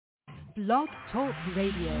Blog Talk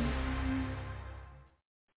Radio.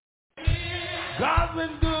 God's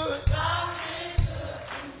been good.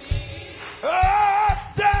 Up,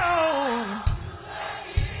 down.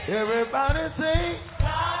 Everybody sing.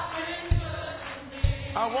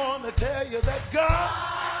 I want to tell you that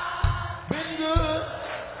God's been good.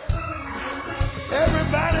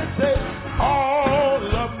 Everybody say, all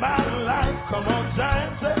of my life. Come on,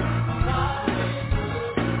 giant, say,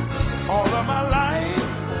 all of my life.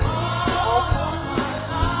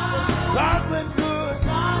 God's been good.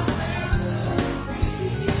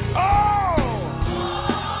 Oh,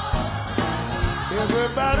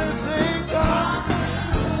 everybody sing God.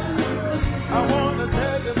 I want to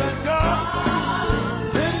tell you that God's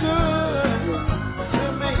been good to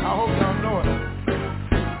me. I hope y'all know it.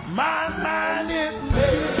 My mind is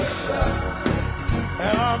made up,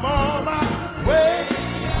 and I'm on my way.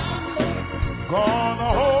 Gonna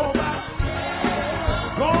hold my,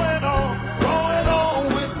 going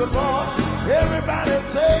on with the Lord. Everybody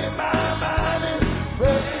say my mind is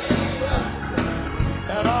made up,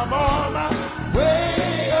 and I'm on my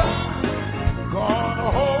way up. Gonna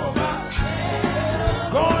hold my,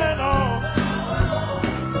 going on.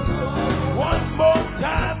 One more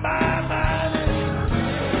time, my mind is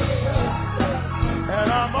made up,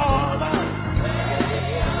 and I'm on my,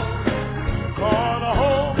 gonna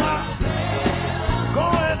hold my,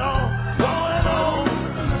 going on.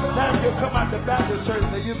 Now if you come out the Baptist church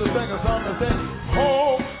and they use the sing a song that says,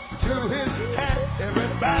 hold to his hand.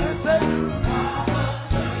 Everybody say,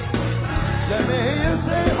 let me hear you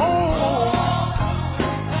say, hold.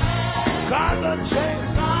 God done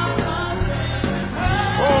changed.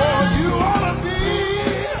 Oh, you ought to be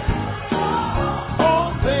all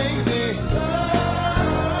things in.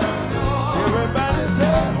 Everybody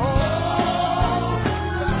say, hold.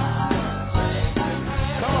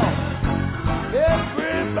 Come on.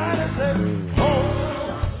 Everybody say, hold.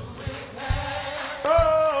 Oh,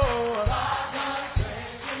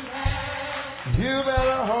 you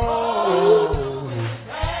better hold.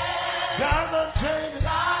 God done changed.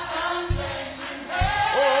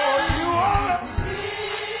 Oh, you ought to be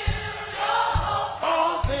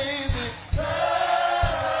all things in.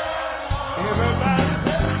 Everybody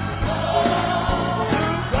say, you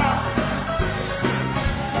got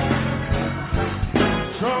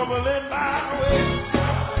trouble in my way.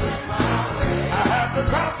 I have to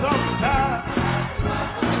cry sometimes.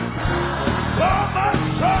 So much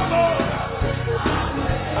trouble.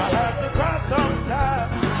 I have to cry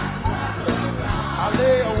sometimes. I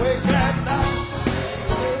lay awake at night.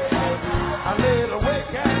 I lay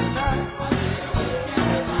awake at night.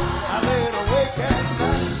 I lay awake at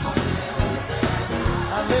night.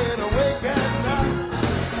 I lay awake at night.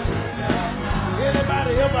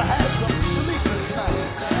 Anybody ever had some sleepless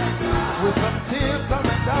nights with some tears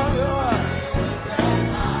coming down your eyes?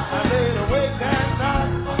 I lay awake at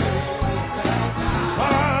night.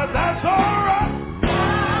 That's all right.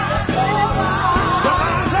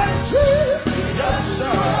 Somebody say Jesus. Yes,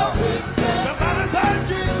 sir. Somebody say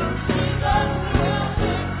Jesus.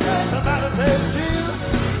 Somebody say Jesus.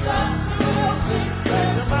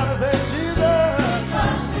 Somebody say Jesus.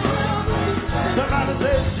 Somebody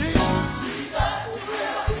say Jesus.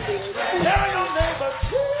 Tell your neighbor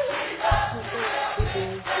Jesus.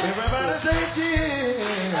 Everybody say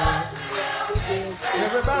Jesus.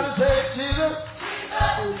 Everybody say Jesus.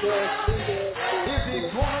 If he's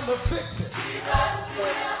going to fix it,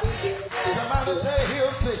 somebody say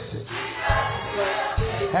he'll fix it.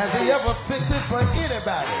 Has he ever fixed it for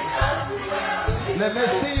anybody? Let me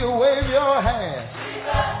see you wave your hand.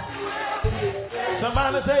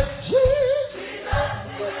 Somebody say Jesus.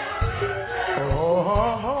 Oh,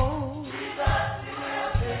 oh, oh.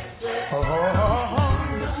 Oh, oh, oh.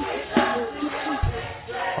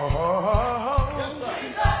 Oh, oh, oh.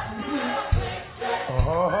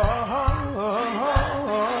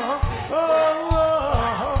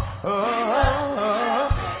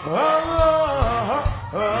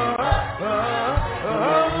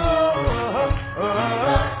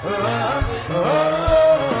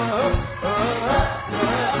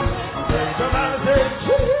 Somebody say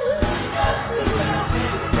Jesus.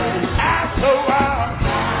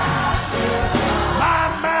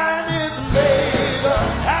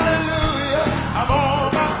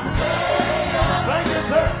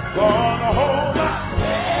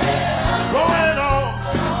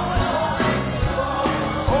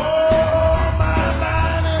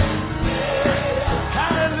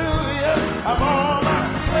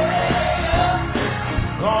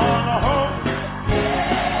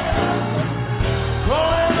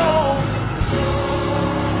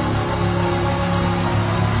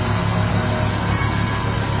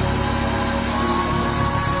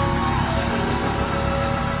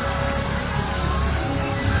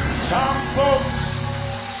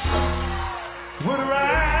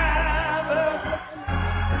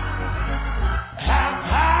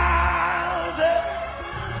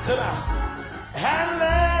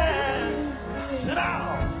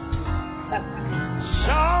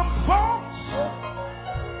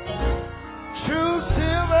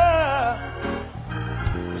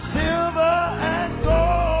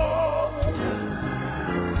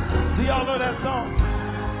 that song?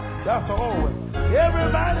 That's the old one.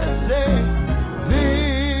 Everybody say,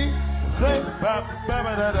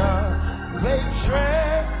 make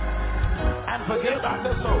shred and forget about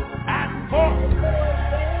this soul. And for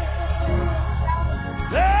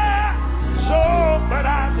there, so, but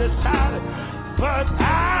I decided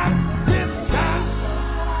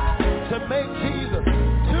to make Jesus,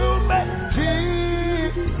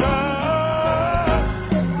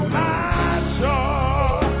 my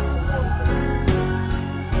joy.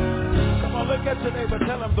 Come on, look at your neighbor,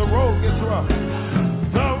 tell him the road gets rough.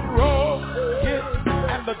 The road gets,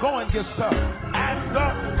 and the going gets tough. And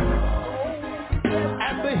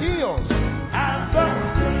the hills, and the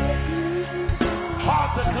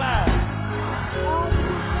hard to climb.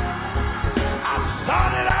 I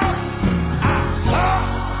started out,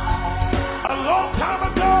 a long time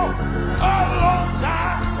ago, a long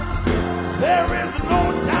time. There is no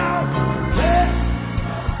doubt there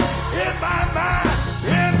in my mind,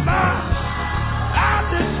 I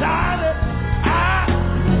decided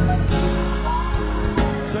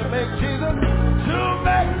to make Jesus,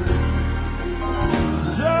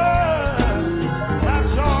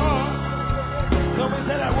 that's all. Can we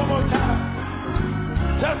say that one more time?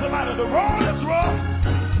 Tell somebody the road is rough,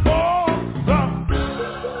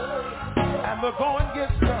 and the going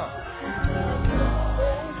gets tough,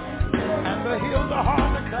 and the hills are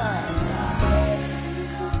hard to climb.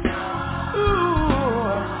 Ooh,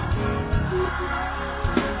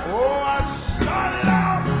 oh, I started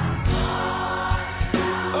out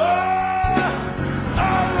a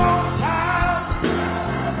long time.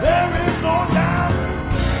 There is no doubt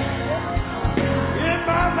in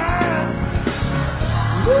my mind.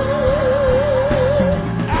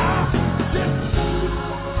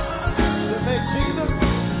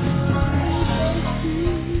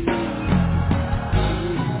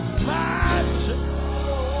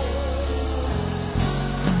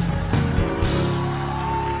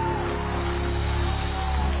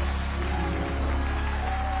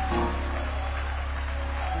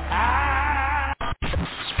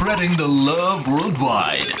 Spreading the love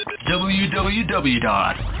worldwide.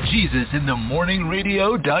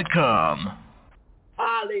 www.jesusinthemorningradio.com.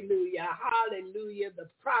 Hallelujah, hallelujah. The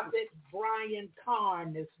prophet Brian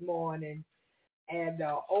Carn this morning, and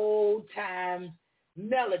old-time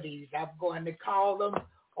melodies. I'm going to call them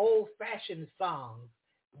old-fashioned songs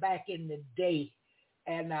back in the day.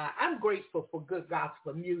 And I'm grateful for good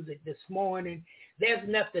gospel music this morning. There's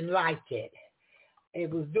nothing like it. It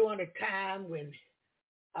was during a time when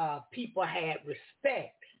people had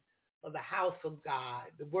respect for the house of God,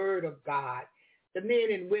 the word of God, the men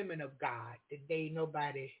and women of God. Today,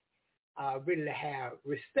 nobody really have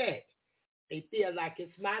respect. They feel like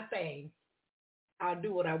it's my thing. I'll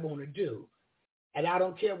do what I want to do. And I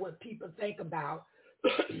don't care what people think about,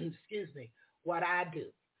 excuse me, what I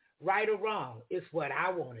do. Right or wrong, it's what I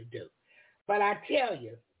want to do. But I tell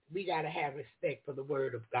you, we got to have respect for the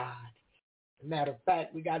word of God. As a matter of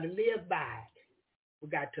fact, we got to live by it. We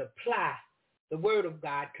got to apply the word of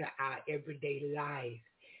God to our everyday life.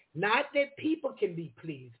 Not that people can be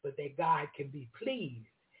pleased, but that God can be pleased.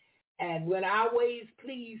 And when our ways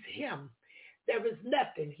please him, there is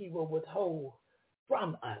nothing he will withhold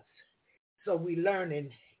from us. So we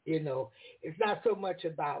learning, it's not so much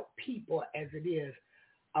about people as it is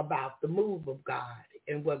about the move of God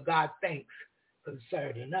and what God thinks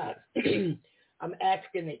concerning us. I'm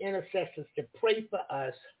asking the intercessors to pray for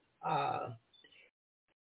us.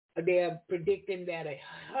 They're predicting that a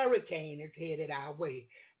hurricane is headed our way.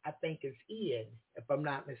 I think it's Ian, if I'm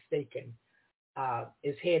not mistaken.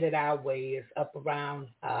 It's headed our way. It's up around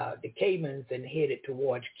the Caymans and headed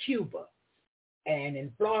towards Cuba. And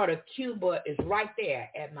in Florida, Cuba is right there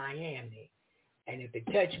at Miami. And if it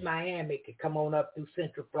touched Miami, it could come on up through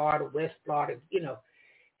Central Florida, West Florida,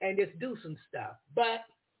 and just do some stuff. But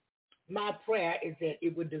my prayer is that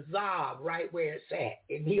it would dissolve right where it's at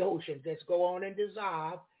in the ocean. Just go on and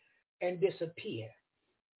dissolve and disappear.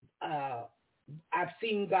 I've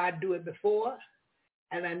seen God do it before,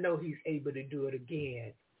 and I know he's able to do it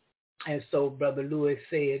again. And so Brother Lewis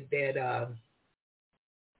said that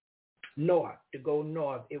to go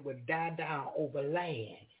north, it would die down over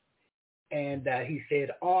land. And he said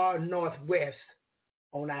all northwest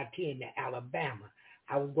on I-10 to Alabama.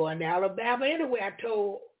 I was going to Alabama anyway. I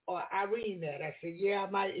told Irene that. I said, yeah, I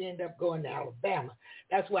might end up going to Alabama.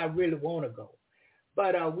 That's where I really want to go.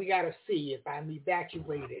 But we got to see if I'm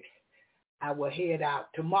evacuated. I will head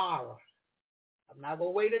out tomorrow. I'm not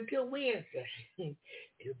going to wait until Wednesday.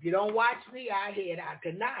 If you don't watch me, I head out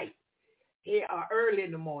tonight. Here early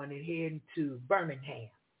in the morning, heading to Birmingham.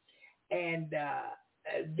 And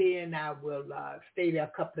then I will stay there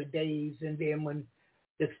a couple of days, and then when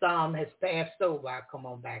the storm has passed over, I'll come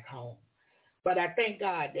on back home. But I thank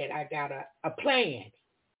God that I got a plan.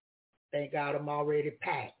 Thank God I'm already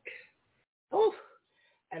packed. Oof.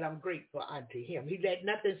 And I'm grateful unto him. He let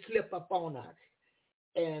nothing slip up on us.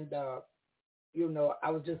 And,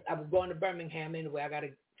 I was going to Birmingham anyway. I got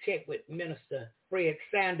to check with Minister Fred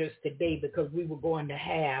Sanders today because we were going to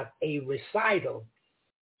have a recital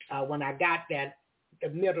when I got that the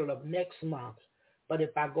middle of next month. But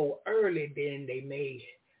if I go early, then they may,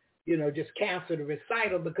 just cancel the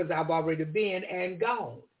recital because I've already been and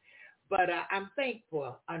gone. But I'm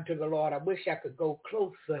thankful unto the Lord. I wish I could go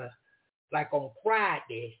closer, like on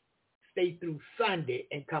Friday, stay through Sunday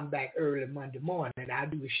and come back early Monday morning. I'll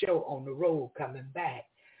do a show on the road coming back.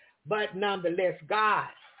 But nonetheless, God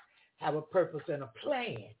have a purpose and a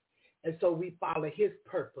plan. And so we follow his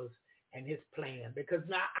purpose and his plan because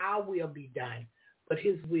not our will be done, but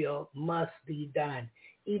his will must be done,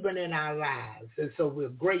 even in our lives. And so we're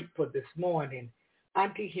grateful this morning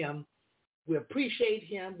unto him. We appreciate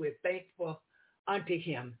him. We're thankful unto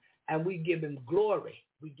him. And we give him glory.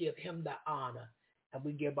 We give him the honor. And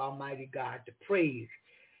we give Almighty God the praise.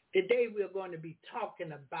 Today we're going to be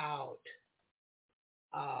talking about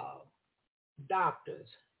doctors,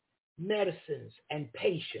 medicines, and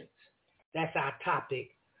patients. That's our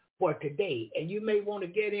topic for today. And you may want to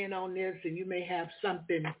get in on this, and you may have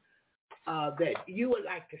something that you would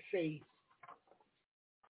like to say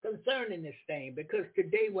concerning this thing, because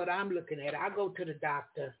today what I'm looking at, I go to the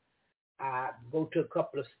doctor, I go to a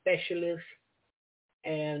couple of specialists,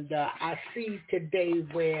 and I see today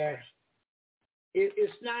where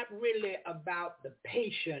it's not really about the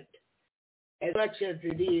patient as much as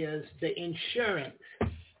it is the insurance,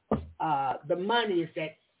 the monies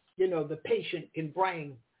that, the patient can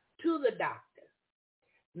bring to the doctor.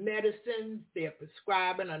 Medicines they're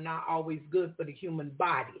prescribing are not always good for the human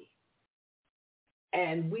body.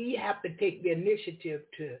 And we have to take the initiative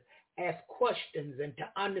to ask questions and to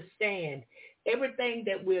understand everything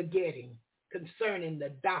that we're getting concerning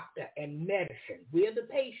the doctor and medicine. We're the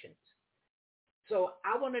patients. So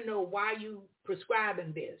I want to know why you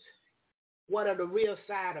prescribing this. What are the real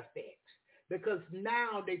side effects? Because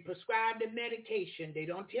now they prescribe the medication. They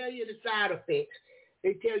don't tell you the side effects.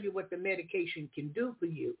 They tell you what the medication can do for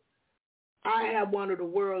you. I have one of the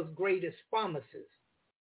world's greatest pharmacists,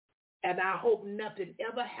 and I hope nothing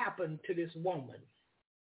ever happened to this woman.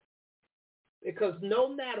 Because no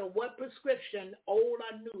matter what prescription, old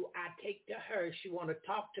or new, I take to her, she want to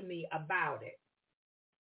talk to me about it.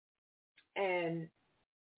 And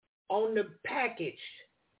on the package,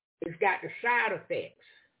 it's got the side effects.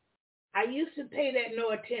 I used to pay that no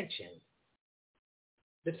attention.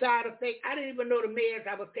 The side effect, I didn't even know the meds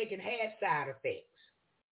I was taking had side effects.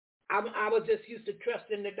 I was just used to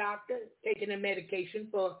trusting the doctor, taking the medication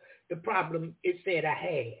for the problem it said I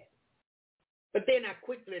had. But then I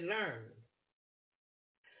quickly learned,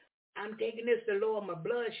 I'm taking this to lower my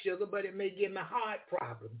blood sugar, but it may give me heart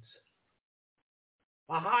problems.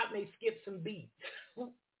 My heart may skip some beats.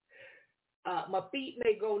 My feet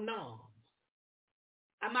may go numb.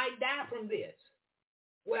 I might die from this.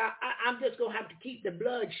 Well, I'm just going to have to keep the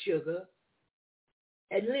blood sugar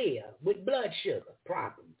and live with blood sugar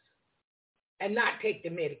problems and not take the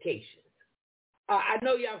medication. I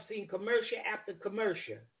know y'all seen commercial after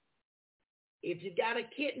commercial. If you got a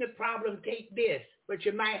kidney problem, take this, but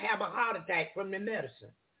you might have a heart attack from the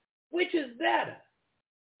medicine. Which is better?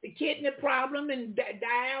 The kidney problem and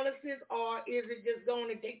dialysis, or is it just going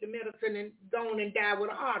to take the medicine and go on and die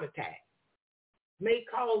with a heart attack? May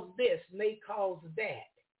cause this, may cause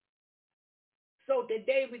that. So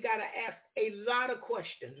today we got to ask a lot of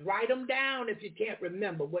questions. Write them down if you can't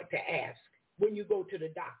remember what to ask when you go to the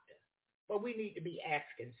doctor. But we need to be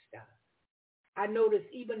asking stuff. I notice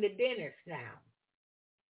even the dentists now,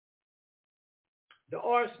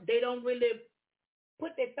 they don't really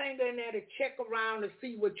put their finger in there to check around to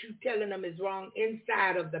see what you're telling them is wrong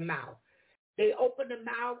inside of the mouth. They open the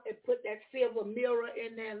mouth and put that silver mirror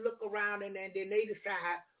in there and look around, and then they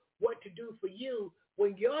decide what to do for you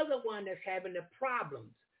when you're the one that's having the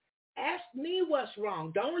problems. Ask me what's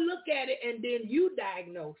wrong. Don't look at it and then you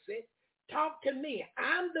diagnose it. Talk to me.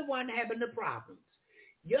 I'm the one having the problems.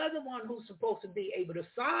 You're the one who's supposed to be able to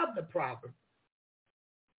solve the problem.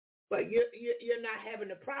 But you're not having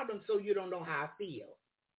the problem, so you don't know how I feel.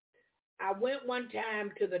 I went one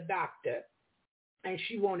time to the doctor, and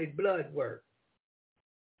she wanted blood work.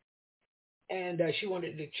 And she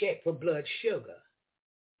wanted to check for blood sugar.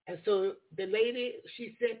 And so the lady,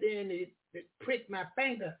 she sat there and it pricked my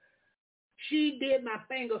finger. She did my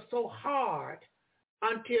finger so hard,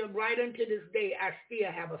 right until this day, I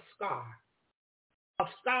still have a scar. A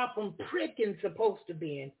scar from pricking supposed to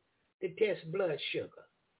be in to test blood sugar.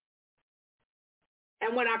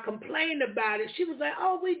 And when I complained about it, she was like,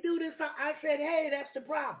 oh, we do this. I said, hey, that's the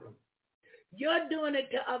problem. You're doing it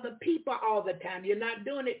to other people all the time. You're not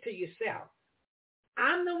doing it to yourself.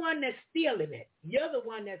 I'm the one that's stealing it. You're the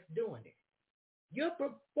one that's doing it. You're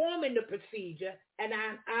performing the procedure, and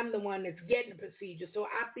I'm the one that's getting the procedure, so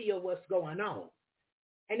I feel what's going on.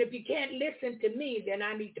 And if you can't listen to me, then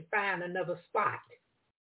I need to find another spot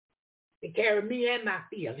to carry me and my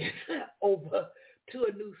feelings over to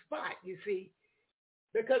a new spot, you see.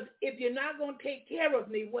 Because if you're not going to take care of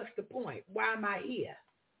me, what's the point? Why am I here?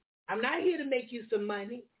 I'm not here to make you some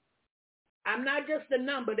money. I'm not just a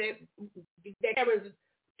number that carries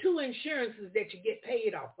 2 insurances that you get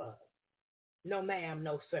paid off of. No, ma'am,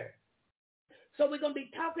 no, sir. So we're going to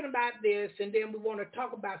be talking about this, and then we want to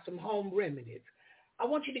talk about some home remedies. I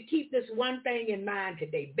want you to keep this one thing in mind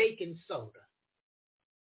today, baking soda.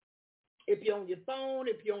 If you're on your phone,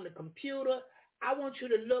 if you're on the computer, I want you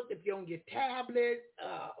to look, if you're on your tablet,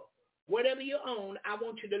 whatever you own, I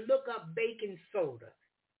want you to look up baking soda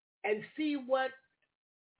and see what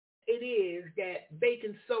it is that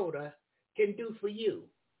baking soda can do for you.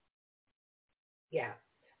 Yeah.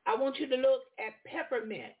 I want you to look at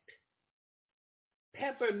peppermint.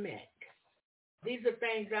 Peppermint. These are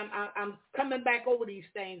things, I'm coming back over these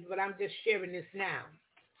things, but I'm just sharing this now.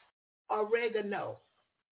 Oregano.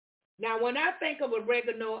 Now, when I think of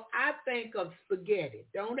oregano, I think of spaghetti.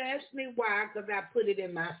 Don't ask me why, because I put it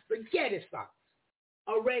in my spaghetti sauce.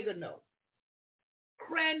 Oregano.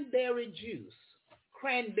 Cranberry juice.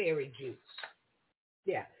 Cranberry juice.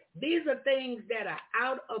 Yeah. These are things that are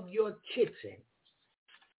out of your kitchen,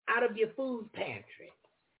 out of your food pantry.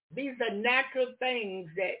 These are natural things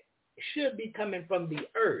that should be coming from the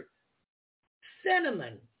earth.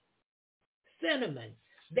 Cinnamon. Cinnamon.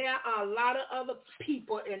 There are a lot of other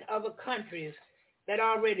people in other countries that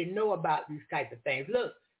already know about these types of things.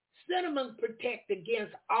 Look, cinnamon protects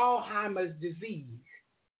against Alzheimer's disease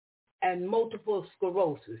and multiple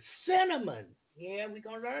sclerosis. Cinnamon. Yeah, we're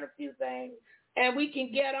going to learn a few things. And we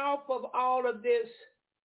can get off of all of this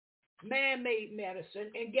man-made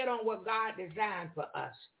medicine and get on what God designed for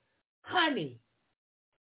us. Honey.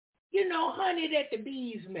 You know, honey that the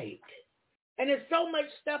bees make. And there's so much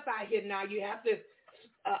stuff out here now. You have to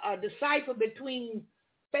decipher between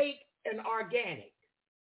fake and organic.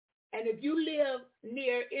 And if you live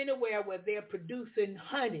near anywhere where they're producing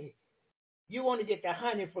honey, you want to get the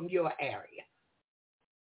honey from your area.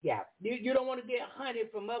 Yeah, you don't want to get honey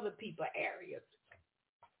from other people's areas.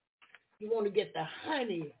 You want to get the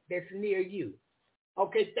honey that's near you.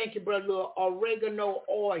 Okay, thank you, brother. Little oregano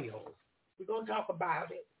oil. We're going to talk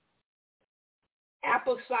about it.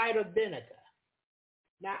 Apple cider vinegar.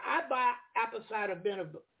 Now, I buy apple cider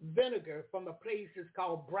vinegar from a place that's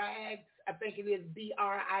called Bragg's. I think it is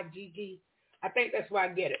B-R-I-G-G. I think that's where I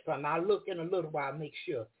get it from. I'll look in a little while, make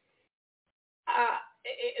sure.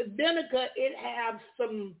 Vinegar, it has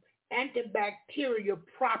some antibacterial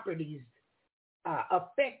properties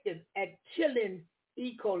effective at killing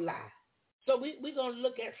E. coli. So we're going to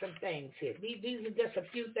look at some things here. These are just a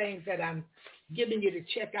few things that I'm giving you to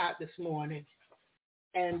check out this morning.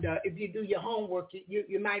 And if you do your homework,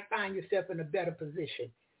 you might find yourself in a better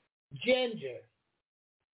position. Ginger.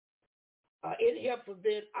 It helps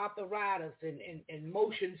prevent arthritis and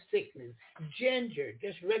motion sickness. Ginger,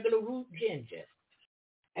 just regular root ginger.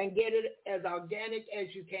 And get it as organic as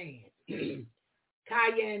you can.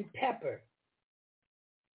 Cayenne pepper.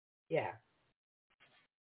 Yeah.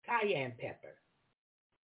 Cayenne pepper.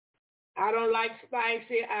 I don't like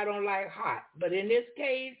spicy. I don't like hot. But in this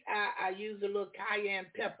case, I use a little cayenne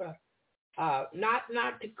pepper,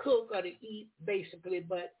 not to cook or to eat, basically,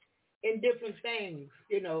 but in different things,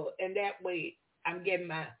 you know, and that way I'm getting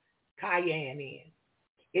my cayenne in.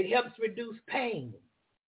 It helps reduce pain.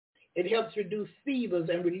 It helps reduce fevers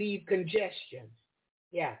and relieve congestion.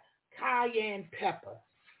 Yeah, cayenne pepper.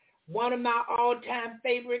 One of my all-time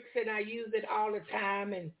favorites, and I use it all the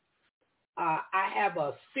time, and I have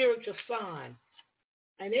a spiritual son,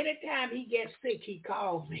 and anytime he gets sick, he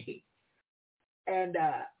calls me. And,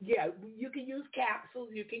 yeah, you can use capsules.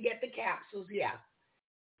 You can get the capsules, yeah.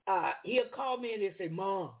 He'll call me and he'll say,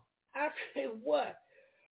 Mom. I say, what?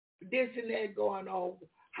 This and that going on.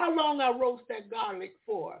 How long I roast that garlic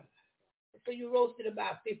for? So you roast it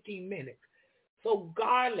about 15 minutes. So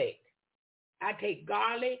garlic, I take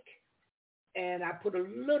garlic, and I put a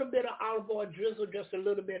little bit of olive oil, drizzle just a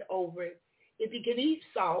little bit over it. If you can eat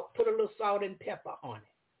salt, put a little salt and pepper on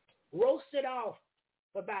it. Roast it off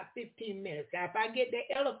for about 15 minutes. Now, if I get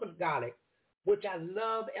the elephant garlic, which I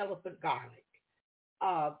love elephant garlic.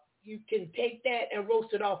 You can take that and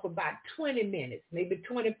roast it off about 20 minutes, maybe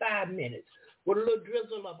 25 minutes, with a little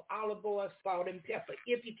drizzle of olive oil, salt, and pepper,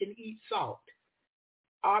 if you can eat salt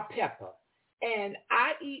or pepper. And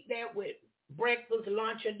I eat that with breakfast,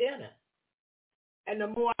 lunch, or dinner. And the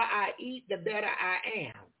more I eat, the better I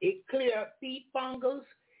am. It clears up feet fungus.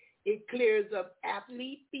 It clears up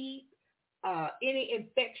athlete feet, any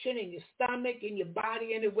infection in your stomach, in your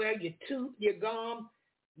body, anywhere, your tooth, your gum.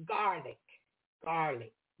 Garlic,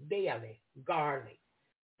 daily, garlic.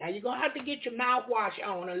 Now, you're going to have to get your mouthwash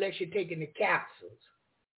on unless you're taking the capsules.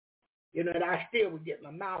 You know, and I still would get my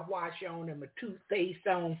mouthwash on and my toothpaste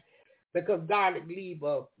on because garlic leaves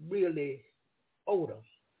a really odor.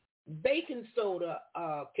 Baking soda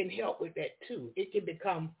can help with that, too. It can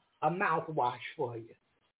become a mouthwash for you.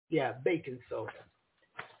 Yeah, baking soda.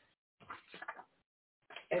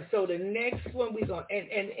 And so the next one we're going to,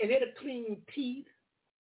 and it'll clean teeth.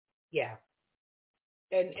 Yeah.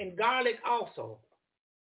 And garlic also.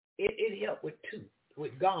 It helps with tooth,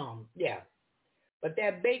 with gum, yeah. But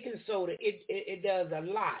that baking soda, it does a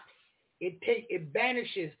lot. It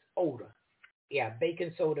banishes odor. Yeah,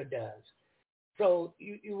 baking soda does. So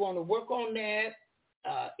you want to work on that.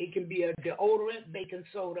 It can be a deodorant, baking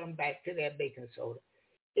soda. I'm back to that baking soda.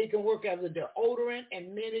 It can work as a deodorant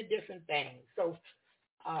and many different things. So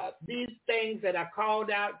these things that I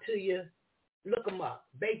called out to you, look them up.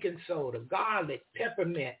 Baking soda, garlic,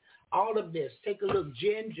 peppermint, all of this. Take a little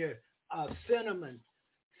ginger, cinnamon.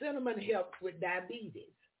 Cinnamon helps with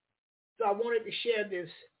diabetes. So I wanted to share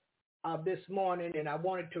this morning, and I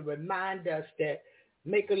wanted to remind us that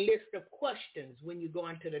make a list of questions when you go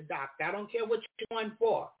into the doctor. I don't care what you're going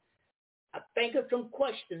for. Think of some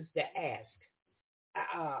questions to ask.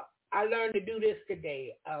 I learned to do this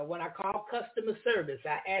today. When I call customer service,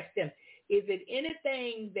 I ask them, is it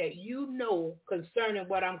anything that you know concerning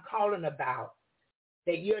what I'm calling about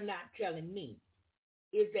that you're not telling me?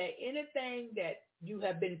 Is there anything that you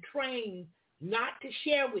have been trained not to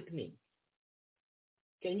share with me?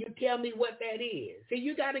 Can you tell me what that is? See,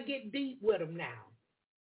 you got to get deep with them now.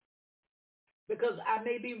 Because I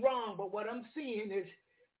may be wrong, but what I'm seeing is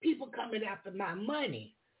people coming after my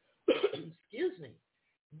money. Excuse me.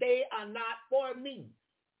 They are not for me.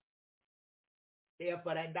 They are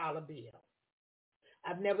for that dollar bill.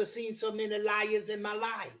 I've never seen so many liars in my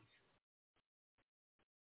life.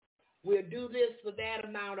 We'll do this for that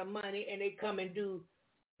amount of money, and they come and do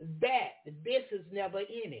that. This is never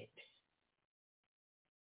in it.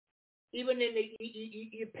 Even in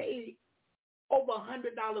you pay over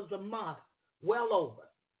 $100 a month, well over,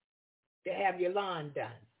 to have your lawn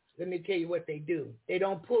done. Let me tell you what they do. They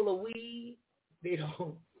don't pull a weed. They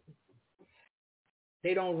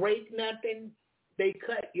don't rake nothing. They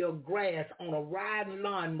cut your grass on a riding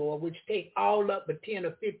lawnmower, which take all up but 10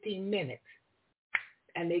 or 15 minutes.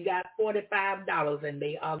 And they got $45 and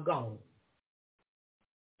they are gone.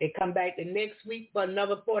 They come back the next week for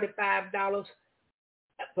another $45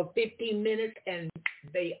 for 15 minutes and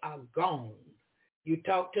they are gone. You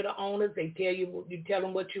talk to the owners, they tell you, you tell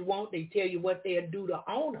them what you want, they tell you what they'll do to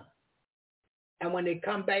owner. And when they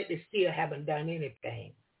come back, they still haven't done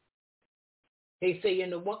anything. They say in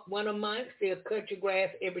the winter months, they'll cut your grass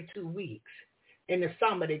every 2 weeks. In the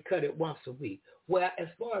summer, they cut it once a week. Well, as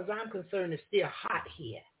far as I'm concerned, it's still hot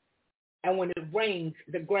here. And when it rains,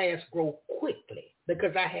 the grass grows quickly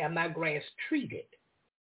because I have my grass treated.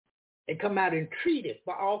 They come out and treat it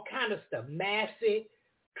for all kind of stuff. Massey,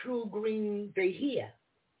 True Green, they here.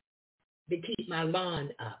 They keep my lawn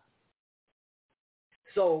up.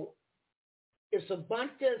 So it's a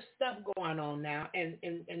bunch of stuff going on now, and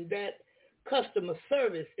that customer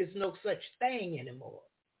service is no such thing anymore.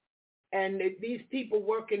 And these people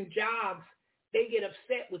working jobs, they get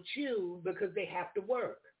upset with you because they have to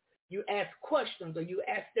work. You ask questions or you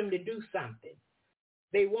ask them to do something.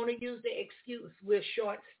 They want to use the excuse, we're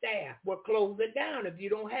short-staffed. Well, close it down. If you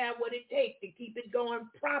don't have what it takes to keep it going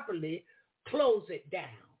properly, close it down.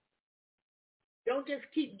 Don't just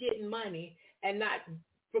keep getting money and not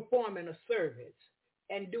performing a service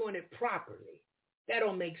and doing it properly. That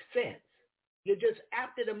don't make sense. You're just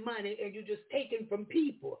after the money and you're just taking from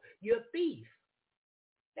people. You're a thief.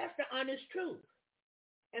 That's the honest truth.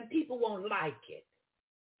 And people won't like it.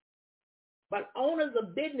 But owners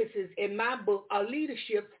of businesses, in my book, are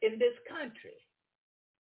leaderships in this country.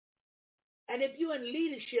 And if you're in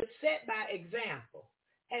leadership, set by example.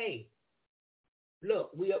 Hey,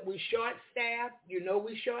 look, we're short-staffed. You know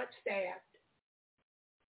we're short-staffed.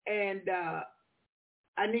 And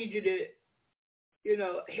I need you to,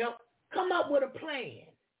 help come up with a plan.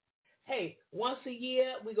 Hey, once a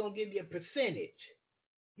year, we're going to give you a percentage.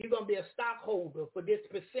 you're going to be a stockholder for this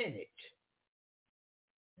percentage.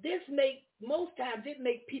 Most times it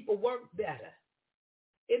make people work better.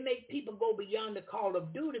 It makes people go beyond the call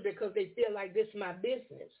of duty because they feel like this is my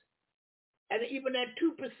business. And even that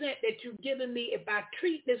 2% that you've given me, if I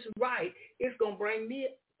treat this right, it's going to bring me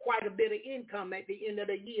quite a bit of income at the end of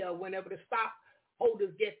the year whenever the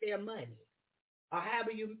stockholders get their money. Or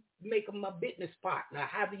however you make them a business partner,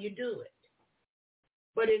 however you do it.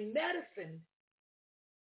 But in medicine,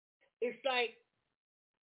 it's like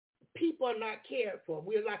people are not cared for.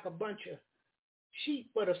 We're like a bunch of sheep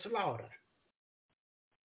for the slaughter.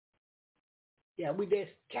 Yeah, we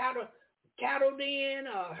just cattled in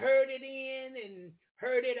or herded in and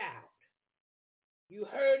herded out. You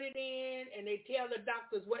herd it in and they tell the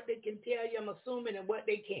doctors what they can tell you, I'm assuming, and what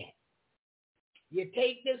they can't. You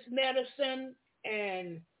take this medicine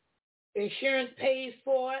and insurance pays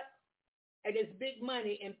for it, and it's big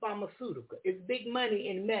money in pharmaceutical. It's big money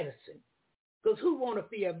in medicine. Because who want to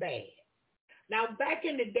feel bad? Now, back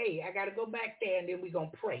in the day, I got to go back there and then we're going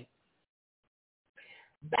to pray.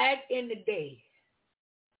 Back in the day,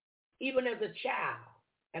 even as a child,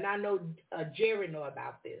 and I know Jerry know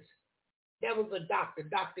about this, there was a doctor.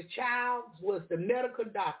 Dr. Childs was the medical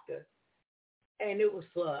doctor, and it was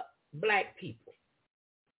for black people.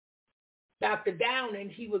 Dr. Downing,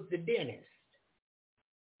 he was the dentist.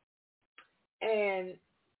 And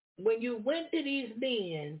when you went to these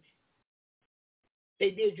men, they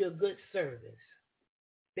did you a good service.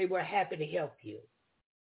 They were happy to help you.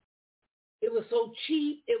 It was so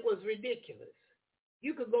cheap, it was ridiculous.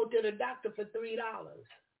 You could go to the doctor for $3.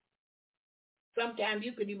 Sometimes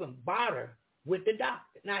you could even barter with the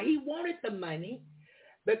doctor. Now, he wanted the money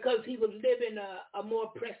because he was living a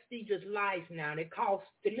more prestigious life now, and it cost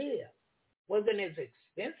to live. Wasn't as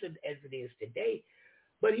expensive as it is today,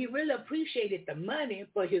 but he really appreciated the money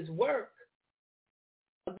for his work,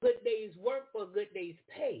 a good day's work for a good day's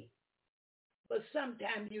pay. But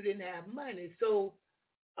sometimes you didn't have money, so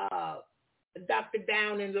Dr.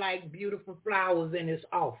 Downing liked beautiful flowers in his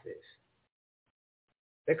office.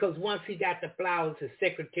 Because once he got the flowers, his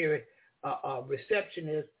secretary,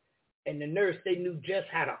 receptionist, and the nurse, they knew just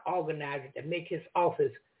how to organize it to make his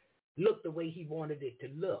office look the way he wanted it to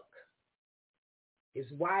look. His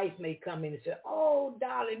wife may come in and say, oh,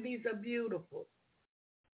 darling, these are beautiful.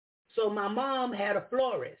 So my mom had a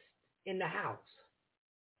florist in the house.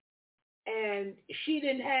 And she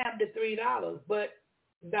didn't have the $3, but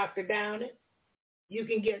Dr. Downing, you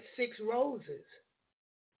can get 6 roses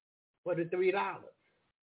for the $3.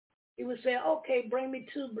 He would say, okay, bring me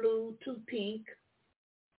 2 blue, 2 pink,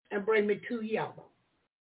 and bring me 2 yellow.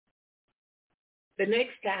 The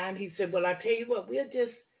next time he said, well, I tell you what, we'll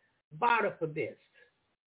just barter for this.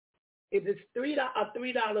 If it's a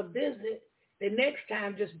 $3 visit, the next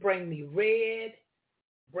time just bring me red,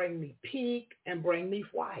 bring me pink, and bring me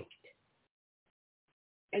white.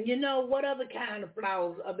 And you know what other kind of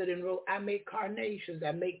flowers other than rose? I make carnations,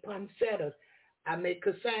 I make poinsettias, I make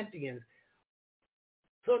chrysanthemums.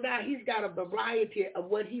 So now he's got a variety of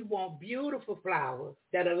what he wants, beautiful flowers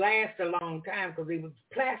that'll last a long time because they was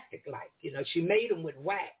plastic-like. You know, she made them with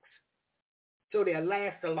wax, so they'll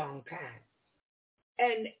last a long time.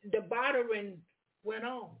 And the bartering went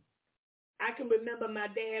on. I can remember my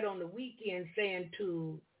dad on the weekend saying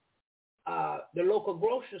to the local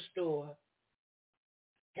grocery store,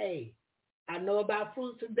 hey, I know about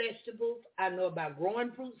fruits and vegetables. I know about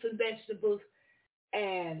growing fruits and vegetables.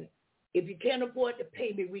 And if you can't afford to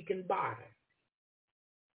pay me, we can barter.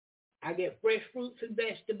 I get fresh fruits and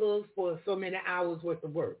vegetables for so many hours worth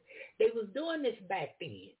of work. They was doing this back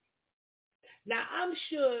then. Now, I'm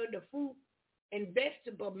sure the fruit and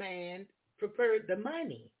vegetable man preferred the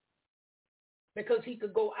money because he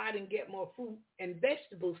could go out and get more fruit and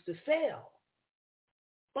vegetables to sell.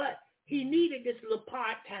 But he needed this little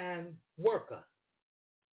part-time worker.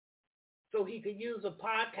 So he could use a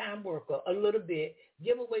part-time worker a little bit,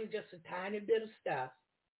 give away just a tiny bit of stuff,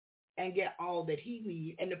 and get all that he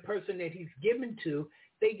needs. And the person that he's given to,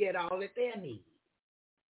 they get all that they need.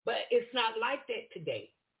 But it's not like that today.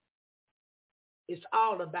 It's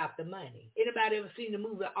all about the money. Anybody ever seen the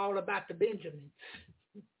movie All About the Benjamins?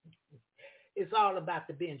 It's all about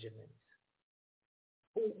the Benjamins.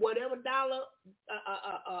 Whatever dollar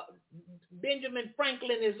Benjamin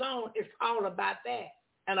Franklin is on, it's all about that.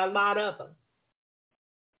 And a lot of them.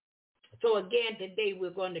 So again, today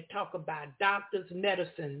we're going to talk about doctors,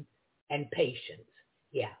 medicine, and patients.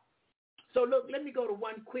 Yeah. So look, let me go to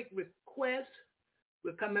one quick request.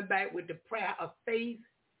 We're coming back with the prayer of faith.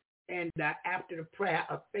 And after the prayer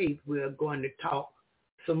of faith, we're going to talk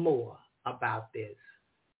some more about this.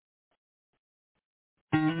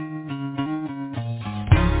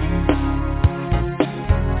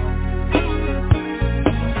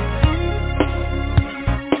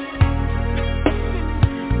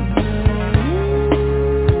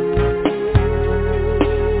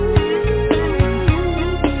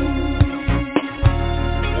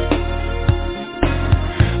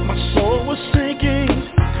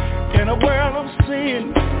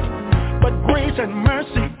 in, but grace and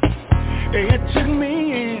mercy, it took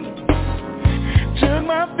me in. Took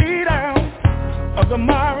my feet out of the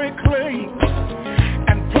miry clay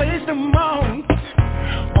and placed them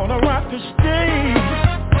on a rock to stay.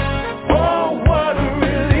 Oh, what a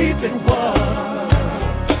relief it was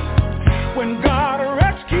when God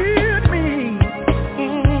rescued me.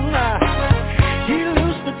 He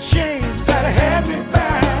loosed the chains that had me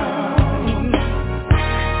bound,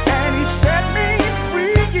 and he set me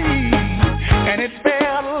free, and it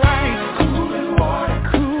felt like cooling water,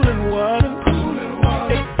 cooling water.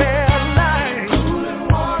 It felt like cooling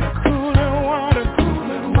water, cooling water,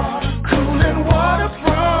 cooling water, cooling water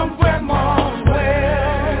from Grandma's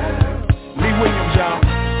well. Lee Williams, y'all.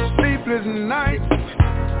 Sleepless nights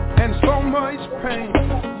and so much pain.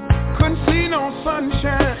 Couldn't see no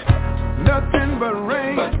sunshine, nothing but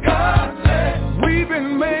rain. But God said we've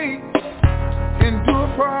been made endure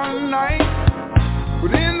for a night,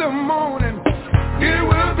 but in the morning it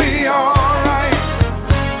will be alright.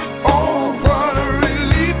 Oh, what a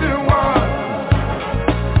relief it was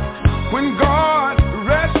when God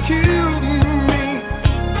rescued me.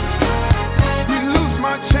 He loosed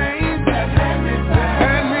my chains that had me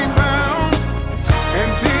bound,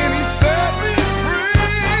 and then he set me free.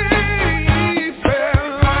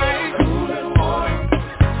 Felt like cooling water,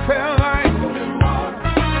 felt like cooling water,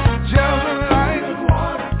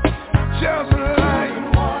 just like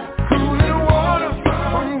cooling water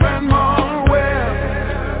from Grandma's well.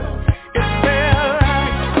 It felt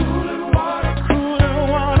like cooling water, cooling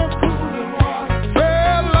water, cooling water.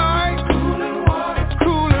 Felt like cooling water,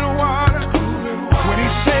 cooling water. When he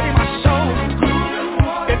saved my soul,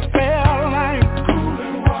 it felt like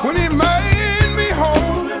cooling water. When he made me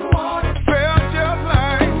whole, felt just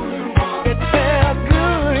like it felt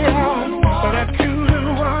good, y'all. That cooling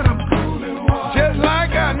water, just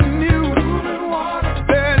like I knew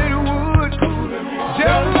that it would,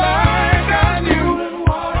 just like I knew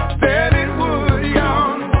that it would,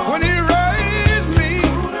 y'all. When he raised me,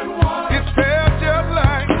 it felt just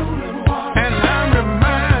like, and I'm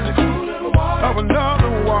reminded of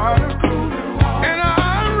another water, and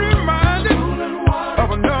I'm reminded of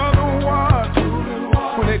another water.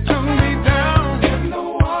 When they took me down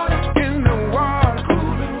in the water,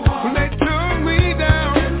 when they took me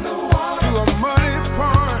down to a muddy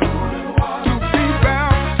pond to be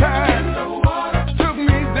baptized, took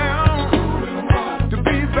me down to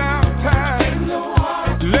be baptized.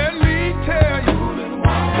 Let me tell you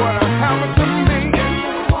what happened to me.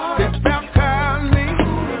 They baptized me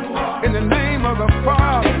in the name of the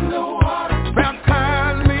Father,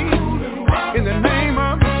 baptized me in the name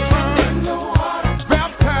of the Son,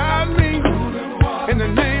 baptized me in the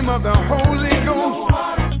name of the Holy Ghost,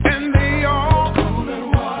 and they all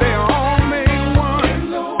made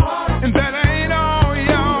one, and that ain't all,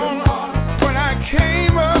 y'all. When I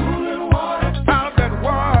came up out of that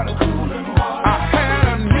water, I had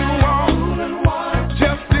a new walk,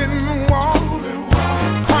 just didn't walk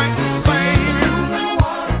quite the same.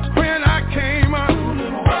 When I came up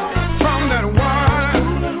from that water,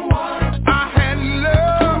 I had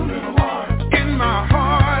love in my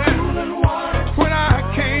heart. When I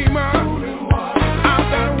came up out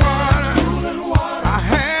that water, I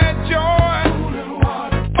had joy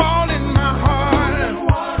all in my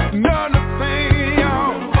heart. Another thing,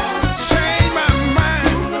 y'all, changed my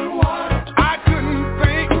mind. I couldn't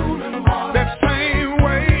think that same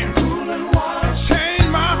way. Changed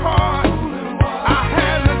my heart. I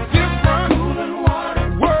had a different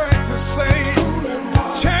word to say.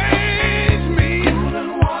 Changed me.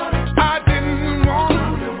 I didn't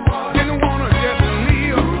wanna just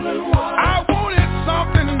live. I wanted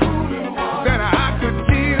something that I could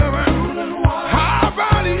give. How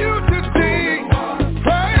about you today?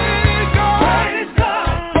 Praise God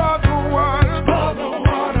for the water.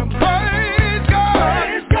 Praise God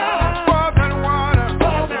for that water.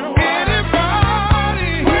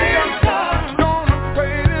 Anybody here gonna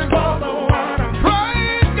praise Him?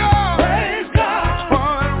 Praise God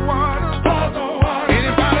for that water.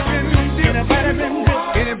 Anybody been dipped? Anybody been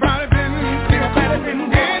dipped? Anybody been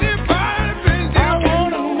dipped? I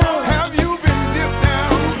wanna know, have you been dipped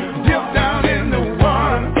down in the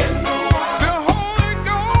water? The Holy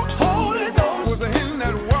Ghost was in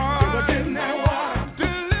that water.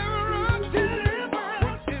 Deliverance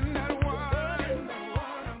was in that water.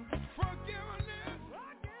 Forgiveness.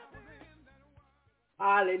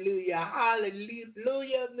 Hallelujah,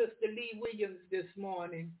 hallelujah, Mr. Lee Williams this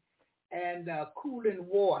morning, and cooling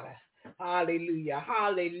water. Hallelujah,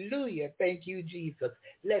 hallelujah. Thank you, Jesus.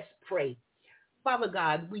 Let's pray. Father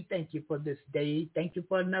God, we thank you for this day. Thank you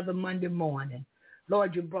for another Monday morning.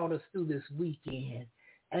 Lord, you brought us through this weekend,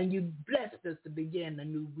 and you blessed us to begin a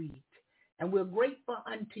new week. And we're grateful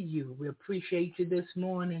unto you. We appreciate you this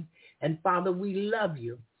morning. And Father, we love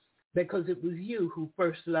you because it was you who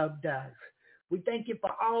first loved us. We thank you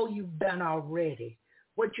for all you've done already,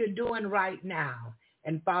 what you're doing right now,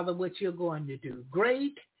 and Father, what you're going to do.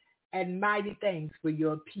 Great and mighty things for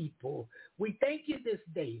your people. We thank you this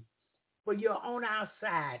day for you're on our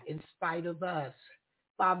side in spite of us.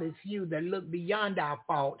 Father, it's you that look beyond our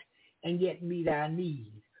fault and yet meet our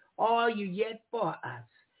need. Are you yet for us?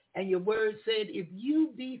 And your word said, if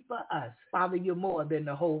you be for us, Father, you're more than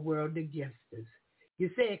the whole world against us. You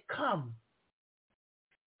said, come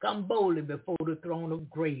boldly before the throne of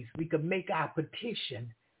grace. We can make our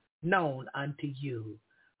petition known unto you.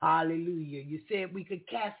 Hallelujah. You said we could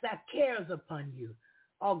cast our cares upon you.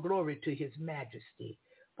 All glory to his majesty.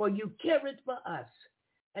 For you carried for us.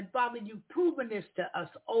 And Father, you've proven this to us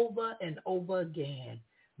over and over again.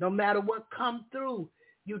 No matter what come through,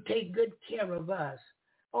 you take good care of us.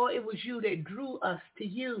 Oh, it was you that drew us to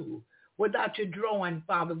you. Without your drawing,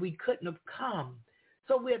 Father, we couldn't have come.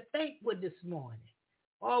 So we're thankful this morning.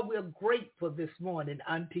 Oh, we're grateful this morning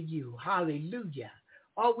unto you. Hallelujah.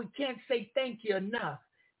 Oh, we can't say thank you enough.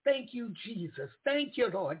 Thank you, Jesus. Thank you,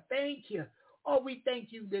 Lord. Thank you. Oh, we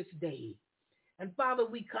thank you this day. And Father,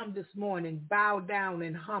 we come this morning, bow down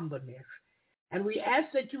in humbleness. And we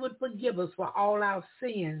ask that you would forgive us for all our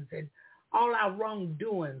sins and all our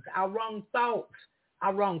wrongdoings, our wrong thoughts,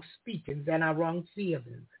 our wrong speakings, and our wrong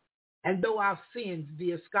feelings. And though our sins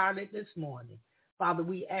be as scarlet this morning, Father,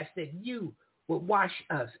 we ask that you would wash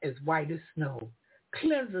us as white as snow.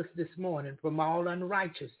 Cleanse us this morning from all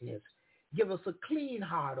unrighteousness. Give us a clean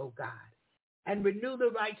heart, O God, and renew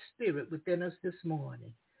the right spirit within us this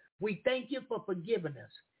morning. We thank you for forgiving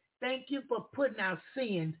us. Thank you for putting our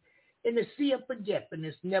sins in the sea of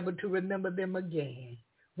forgetfulness, never to remember them again.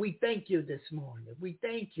 We thank you this morning. We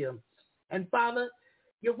thank you. And Father,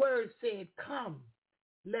 your word said, come,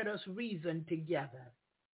 let us reason together.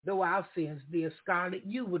 Though our sins be as scarlet,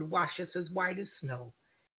 you would wash us as white as snow.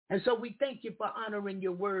 And so we thank you for honoring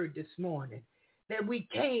your word this morning, that we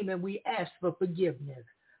came and we asked for forgiveness.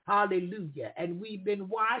 Hallelujah. And we've been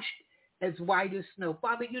washed as white as snow.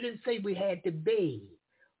 Father, you didn't say we had to beg,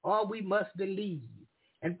 or we must believe.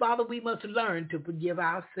 And Father, we must learn to forgive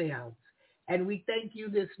ourselves. And we thank you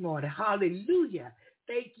this morning. Hallelujah.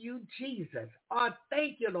 Thank you, Jesus. Oh,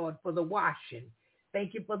 thank you, Lord, for the washing.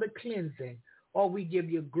 Thank you for the cleansing. Oh, we give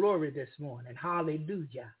you glory this morning.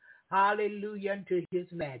 Hallelujah. Hallelujah unto his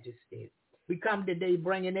majesty. We come today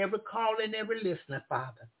bringing every call and every listener,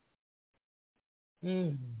 Father.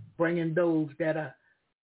 Bringing those that are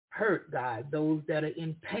hurt, God, those that are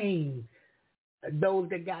in pain, those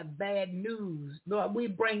that got bad news. Lord, we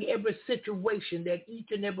bring every situation that each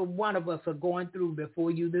and every one of us are going through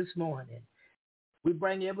before you this morning. We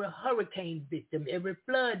bring every hurricane victim, every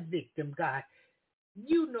flood victim, God.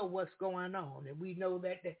 You know what's going on, and we know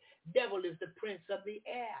that the devil is the prince of the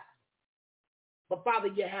air. But Father,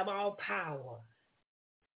 you have all power.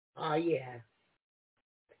 Oh, yeah.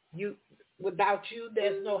 Without you,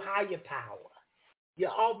 there's no higher power. You're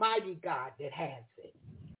Almighty God that has it.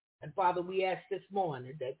 And Father, we ask this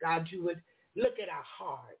morning that, God, you would look at our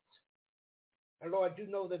hearts. And Lord, you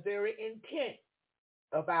know the very intent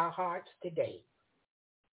of our hearts today.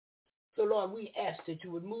 So, Lord, we ask that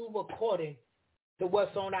you would move according to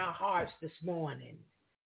what's on our hearts this morning.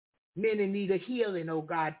 Many need a healing, oh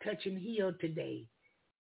God. Touch and heal today.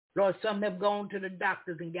 Lord, some have gone to the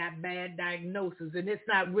doctors and got bad diagnoses, and it's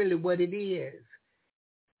not really what it is.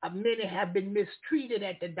 Many have been mistreated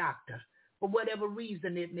at the doctor for whatever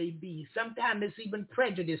reason it may be. Sometimes it's even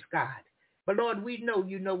prejudice, God. But Lord, we know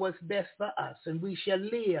you know what's best for us, and we shall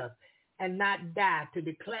live and not die to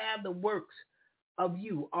declare the works of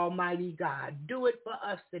you, Almighty God. Do it for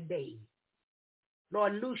us today.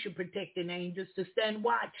 Lord, loose your protecting angels to stand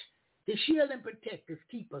watch, to shield and protect us,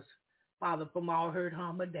 keep us, Father, from all hurt,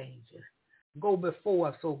 harm, or danger. Go before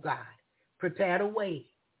us, oh God. Prepare the way,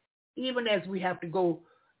 even as we have to go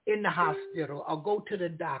in the hospital or go to the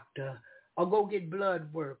doctor or go get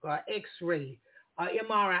blood work or x-ray or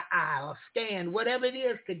MRI or scan, whatever it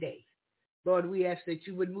is today. Lord, we ask that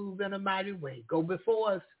you would move in a mighty way. Go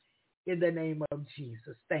before us in the name of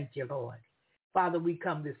Jesus. Thank you, Lord. Father, we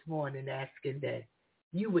come this morning asking that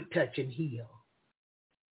you would touch and heal.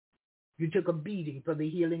 You took a beating for the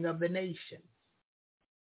healing of the nation.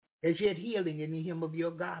 There's yet healing in the hem of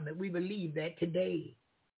your garment. We believe that today.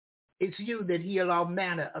 It's you that heal all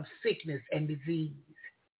manner of sickness and disease.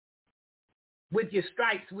 With your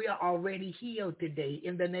stripes, we are already healed today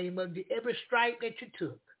in the name of every stripe that you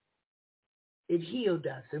took. It healed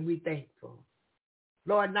us, and we're thankful.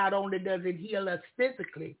 Lord, not only does it heal us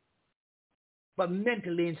physically, but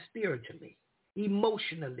mentally and spiritually,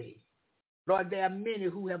 emotionally. Lord, there are many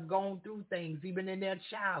who have gone through things, even in their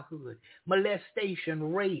childhood,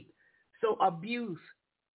 molestation, rape, so abuse,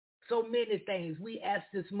 so many things. We ask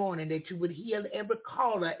this morning that you would heal every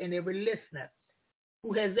caller and every listener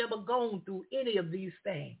who has ever gone through any of these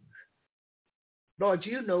things. Lord,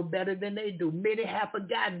 you know better than they do. Many have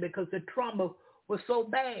forgotten because the trauma was so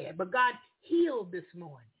bad. But God healed this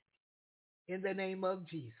morning in the name of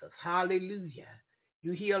Jesus. Hallelujah.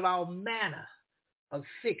 You heal all manner of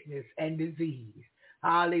sickness and disease.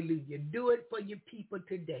 Hallelujah. Do it for your people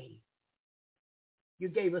today. You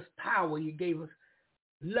gave us power. You gave us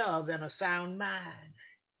love and a sound mind.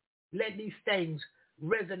 Let these things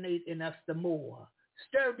resonate in us the more.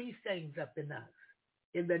 Stir these things up in us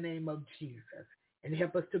in the name of Jesus and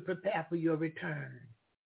help us to prepare for your return.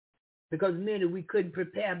 Because many we couldn't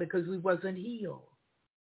prepare because we wasn't healed.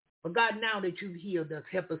 But God, now that you've healed us,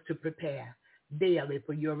 help us to prepare daily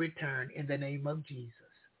for your return in the name of Jesus.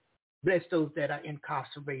 Bless those that are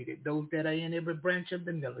incarcerated, those that are in every branch of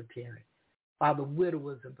the military. Father,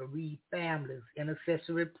 widowers and bereaved families,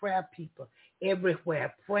 intercessory prayer people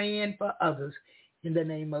everywhere, praying for others in the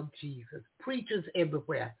name of Jesus. Preachers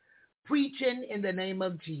everywhere, preaching in the name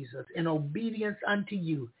of Jesus in obedience unto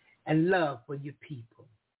you and love for your people.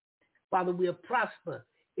 Father, we'll prosper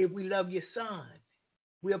if we love your son.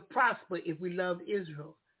 We'll prosper if we love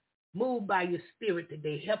Israel. Move by your spirit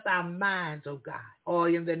today. Help our minds, oh God. Oh,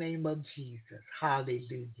 in the name of Jesus.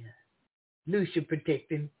 Hallelujah. Loose your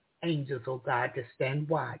protecting angels, oh God, to stand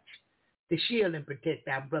watch, to shield and protect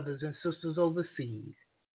our brothers and sisters overseas.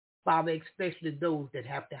 Father, especially those that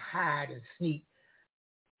have to hide and sneak,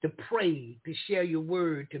 to pray, to share your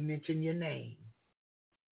word, to mention your name.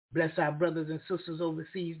 Bless our brothers and sisters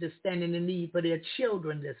overseas that stand in the need for their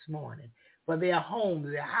children this morning, for their homes,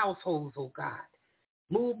 their households, oh God.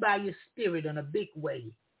 Move by your spirit in a big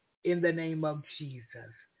way in the name of Jesus.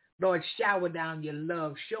 Lord, shower down your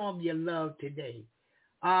love. Show them your love today.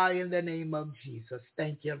 In the name of Jesus.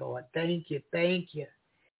 Thank you, Lord. Thank you. Thank you.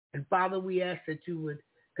 And Father, we ask that you would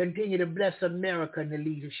continue to bless America and the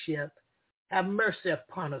leadership. Have mercy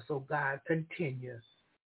upon us, oh God. Continue.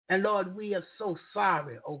 And Lord, we are so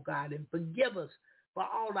sorry, oh God, and forgive us for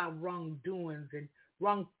all our wrongdoings and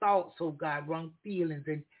wrong thoughts, oh God, wrong feelings.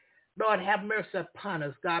 And Lord, have mercy upon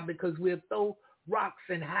us, God, because we'll throw rocks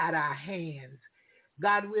and hide our hands.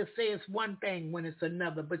 God, we'll say it's one thing when it's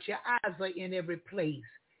another, but your eyes are in every place.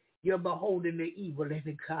 You're beholding the evil in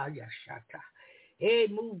the Kayashata. Hey,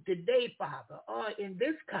 move today, Father, in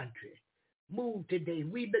this country. Move today.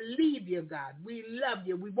 We believe you, God. We love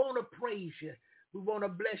you. We want to praise you. We want to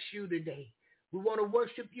bless you today. We want to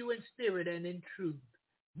worship you in spirit and in truth.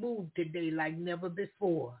 Move today like never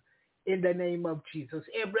before in the name of Jesus.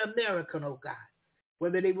 Every American, oh God,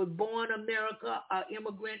 whether they was born America or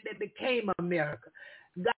immigrant that became America,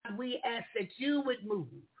 God, we ask that you would move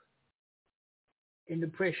in the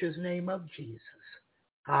precious name of Jesus.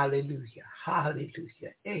 Hallelujah.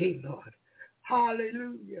 Hallelujah. Hey, Lord.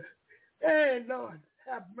 Hallelujah. Hey, Lord,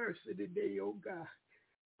 have mercy today, oh God.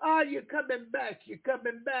 You're coming back. You're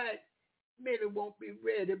coming back. Many won't be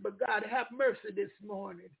ready, but God, have mercy this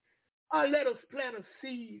morning. Let us plant a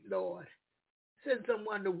seed, Lord. Send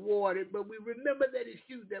someone to water it, but we remember that it's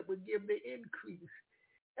you that will give the increase.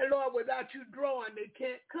 And Lord, without you drawing, they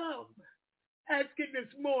can't come. Asking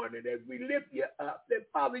this morning as we lift you up, that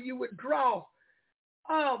Father, you would draw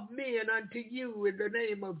all men unto you in the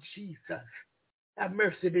name of Jesus. Have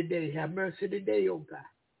mercy today. Have mercy today, oh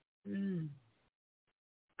God.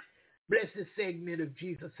 Bless this segment of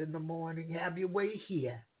Jesus in the morning. Have your way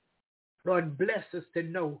here. Lord, bless us to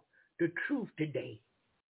know the truth today.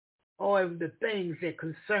 All of the things that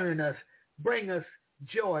concern us. Bring us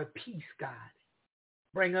joy, peace, God.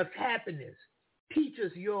 Bring us happiness. Teach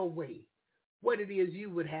us your way, what it is you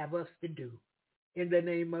would have us to do. In the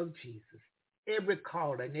name of Jesus. Every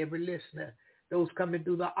caller and every listener, those coming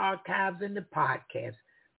through the archives and the podcast,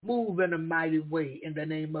 move in a mighty way in the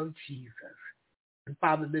name of Jesus. And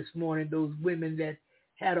Father, this morning, those women that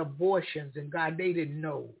had abortions, and God, they didn't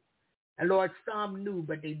know. And Lord, some knew,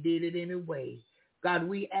 but they did it anyway. God,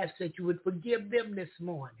 we ask that you would forgive them this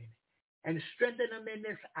morning and strengthen them in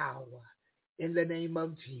this hour. In the name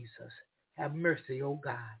of Jesus. Have mercy, oh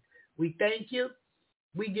God. We thank you.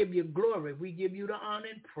 We give you glory. We give you the honor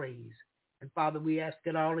and praise. And Father, we ask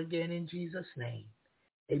it all again in Jesus' name.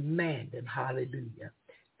 Amen and hallelujah.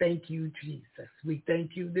 Thank you, Jesus. We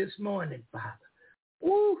thank you this morning, Father.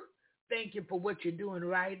 Ooh, thank you for what you're doing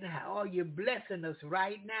right now. Oh, you're blessing us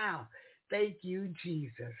right now. Thank you,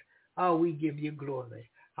 Jesus. Oh, we give you glory.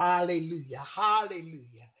 Hallelujah.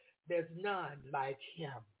 Hallelujah. There's none like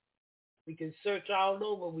him. We can search all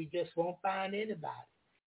over. We just won't find anybody.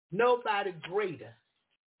 Nobody greater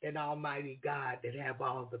than Almighty God that have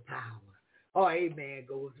all the power. Oh, amen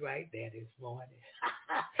goes right there this morning.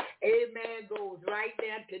 Amen goes right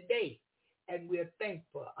there today. And we're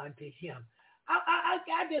thankful unto him.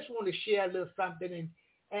 I just want to share a little something.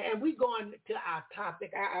 And we're going to our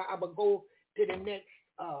topic. I will go to the next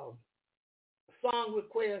song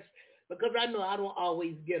request because I know I don't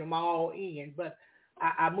always get them all in. But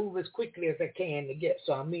I move as quickly as I can to get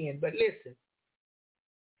some in. But listen.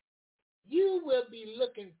 You will be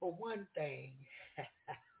looking for one thing,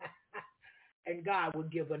 and God will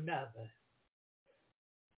give another.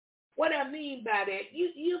 What I mean by that,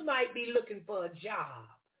 you might be looking for a job.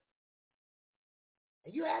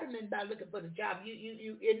 And you adamant about looking for the job.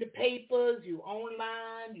 You in the papers, you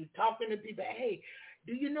online, you talking to people. Hey,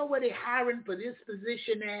 do you know where they're hiring for this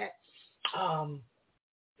position at? I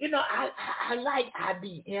like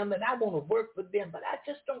IBM, and I want to work for them, but I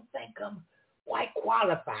just don't think I'm quite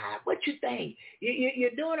qualified. What you think?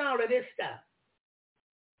 You're doing all of this stuff.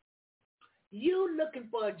 You looking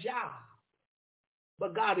for a job,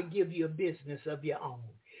 but God will give you a business of your own.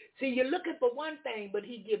 See, you're looking for one thing, but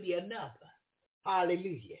he give you another.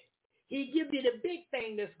 Hallelujah. He give you the big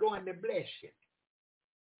thing that's going to bless you.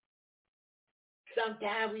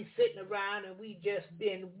 Sometimes we sitting around and we just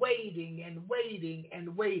been waiting and waiting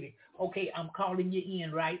and waiting. Okay, I'm calling you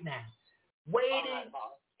in right now. Waiting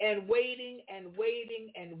and waiting and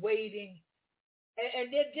waiting and waiting.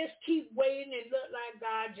 And they just keep waiting and look like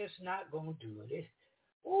God just not going to do it.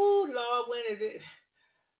 Oh, Lord, when is it?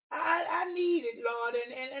 I need it, Lord,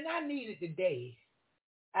 and I need it today.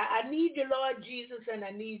 I need you, Lord Jesus, and I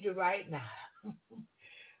need you right now.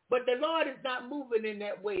 But the Lord is not moving in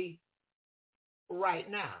that way right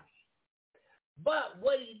now. But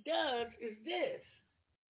what he does is this.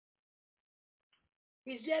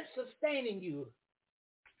 He's yet sustaining you.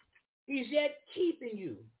 He's yet keeping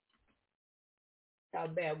you. Y'all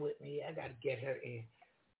bear with me. I got to get her in.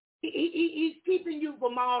 He's keeping you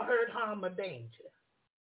from all hurt, harm, or danger.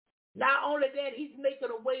 Not only that, he's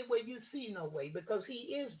making a way where you see no way because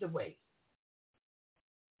he is the way.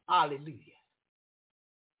 Hallelujah.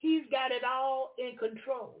 He's got it all in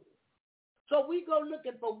control. So we go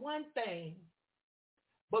looking for one thing,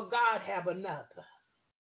 but God have another.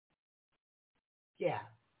 Yeah.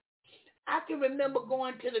 I can remember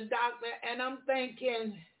going to the doctor and I'm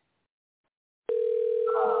thinking,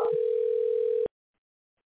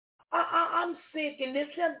 I'm sick and this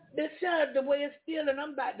the way it's feeling,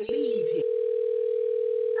 I'm about to leave here.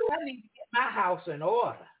 I need to get my house in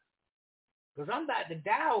order because I'm about to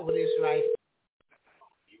die over this right here.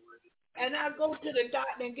 And I go to the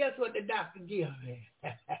doctor and guess what the doctor gives me?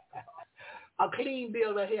 A clean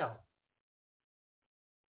bill of health.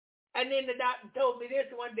 And then the doctor told me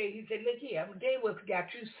this one day. He said, look here, I'm day what's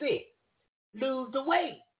got you sick. Lose the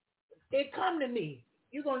weight. They come to me.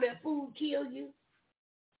 You going to let food kill you?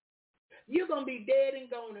 You're going to be dead and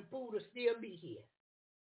gone and food will still be here.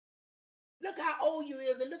 Look how old you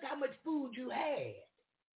is and look how much food you had.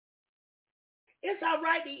 It's all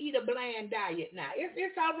right to eat a bland diet now.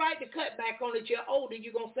 It's all right to cut back on it. You're older.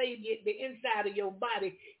 You're going to save the inside of your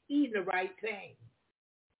body eating the right thing.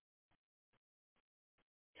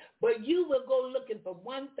 But you will go looking for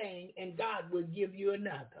one thing and God will give you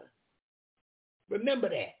another. Remember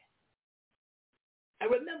that.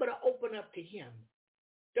 And remember to open up to him.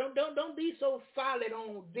 Don't be so solid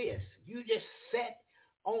on this. You just set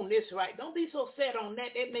on this right. Don't be so set on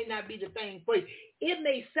that. That may not be the thing for you. It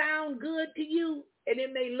may sound good to you and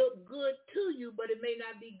it may look good to you, but it may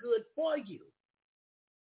not be good for you.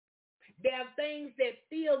 There are things that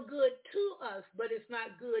feel good to us, but it's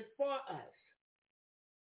not good for us.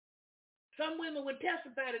 Some women would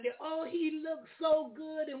testify to that, oh, he looked so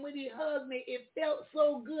good, and when he hugged me, it felt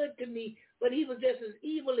so good to me, but he was just as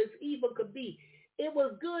evil could be. It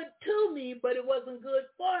was good to me, but it wasn't good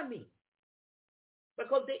for me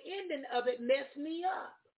because the ending of it messed me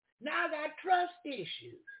up. Now I got trust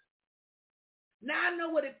issues. Now I know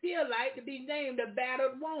what it feels like to be named a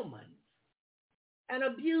battered woman, an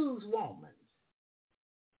abused woman.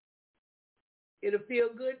 It'll feel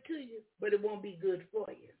good to you, but it won't be good for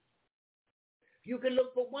you. You can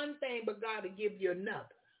look for one thing, but God will give you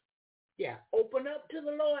another. Yeah, open up to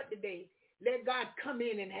the Lord today. Let God come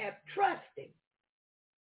in and have trust him.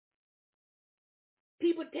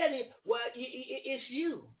 People tell you, well, it's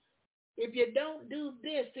you. If you don't do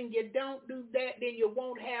this and you don't do that, then you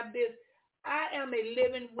won't have this. I am a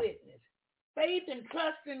living witness. Faith and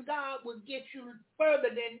trust in God will get you further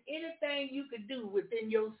than anything you could do within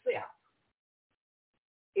yourself.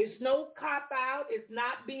 It's no cop-out. It's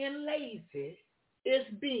not being lazy. It's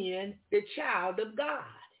being the child of God.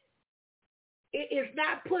 It's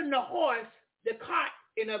not putting the cart,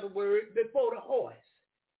 in other words, before the horse.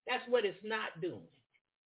 That's what it's not doing.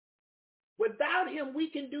 Without him, we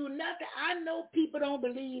can do nothing. I know people don't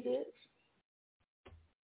believe this.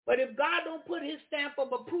 But if God don't put his stamp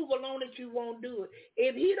of approval on it, you won't do it.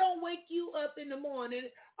 If he don't wake you up in the morning,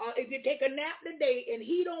 if you take a nap today and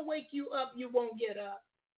he don't wake you up, you won't get up.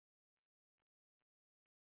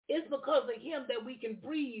 It's because of him that we can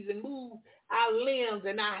breathe and move our limbs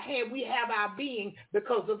and our hand. We have our being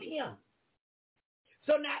because of him.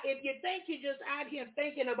 So now if you think you're just out here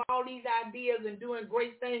thinking of all these ideas and doing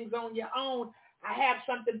great things on your own, I have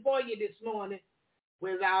something for you this morning.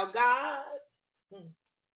 Without God,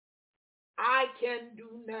 I can do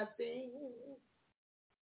nothing.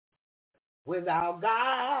 Without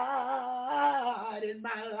God in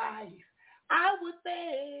my life, I would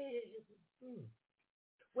fail.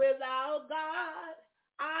 Without God,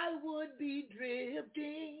 I would be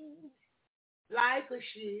drifting like a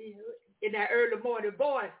ship. In that early morning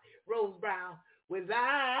voice, Rose Brown,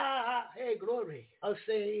 without, hey, glory, a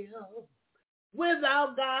sail.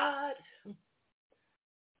 Without God,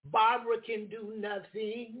 Barbara can do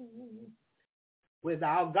nothing.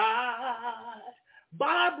 Without God,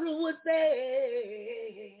 Barbara would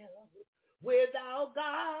fail. Without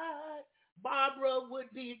God, Barbara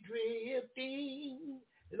would be drifting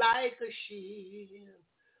like a ship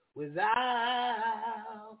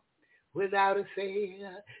without a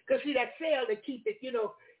sail. Because see, that sail to keep it, in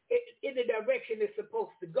the direction it's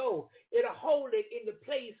supposed to go. It'll hold it in the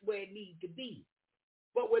place where it needs to be.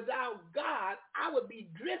 But without God, I would be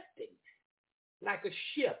drifting like a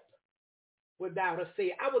ship without a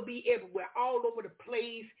sail. I would be everywhere, all over the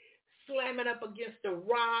place, slamming up against the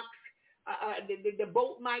rocks. The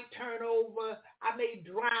boat might turn over. I may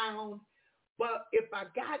drown. But if I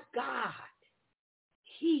got God,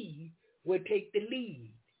 he will take the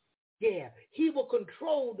lead. Yeah, he will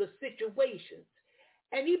control the situations.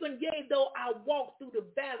 And even though I walk through the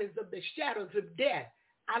valleys of the shadows of death,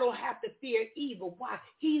 I don't have to fear evil. Why?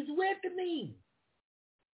 He's with me.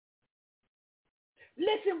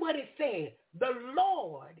 Listen what it says. The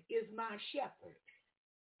Lord is my shepherd.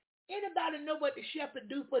 Anybody know what the shepherd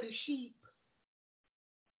do for the sheep?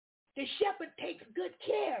 The shepherd takes good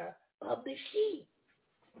care of the sheep.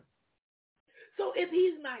 So if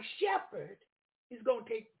he's my shepherd, he's going to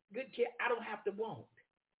take good care. I don't have to want.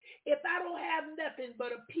 If I don't have nothing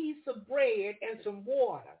but a piece of bread and some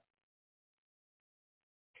water,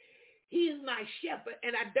 he's my shepherd,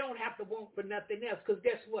 and I don't have to want for nothing else, because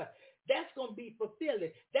guess what? That's going to be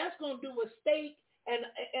fulfilling. That's going to do a steak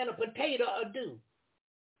and a potato or do.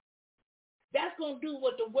 That's going to do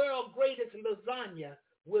what the world's greatest lasagna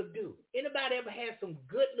will do. Anybody ever had some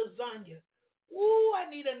good lasagna? Ooh, I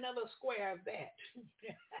need another square of that.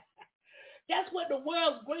 That's what the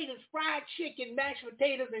world's greatest fried chicken, mashed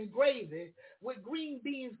potatoes, and gravy with green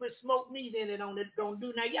beans with smoked meat in it on it don't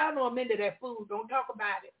do. Now, y'all know I'm into that food. Don't talk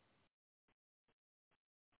about it.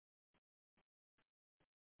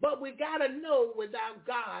 But we got to know without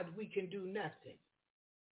God, we can do nothing.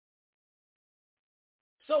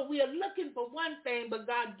 So we are looking for one thing, but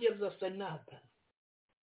God gives us another.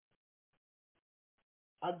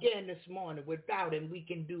 Again this morning, without him, we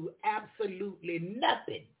can do absolutely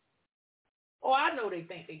nothing. Oh, I know they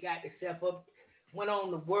think they got themselves up, went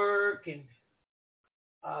on to work, and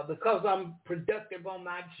because I'm productive on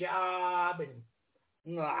my job, and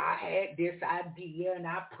I had this idea, and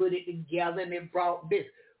I put it together, and it brought this.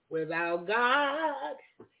 Without God,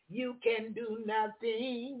 you can do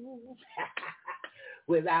nothing.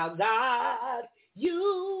 Without God,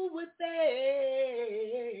 you would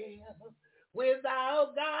fail.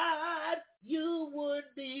 Without God, you would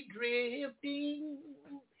be drifting.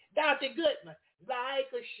 Dr. Goodman,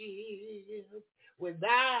 like a ship without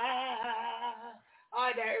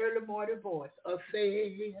that early morning voice of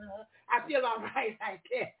fail. I feel all right like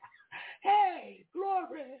that. Hey,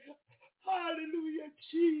 glory. Hallelujah,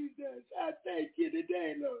 Jesus. I thank you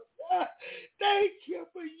today, Lord. Thank you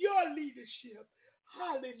for your leadership.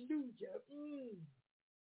 Hallelujah.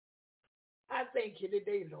 I thank you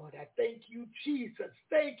today, Lord. I thank you, Jesus.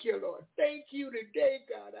 Thank you, Lord. Thank you today,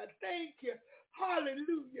 God. I thank you.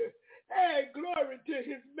 Hallelujah. Hey, glory to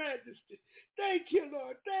his majesty. Thank you,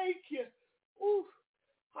 Lord. Thank you. Ooh,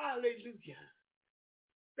 hallelujah.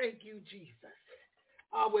 Thank you, Jesus.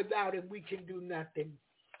 Without him, we can do nothing.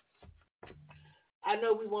 I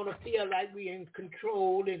know we want to feel like we're in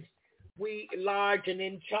control and we large and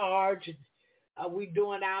in charge and we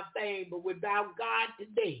doing our thing, but without God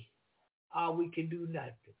today, we can do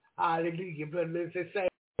nothing. Hallelujah, brother. Let's just say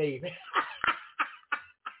baby.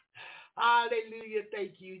 Hallelujah.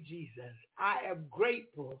 Thank you, Jesus. I am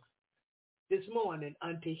grateful this morning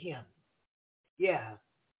unto him. Yeah.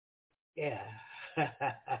 Yeah.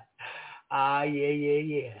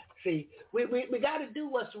 See, we got to do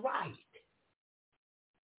what's right.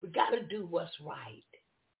 We got to do what's right.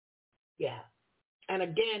 Yeah. And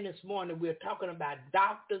again, this morning, we're talking about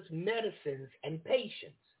doctors, medicines, and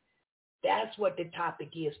patients. That's what the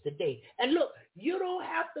topic is today. And look, you don't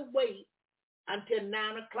have to wait until 9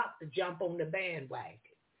 o'clock to jump on the bandwagon.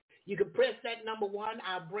 You can press that number 1.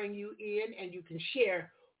 I'll bring you in, and you can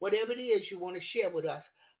share whatever it is you want to share with us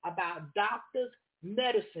about doctors,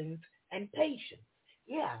 medicines, and patients.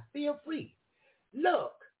 Yeah, feel free.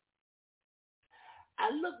 Look,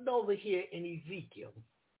 I looked over here in Ezekiel.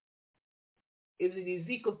 Is it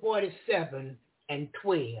Ezekiel 47 and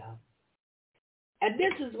 12? And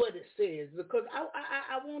this is what it says, because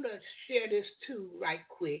I want to share this too right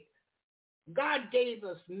quick. God gave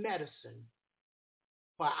us medicine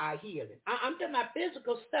for our healing. I'm talking about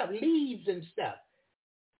physical stuff, leaves and stuff.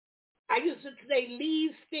 I used to say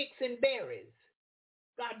leaves, sticks, and berries.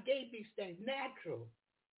 God gave these things natural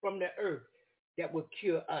from the earth that will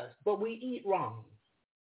cure us, but we eat wrong.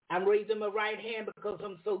 I'm raising my right hand because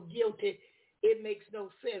I'm so guilty. It makes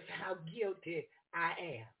no sense how guilty I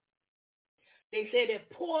am. They say that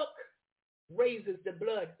pork raises the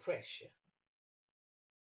blood pressure.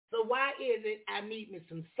 So why is it I need me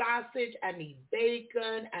some sausage, I need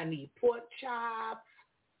bacon, I need pork chops,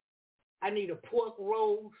 I need a pork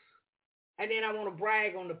roast, and then I want to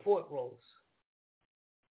brag on the pork roast.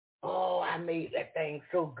 Oh, I made that thing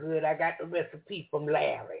so good. I got the recipe from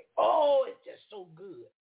Larry. Oh, it's just so good.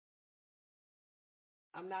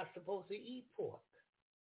 I'm not supposed to eat pork.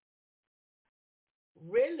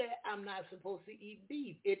 Really, I'm not supposed to eat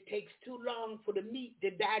beef. It takes too long for the meat to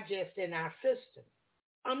digest in our system.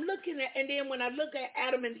 I'm looking at, and then when I look at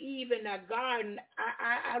Adam and Eve in their garden,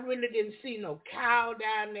 I really didn't see no cow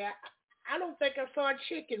down there. I don't think I saw a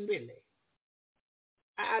chicken, really.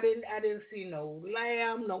 I didn't see no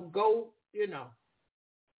lamb, no goat, you know.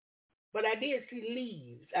 But I did see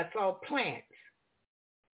leaves. I saw plants.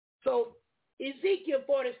 So Ezekiel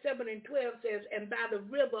 47 and 12 says, and by the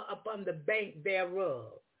river upon the bank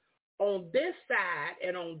thereof, on this side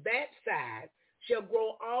and on that side shall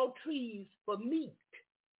grow all trees for meat.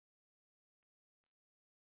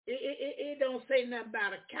 It don't say nothing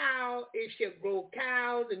about a cow. It shall grow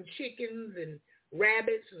cows and chickens and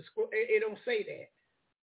rabbits and squirrels. It don't say that.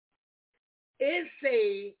 It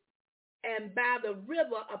say, and by the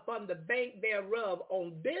river upon the bank thereof,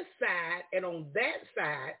 on this side and on that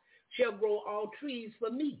side shall grow all trees for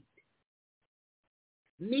meat.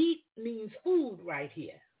 Meat means food right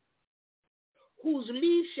here. Whose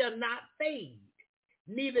leaves shall not fade,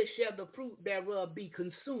 neither shall the fruit thereof be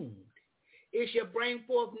consumed. It shall bring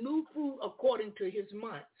forth new fruit according to his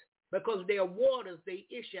months, because their waters they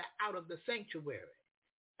issue out of the sanctuary.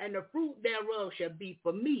 And the fruit thereof shall be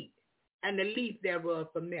for meat, and the leaf thereof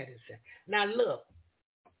for medicine. Now look,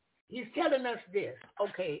 he's telling us this.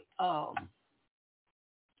 Okay,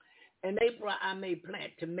 in April I may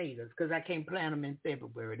plant tomatoes because I can't plant them in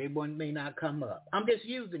February. They may not come up. I'm just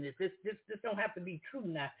using it. This don't have to be true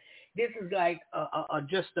now. This is like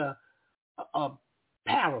just a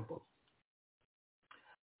parable.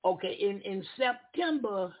 Okay, in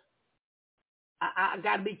September, I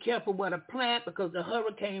got to be careful what I plant because the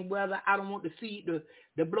hurricane weather, I don't want the seed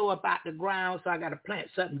to blow up out the ground, so I got to plant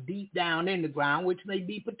something deep down in the ground, which may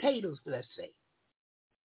be potatoes, let's say.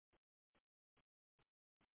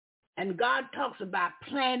 And God talks about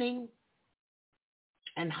planting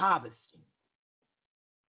and harvesting.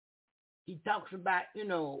 He talks about,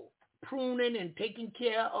 pruning and taking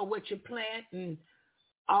care of what you plant and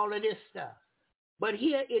all of this stuff. But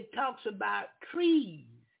here it talks about trees,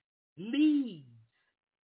 leaves.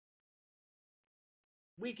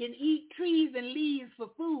 We can eat trees and leaves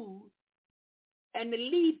for food, and the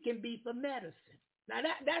leaf can be for medicine. Now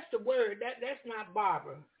that's the word. That's not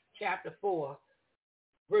Barbara, chapter 4,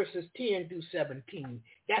 verses 10 through 17.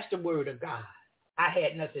 That's the word of God. I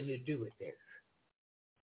had nothing to do with this.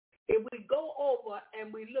 If we go over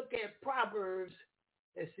and we look at Proverbs,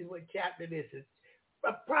 let's see what chapter this is.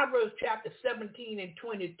 Proverbs chapter 17 and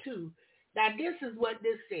 22. Now this is what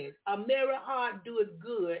this says. A merry heart doeth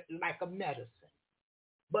good like a medicine,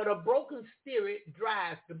 but a broken spirit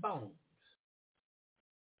dries the bones.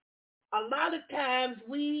 A lot of times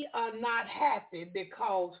we are not happy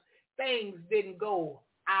because things didn't go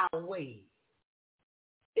our way.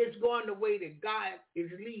 It's going the way that God is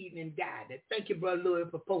leading and guiding. Thank you, Brother Louis,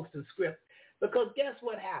 for posting script. Because guess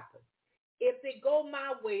what happens? If it go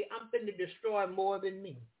my way, I'm going to destroy more than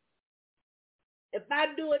me. If I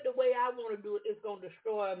do it the way I want to do it, it's going to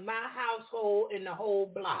destroy my household and the whole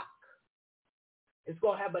block. It's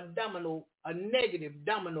going to have a negative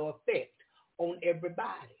domino effect on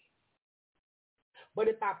everybody. But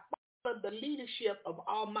if I follow the leadership of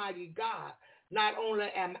Almighty God, not only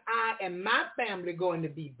am I and my family going to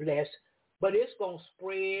be blessed, but it's going to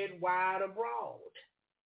spread wide abroad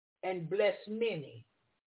and bless many.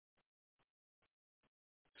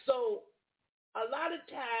 So a lot of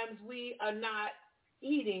times we are not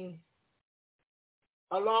eating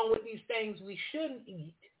along with these things we shouldn't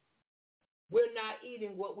eat. We're not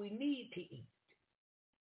eating what we need to eat.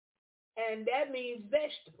 And that means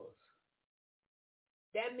vegetables.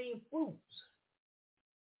 That means fruits.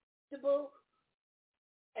 Vegetables.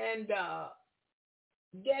 And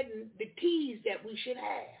getting the teas that we should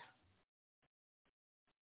have.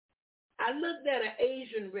 I looked at an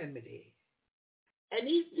Asian remedy, and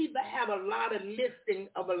these people have a lot of listing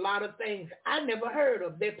of a lot of things I never heard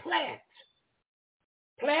of. They're plants.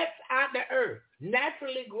 Plants out the earth,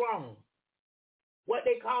 naturally grown. What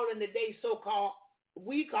they call in the day so-called,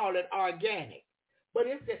 we call it organic, but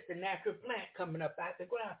it's just a natural plant coming up out the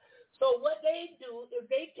ground. So what they do is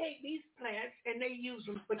they take these plants and they use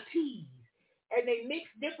them for teas, and they mix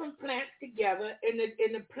different plants together, and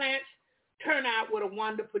the plants turn out with a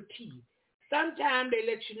wonderful tea. Sometimes they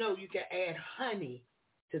let you know you can add honey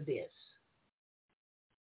to this.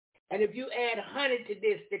 And if you add honey to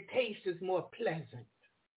this, the taste is more pleasant.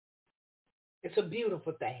 It's a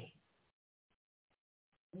beautiful thing.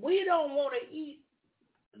 We don't want to eat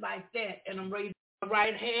like that, and I'm raising my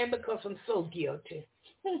right hand because I'm so guilty.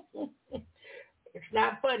 It's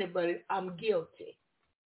not funny, but I'm guilty.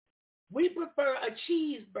 We prefer a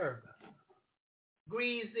cheeseburger,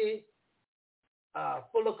 greasy,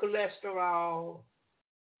 full of cholesterol,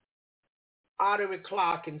 artery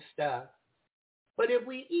clogging stuff. But if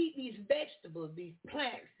we eat these vegetables, these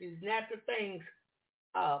plants, these natural things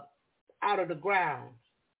out of the ground,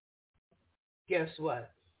 guess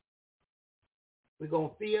what? We're going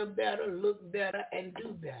to feel better, look better, and do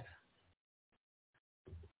better.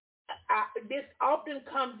 This often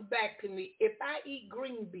comes back to me. If I eat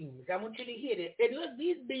green beans, I want you to hear it. And look,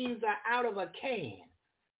 these beans are out of a can.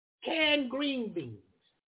 Canned green beans.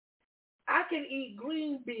 I can eat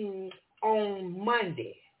green beans on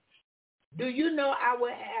Monday. Do you know I will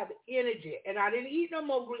have energy? And I didn't eat no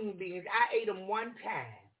more green beans. I ate them one time.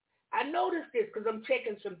 I noticed this because I'm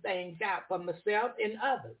checking some things out for myself and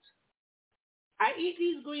others. I eat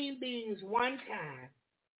these green beans one time,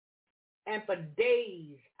 and for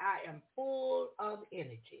days I am full of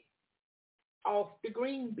energy off the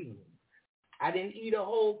green beans. I didn't eat a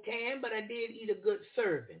whole can, but I did eat a good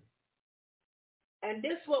serving. And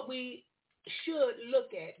this is what we should look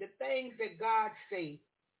at, the things that God say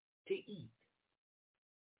to eat.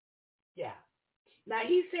 Yeah. Now,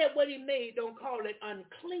 he said what he made, don't call it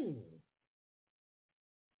unclean.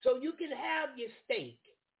 So you can have your steak.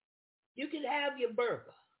 You can have your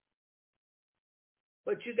burger.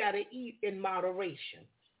 But you got to eat in moderation.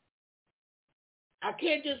 I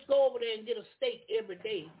can't just go over there and get a steak every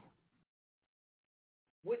day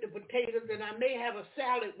with the potatoes, and I may have a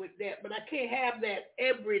salad with that, but I can't have that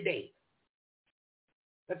every day.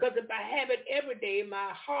 Because if I have it every day,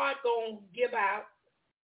 my heart going to give out.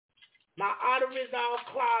 My arteries all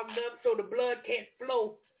clogged up so the blood can't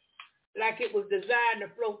flow like it was designed to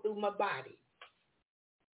flow through my body.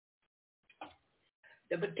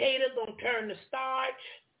 The potatoes going to turn to starch,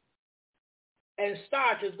 and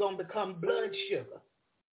starch is going to become blood sugar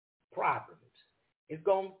problems. It's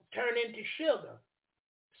going to turn into sugar,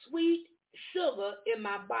 sweet sugar in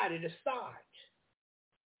my body, the starch.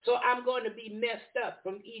 So I'm going to be messed up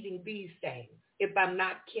from eating these things if I'm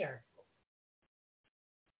not careful.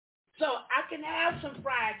 So I can have some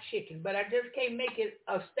fried chicken, but I just can't make it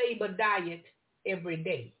a stable diet every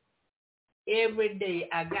day. Every day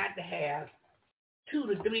I got to have 2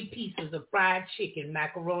 to 3 pieces of fried chicken,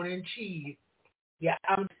 macaroni and cheese. Yeah,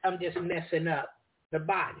 I'm just messing up the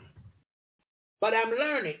body. But I'm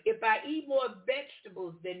learning, if I eat more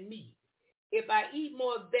vegetables than meat, if I eat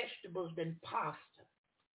more vegetables than pasta,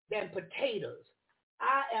 than potatoes,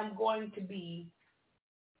 I am going to be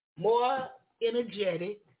more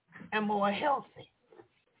energetic and more healthy.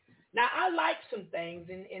 Now, I like some things,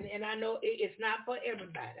 and I know it's not for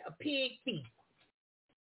everybody. A pig feet,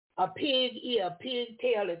 a pig ear, a pig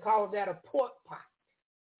tail, they call that a pork pot.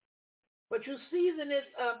 But you season this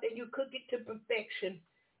up and you cook it to perfection,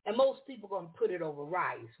 and most people are going to put it over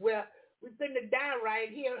rice. Well, we're finna die right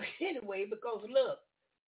here anyway because, look,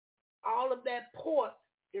 all of that pork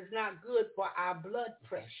is not good for our blood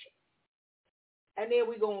pressure. And then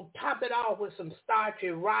we're going to top it off with some starchy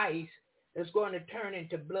rice it's going to turn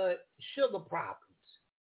into blood sugar problems.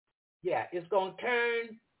 Yeah, it's going to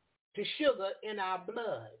turn to sugar in our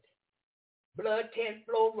blood. Blood can't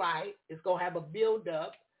flow right. It's going to have a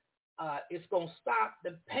buildup. It's going to stop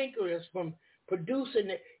the pancreas from producing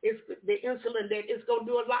the insulin that it's going to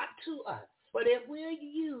do a lot to us. But if we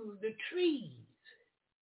use the trees,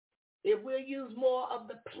 if we use more of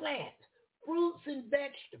the plants, fruits and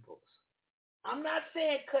vegetables, I'm not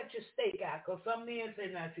saying cut your steak out, because some men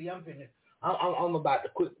say, now see, I'm about to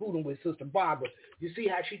quit fooling with Sister Barbara. You see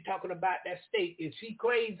how she talking about that steak? Is she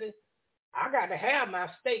crazy? I got to have my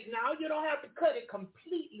steak. Now, you don't have to cut it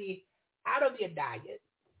completely out of your diet,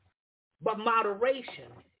 but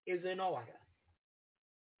moderation is in order.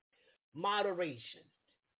 Moderation.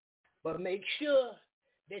 But make sure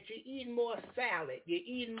that you're eating more salad, you're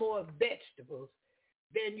eating more vegetables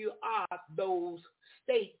than you are those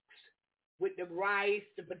steaks with the rice,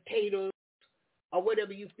 the potatoes, or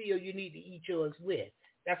whatever you feel you need to eat yours with.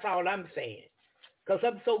 That's all I'm saying. Because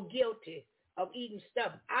I'm so guilty of eating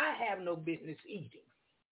stuff I have no business eating.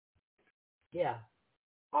 Yeah.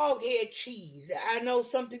 Hog head cheese. I know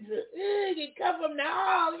some people say, it come from the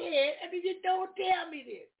hog head. I mean, you don't tell me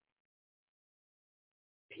this.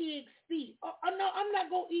 Pig's feet. Oh, no, I'm not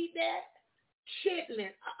going to eat that.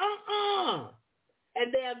 Chitlin.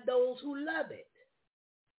 And there are those who love it.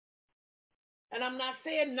 And I'm not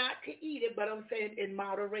saying not to eat it, but I'm saying in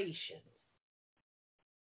moderation.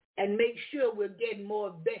 And make sure we're getting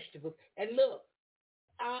more vegetables. And look,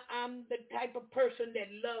 I'm the type of person that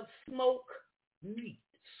loves smoked meat,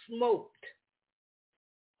 smoked.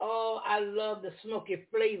 Oh, I love the smoky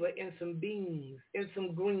flavor in some beans, in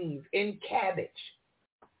some greens, in cabbage.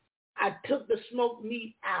 I took the smoked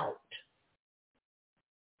meat out.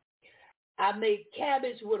 I made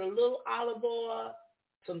cabbage with a little olive oil,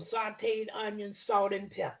 some sauteed onions, salt, and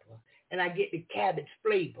pepper, and I get the cabbage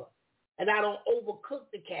flavor. And I don't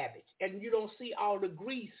overcook the cabbage, and you don't see all the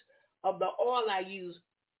grease of the oil I use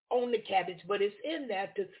on the cabbage, but it's in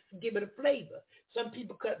there to give it a flavor. Some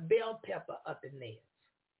people cut bell pepper up in theirs.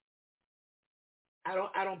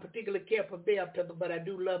 I don't particularly care for bell pepper, but I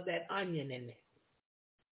do love that onion in there.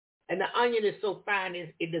 And the onion is so fine,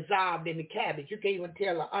 it dissolved in the cabbage. You can't even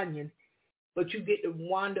tell the onion, but you get the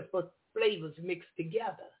wonderful flavors mixed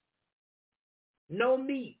together. No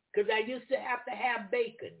meat, because I used to have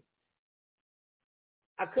bacon.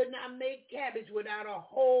 I could not make cabbage without a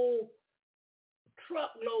whole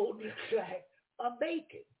truckload of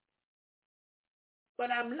bacon.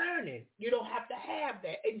 But I'm learning. You don't have to have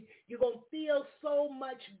that. And you're going to feel so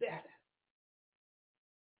much better.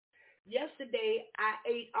 Yesterday,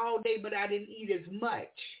 I ate all day, but I didn't eat as much.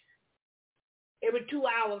 Every 2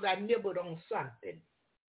 hours, I nibbled on something.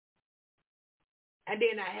 And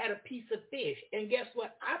then I had a piece of fish. And guess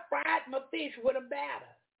what? I fried my fish with a batter.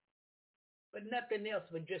 But nothing else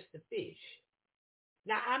but just the fish.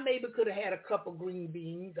 Now, I maybe could have had a cup of green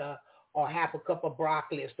beans or half a cup of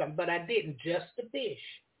broccoli or something, but I didn't. Just the fish.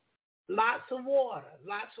 Lots of water.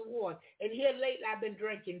 And here lately, I've been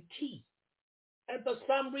drinking tea. And for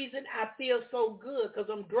some reason, I feel so good because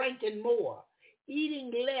I'm drinking more.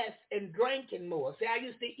 Eating less and drinking more. See, I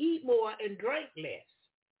used to eat more and drink less.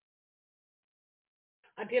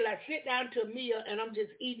 Until I sit down to a meal and I'm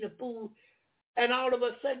just eating the food, and all of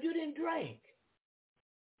a sudden, you didn't drink.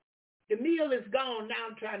 The meal is gone, now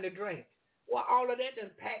I'm trying to drink. Well, all of that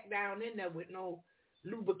is packed down in there with no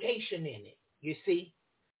lubrication in it, you see.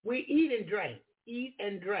 We eat and drink, eat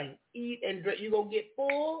and drink, eat and drink. You're going to get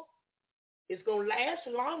full. It's going to last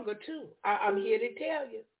longer, too. I'm here to tell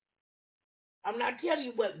you. I'm not telling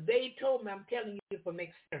you what they told me. I'm telling you from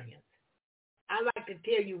experience. I like to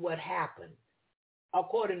tell you what happened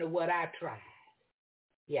according to what I tried.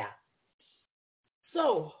 Yeah.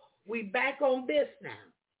 So, we back on this now.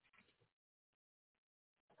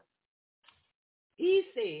 He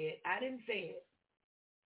said, I didn't say it,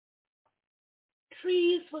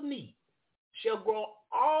 trees for meat shall grow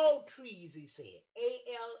all trees, he said.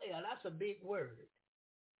 A-L-L, that's a big word.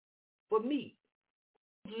 For meat,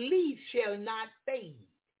 leaf shall not fade,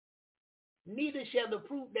 neither shall the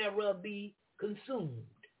fruit thereof be consumed.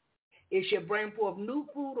 It shall bring forth new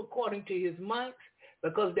food according to his months,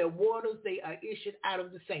 because their waters they are issued out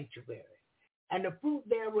of the sanctuary. And the fruit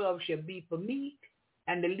thereof shall be for meat,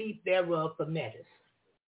 and the leaf thereof for medicine.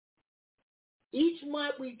 Each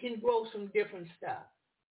month we can grow some different stuff.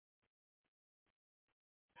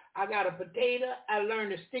 I got a potato. I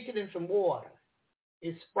learned to stick it in some water.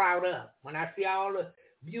 It sprout up. When I see all the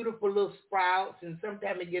beautiful little sprouts, and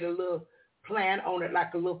sometimes I get a little plant on it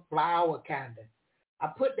like a little flower kind of. I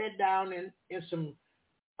put that down in some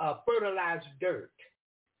fertilized dirt.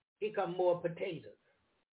 Here come more potatoes.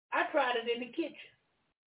 I tried it in the kitchen.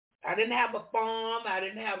 I didn't have a farm. I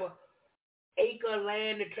didn't have an acre of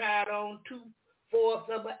land to try it on, 2/4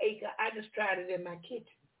 of an acre. I just tried it in my kitchen.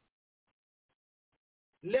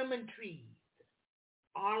 Lemon trees,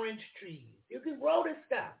 orange trees. You can grow this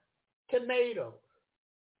stuff. Tomatoes,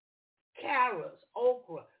 carrots,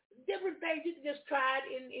 okra, different things. You can just try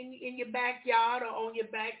it in your backyard or on your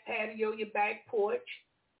back patio, your back porch.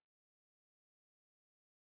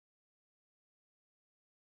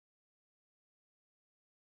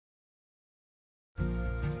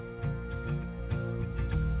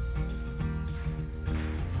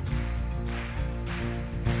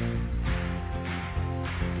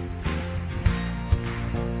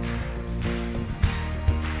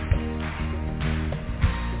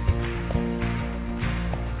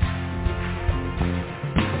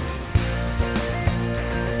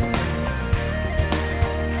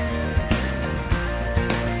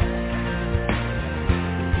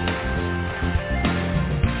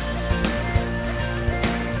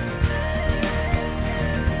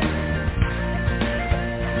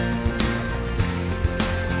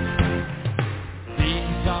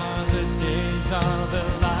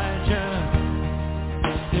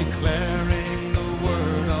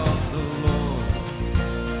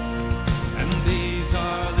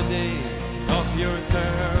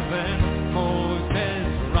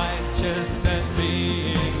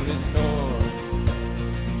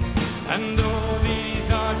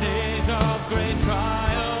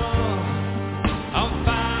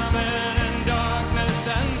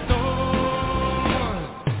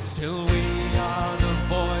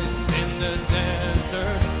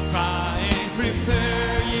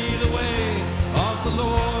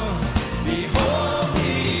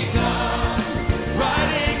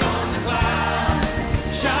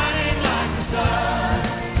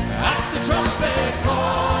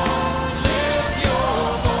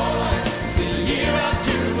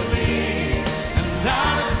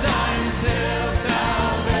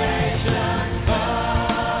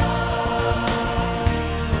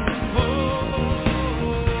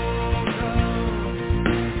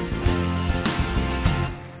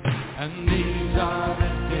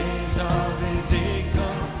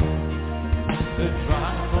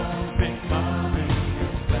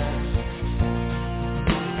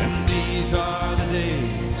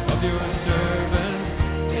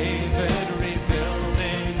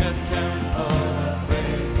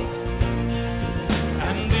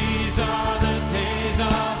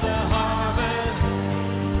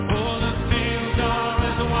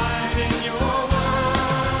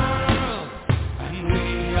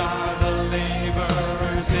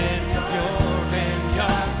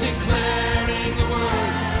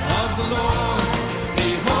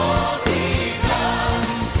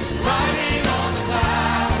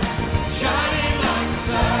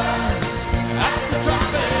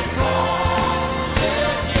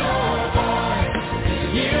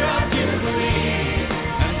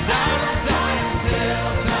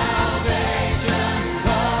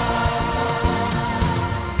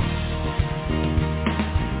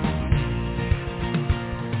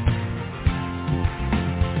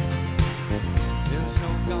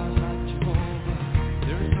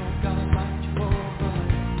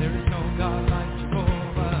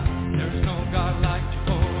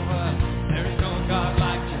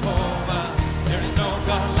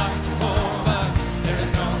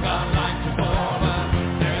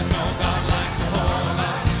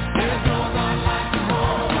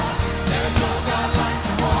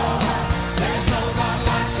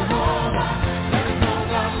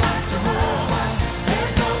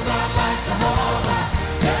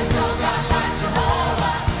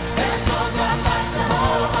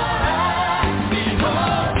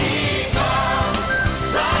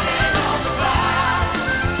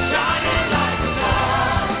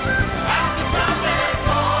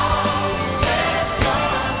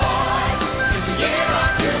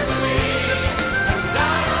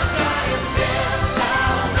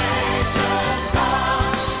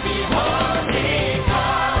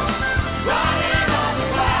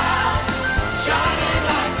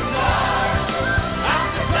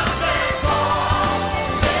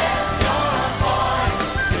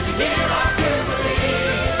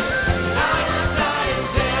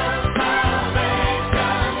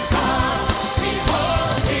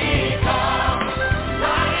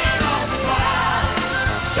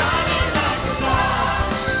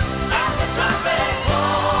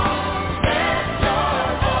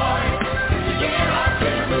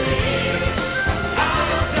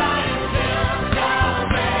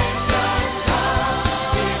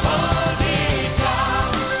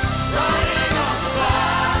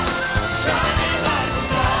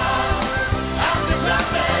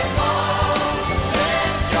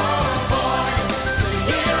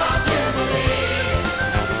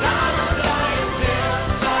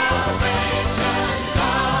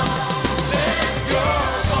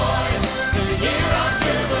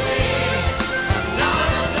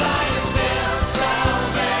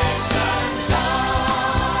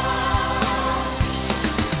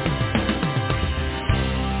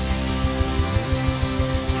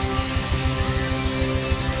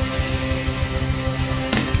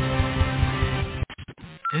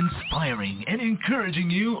 inspiring and encouraging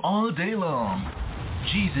you all day long.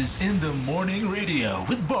 Jesus in the Morning Radio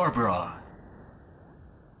with Barbara.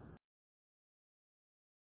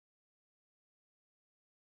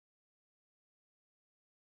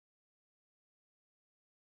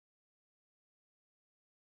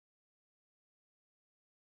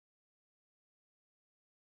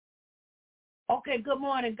 Okay, good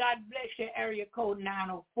morning. God bless you. Area code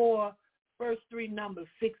 904, first three numbers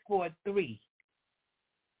 643.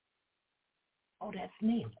 Oh, that's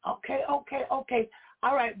me. Okay.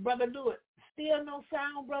 All right, Brother Lewis. Still no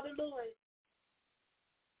sound, Brother Lewis?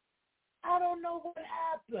 I don't know what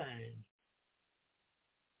happened.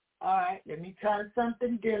 All right, let me try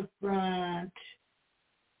something different.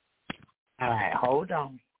 All right, hold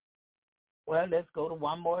on. Well, let's go to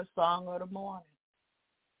one more song of the morning.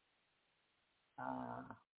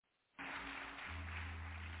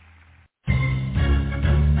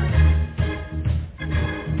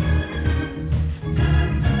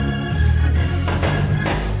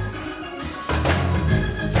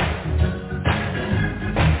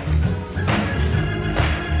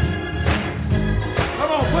 Come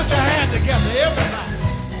on, put your hands together, everybody.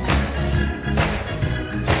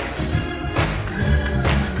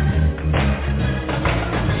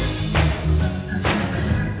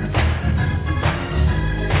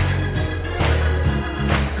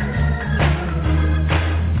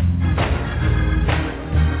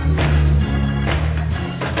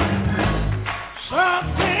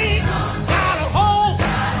 Something got a hold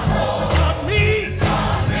of me.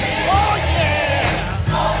 Oh, yeah.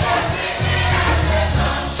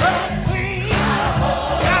 Something got a hold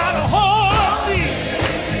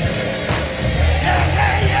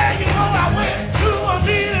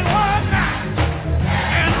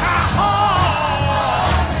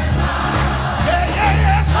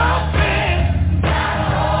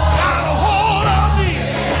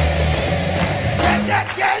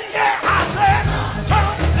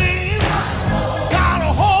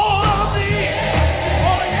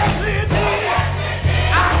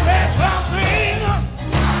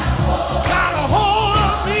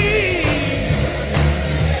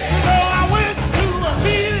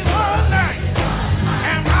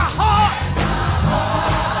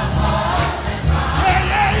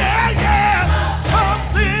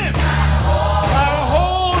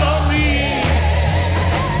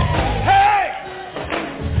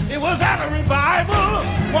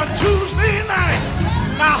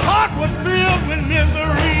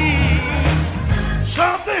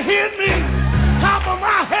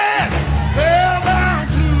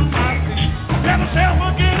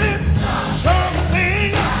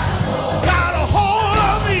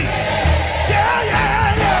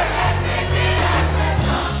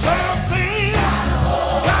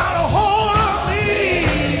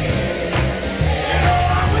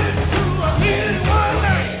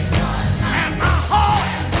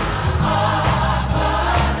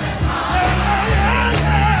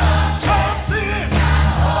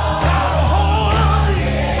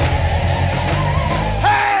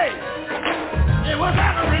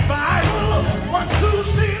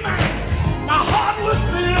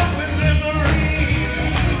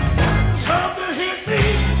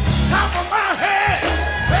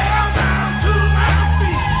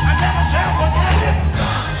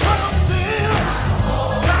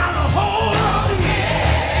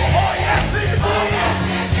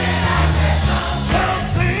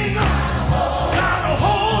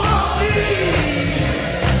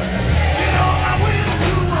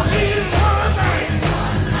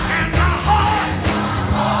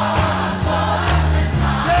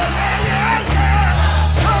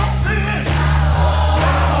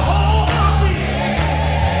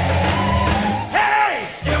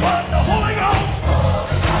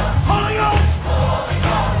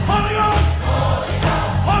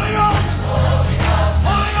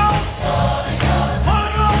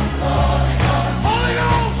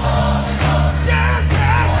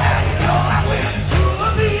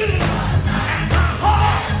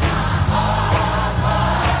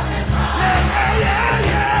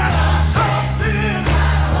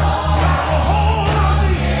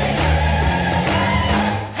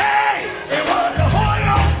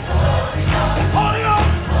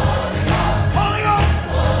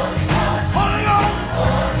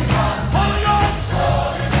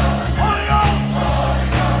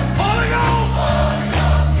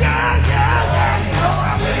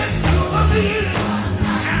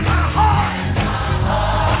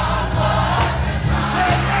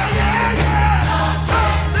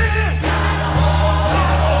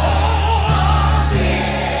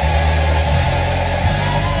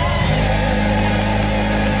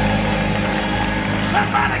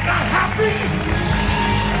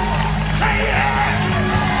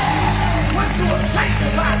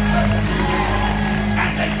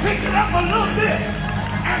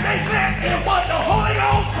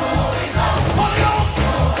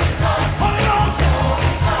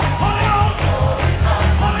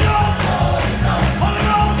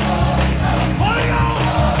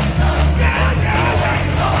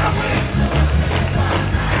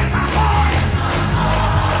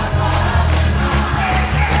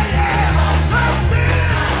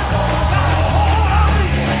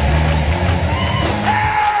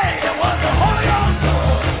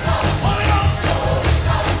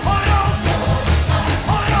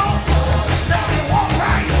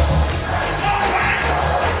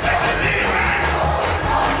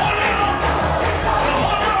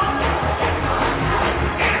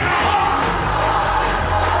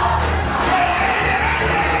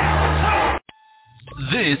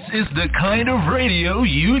This is the kind of radio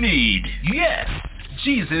you need. Yes,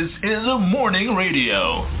 Jesus in the Morning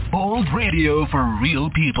Radio. Old radio for real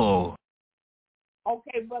people.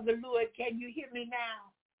 Okay, Brother Louis, can you hear me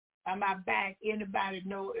now? Am I back? Anybody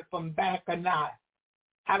know if I'm back or not?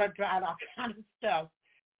 How to try all kind of stuff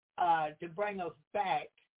to bring us back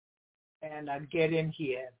and get in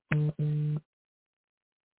here.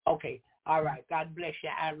 Okay. All right. God bless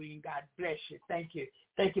you, Irene. God bless you. Thank you.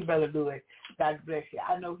 Thank you, Brother Louis. God bless you.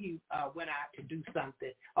 I know he went out to do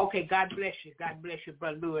something. Okay. God bless you. God bless you,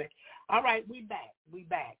 Brother Louis. All right. We back.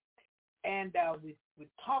 And we're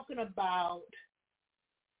talking about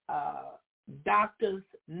doctors,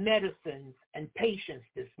 medicines, and patients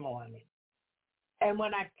this morning. And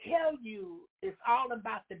when I tell you it's all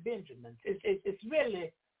about the Benjamins, it's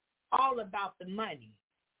really all about the money.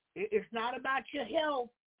 It's not about your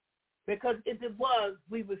health, because if it was,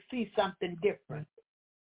 we would see something different.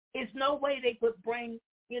 It's no way they could bring,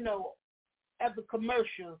 as a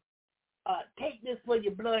commercial, take this for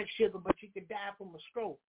your blood sugar, but you could die from a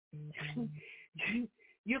stroke.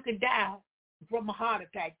 You could die from a heart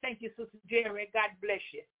attack. Thank you, Sister Jerry. God bless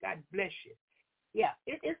you. God bless you. Yeah,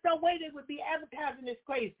 it's no way they would be advertising this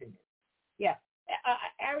craziness. Yeah.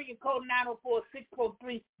 Area code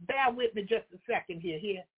 904-643. Bear with me just a second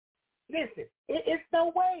here. Listen, it's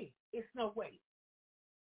no way. It's no way.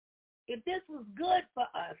 If this was good for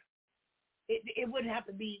us, it wouldn't have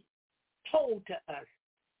to be told to us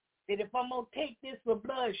that if I'm going to take this for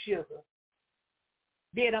blood sugar,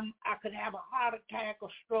 then I could have a heart attack or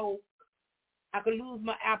stroke. I could lose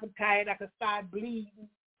my appetite. I could start bleeding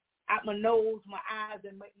out my nose, my eyes,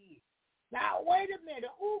 and my ears. Now, wait a minute.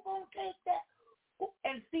 Who's going to take that?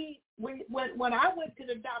 And see, when I went to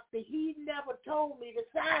the doctor, he never told me the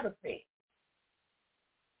side effects.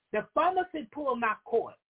 The pharmacy pulled my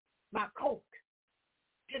coat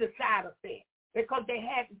to the side effect because they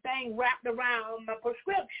had the thing wrapped around my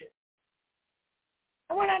prescription.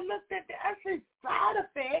 And when I looked at I said, side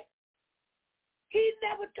effect? He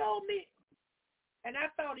never told me. And I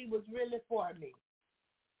thought he was really for me.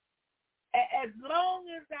 As long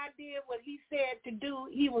as I did what he said to do,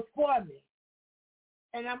 he was for me.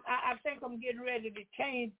 And I think I'm getting ready to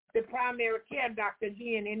change the primary care doctor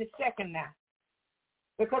again in a second now.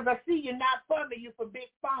 Because I see you're not for me, you're for big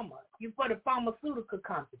pharma. You're for the pharmaceutical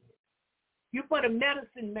companies. You're for the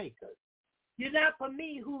medicine makers. You're not for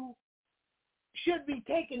me who should be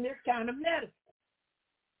taking this kind of medicine.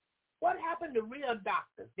 What happened to real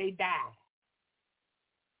doctors? They died.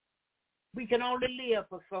 We can only live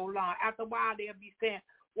for so long. After a while, they'll be saying,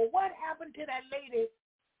 well, what happened to that lady?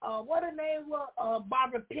 What her name was?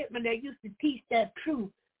 Barbara Pittman, that used to teach that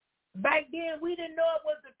truth. Back then, we didn't know it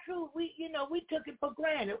was the truth. We took it for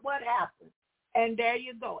granted. What happened? And there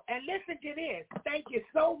you go. And listen to this. Thank you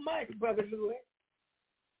so much, Brother Louis.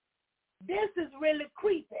 This is really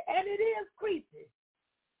creepy, and it is creepy.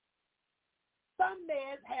 Some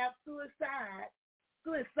men have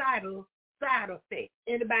suicidal side effects.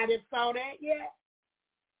 Anybody saw that yet?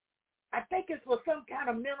 I think it's for some kind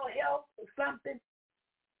of mental health or something.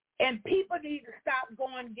 And people need to stop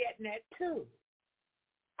going getting that too.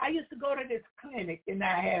 I used to go to this clinic, and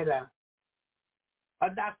I had a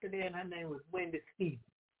doctor there, and her name was Wendy Stevens.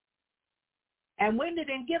 And Wendy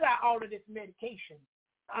didn't give out all of this medication.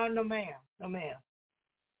 Oh, no, ma'am.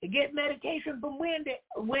 To get medication from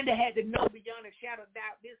Wendy had to know beyond a shadow of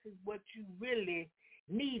doubt this is what you really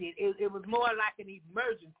needed. It was more like an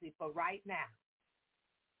emergency for right now.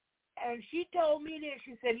 And she told me this.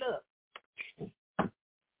 She said, look,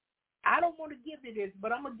 I don't want to give you this,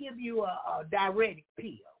 but I'm going to give you a diuretic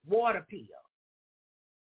pill, water pill,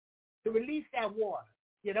 to release that water.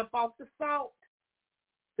 Get up off the salt.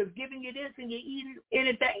 Because giving you this and you eating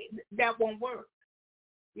anything, that won't work.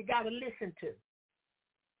 You got to listen to.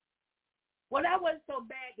 Well, that wasn't so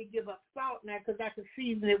bad to give up salt now because I could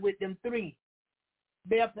season it with them 3.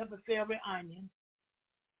 Bell pepper, celery, onion.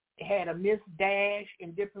 It had a mist dash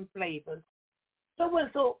in different flavors. So it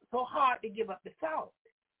wasn't so hard to give up the salt.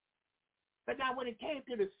 But now when it came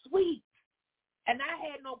to the sweets, and I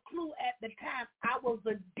had no clue at the time, I was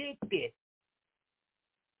addicted.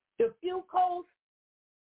 The fructose,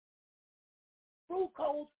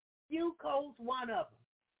 one of them.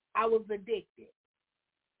 I was addicted.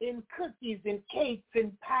 In cookies, in cakes,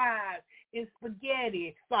 in pies, in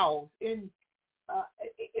spaghetti sauce, in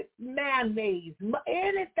mayonnaise,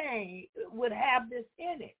 anything would have this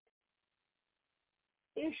in it.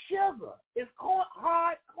 It's sugar. It's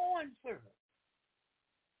hard corn syrup.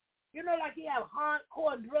 You know, like you have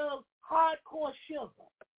hardcore drugs, hardcore sugar.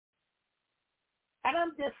 And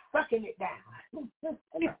I'm just sucking it down.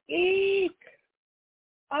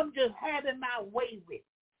 I'm just having my way with it.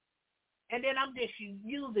 And then I'm just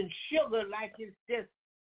using sugar like it's just,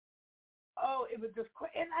 it was just,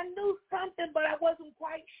 and I knew something, but I wasn't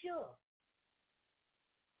quite sure.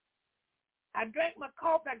 I drank my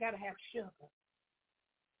coffee, I got to have sugar.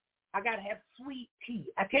 I got to have sweet tea.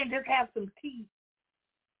 I can't just have some tea.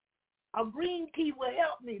 A green tea will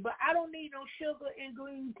help me, but I don't need no sugar in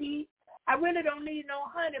green tea. I really don't need no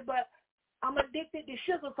honey, but I'm addicted to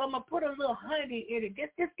sugar, so I'm going to put a little honey in it.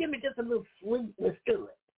 Just give me just a little sweetness to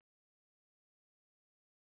it.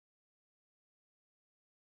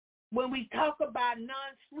 When we talk about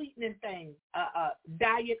non-sweetening things,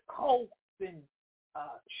 Diet Coke and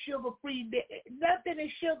sugar-free, nothing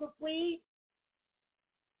is sugar-free.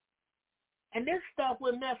 And this stuff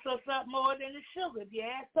will mess us up more than the sugar,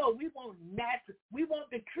 yeah? So we want natural. We want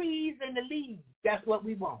the trees and the leaves. That's what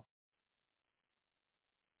we want.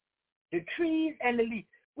 The trees and the leaves.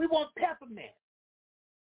 We want peppermint.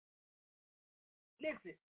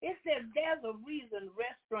 Listen, it says there's a reason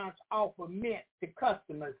restaurants offer mint to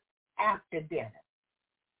customers after dinner.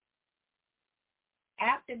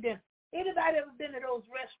 After dinner. Anybody ever been to those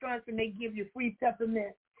restaurants and they give you free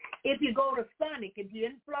peppermint? If you go to Sonic, if you're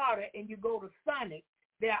in Florida and you go to Sonic,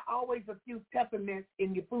 there are always a few peppermints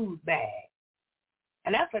in your food bag.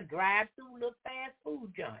 And that's a drive-through little fast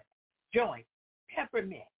food joint.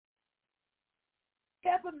 Peppermint.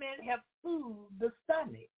 Peppermint helps soothe the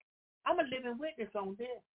stomach. I'm a living witness on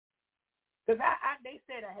this. Because they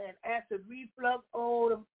said I had acid reflux. Oh,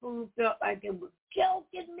 the food felt like it was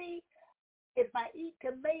choking me. If I eat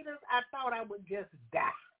tomatoes, I thought I would just die.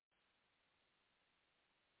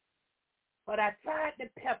 But I tried the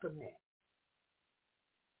peppermint.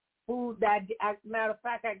 Food that, matter of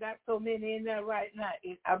fact, I got so many in there right now.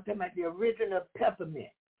 I'm talking about the original peppermint,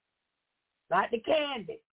 not the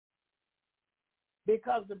candy.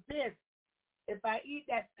 Because of this, if I eat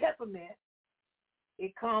that peppermint,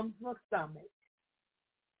 it calms my stomach,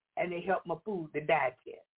 and it helps my food to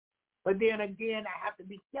digest. But then again, I have to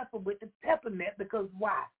be careful with the peppermint because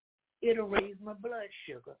why? It'll raise my blood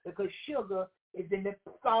sugar because sugar is in the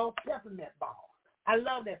soft peppermint ball. I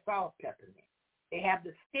love that soft peppermint. They have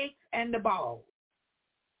the sticks and the balls.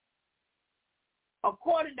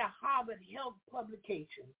 According to Havard Health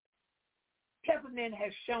Publications, peppermint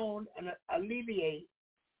has shown to alleviate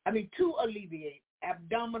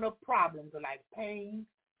abdominal problems like pain,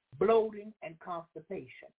 bloating, and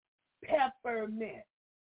constipation. Peppermint.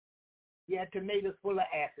 Yeah, tomatoes full of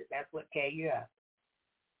acid. That's what carry you up.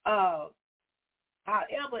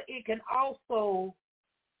 However, it can also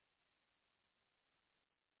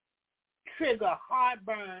trigger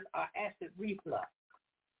heartburn or acid reflux.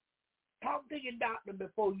 Talk to your doctor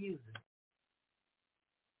before using it.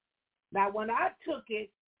 Now, when I took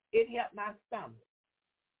it, it helped my stomach.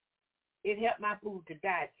 It helped my food to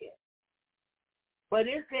digest. But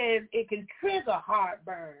it says it can trigger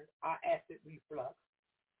heartburn or acid reflux.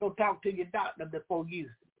 So talk to your doctor before using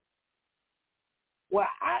it. Well,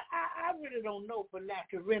 I really don't know for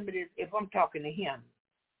natural remedies if I'm talking to him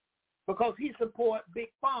because he supports big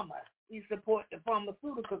pharma. He supports the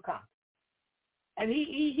pharmaceutical company. And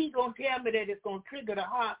he going to tell me that it's going to trigger the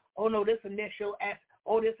heart. Oh, no, this will mess your acid.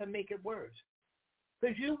 Oh, this will make it worse.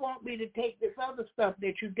 Because you want me to take this other stuff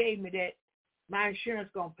that you gave me that my insurance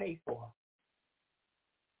going to pay for.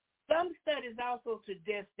 Some studies also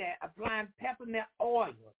suggest that applying peppermint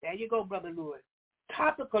oil, there you go, Brother Lewis,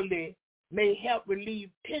 topically may help relieve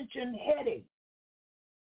tension headache.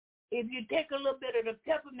 If you take a little bit of the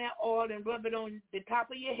peppermint oil and rub it on the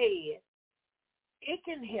top of your head, it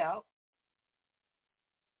can help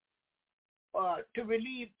to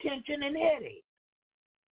relieve tension and headache.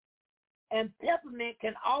 And peppermint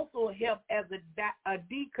can also help as a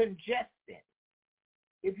decongestant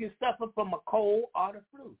if you suffer from a cold or the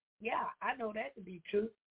flu. Yeah, I know that to be true.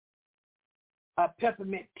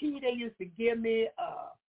 Peppermint tea, they used to give me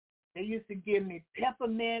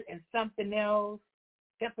peppermint and something else,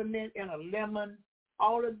 peppermint and a lemon.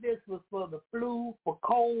 All of this was for the flu, for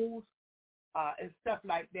colds, and stuff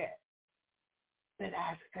like that. And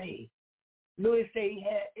I say, Louis said he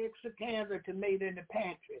had extra cans of tomato in the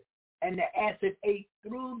pantry, and the acid ate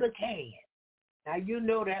through the can. Now, you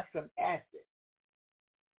know that's some acid.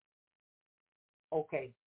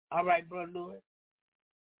 Okay. All right, Brother Louis.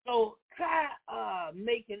 So try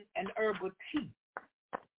making an herbal tea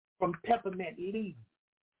from peppermint leaves.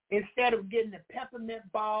 Instead of getting the peppermint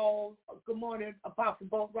balls, good morning, Apostle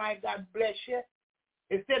Boatwright, God bless you.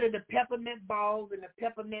 Instead of the peppermint balls and the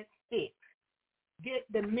peppermint sticks, get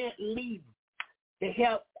the mint leaves to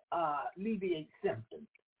help alleviate symptoms.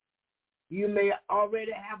 You may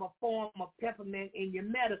already have a form of peppermint in your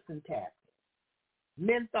medicine tablet.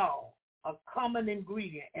 Menthol, a common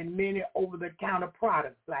ingredient in many over-the-counter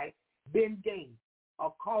products like Bengay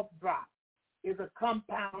or cough drop, is a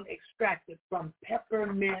compound extracted from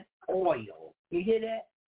peppermint oil. You hear that?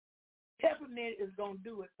 Peppermint is going to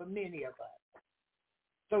do it for many of us.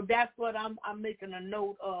 So that's what I'm making a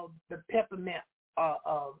note of, the peppermint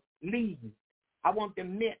leaves. I want the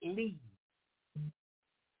mint leaves.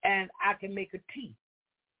 And I can make a tea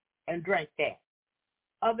and drink that.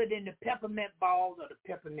 Other than the peppermint balls or the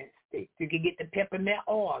peppermint sticks. You can get the peppermint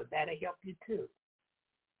oil. That'll help you too.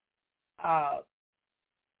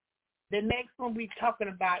 The next one we're talking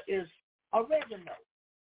about is oregano.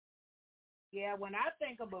 Yeah, when I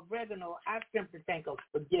think of oregano, I simply think of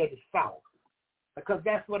spaghetti sauce because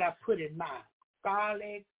that's what I put in mind.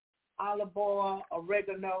 Garlic, olive oil,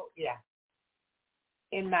 oregano, yeah.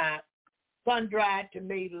 In my sun-dried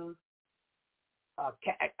tomatoes,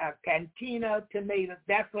 cantina tomatoes,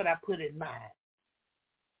 that's what I put in mind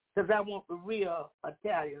because I want the real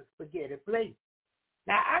Italian spaghetti flavor.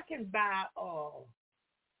 Now, I can buy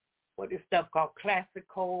what this stuff called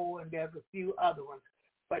Classico, and there's a few other ones.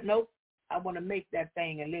 But nope, I want to make that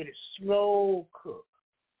thing and let it slow cook.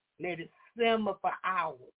 Let it simmer for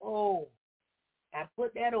hours. Oh, I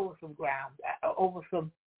put that over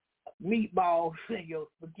some meatballs in your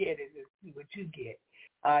spaghetti and see what you get.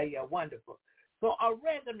 Yeah, wonderful. So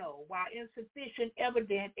oregano, while insufficient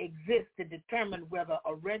evidence exists to determine whether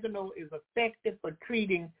oregano is effective for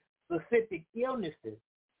treating specific illnesses,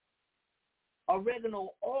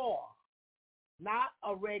 oregano oil, not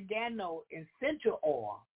oregano essential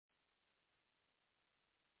oil,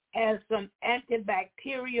 has some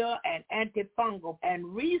antibacterial and antifungal. And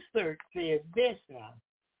research says this now.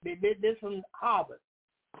 This from Harvard.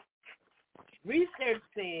 Research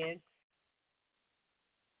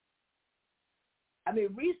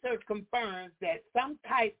confirms that some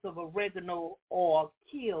types of oregano oil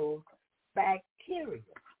kills bacteria.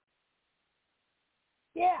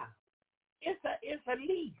 Yeah, it's a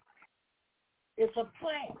leaf. It's a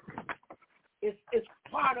plant. It's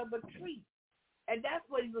part of a tree. And that's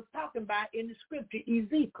what he was talking about in the scripture,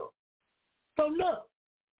 Ezekiel. So look,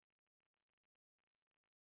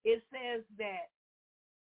 it says that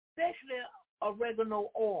especially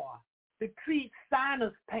oregano oil to treat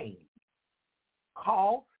sinus pain,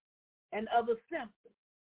 cough, and other symptoms.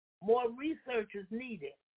 More research is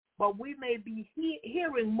needed, but we may be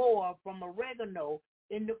hearing more from oregano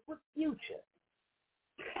in the future.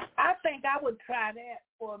 I think I would try that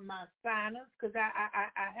for my sinus because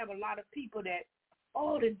I have a lot of people that,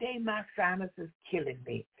 today my sinus is killing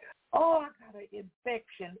me. I got an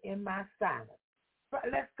infection in my sinus.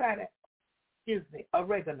 Let's try that.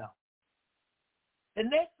 Oregano. The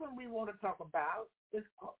next one we want to talk about is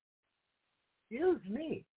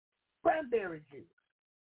cranberry juice.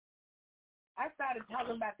 I started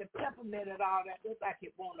talking about the peppermint and all that. Looks like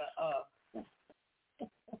it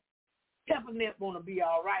peppermint want to be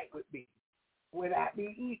all right with me without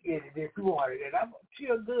me eating it if you wanted it. I'm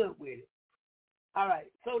sure good with it. All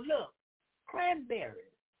right, so look, cranberries.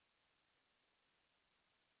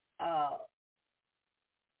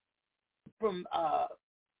 From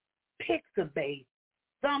Pixabay,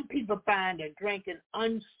 some people find that drinking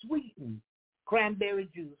unsweetened cranberry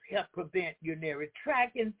juice helps prevent urinary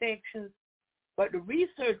tract infections, but the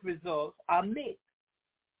research results are mixed.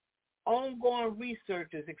 Ongoing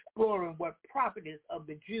research is exploring what properties of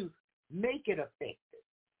the juice make it effective.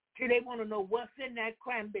 See, they want to know what's in that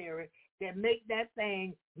cranberry that make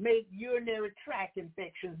urinary tract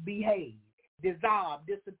infections behave, dissolve,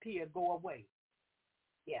 disappear, go away.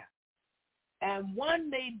 Yeah. And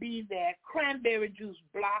one may be that cranberry juice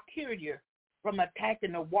block bacteria from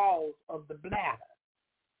attacking the walls of the bladder.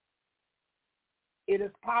 It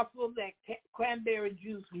is possible that cranberry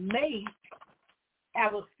juice may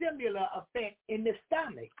have a similar effect in the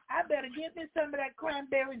stomach. I better get me some of that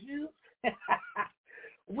cranberry juice,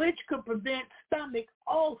 which could prevent stomach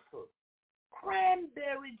ulcers.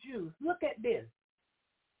 Cranberry juice, look at this.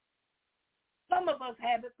 Some of us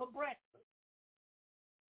have it for breakfast.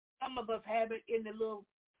 Some of us have it in the little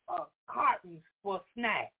cartons for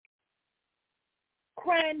snacks.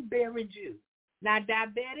 Cranberry juice. Now,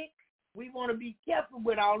 diabetics, we want to be careful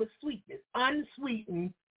with all the sweetness.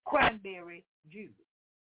 Unsweetened cranberry juice.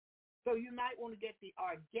 So you might want to get the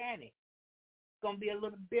organic. It's going to be a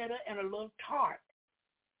little bitter and a little tart,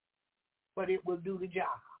 but it will do the job.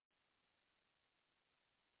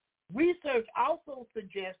 Research also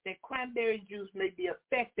suggests that cranberry juice may be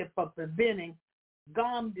effective for preventing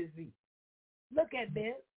gum disease. Look at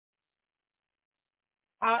this.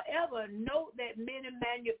 However, note that many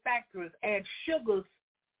manufacturers add sugars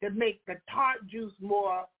to make the tart juice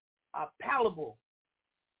more palatable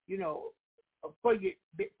for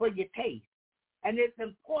your taste. And it's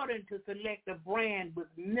important to select a brand with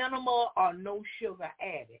minimal or no sugar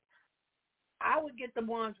added. I would get the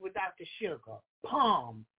ones without the sugar.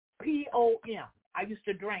 POM, P-O-M. I used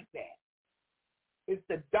to drink that. It's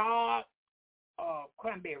the dark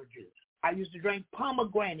cranberry juice. I used to drink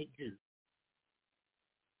pomegranate juice.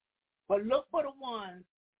 But look for the ones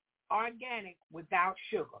organic without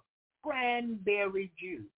sugar. Cranberry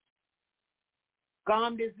juice.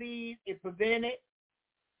 Gum disease is prevented.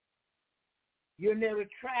 Urinary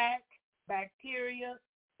tract, bacteria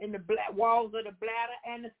in the walls of the bladder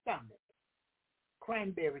and the stomach.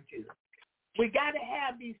 Cranberry juice. We got to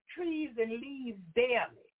have these trees and leaves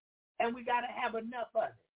daily, and we got to have enough of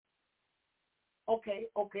it. Okay,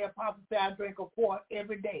 Apostle said I drink a quart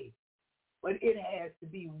every day, but it has to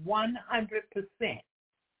be 100%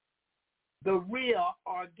 the real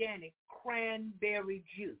organic cranberry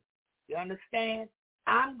juice. You understand?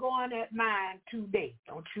 I'm going at mine today.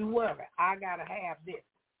 Don't you worry. I got to have this.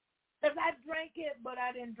 Because I drank it, but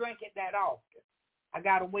I didn't drink it that often. I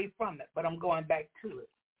got away from it, but I'm going back to it.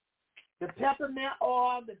 The peppermint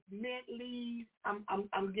oil, the mint leaves, I'm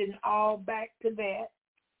getting all back to that.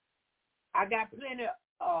 I got plenty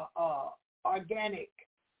of organic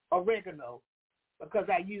oregano because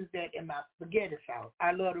I use that in my spaghetti sauce.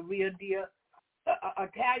 I love the real deal.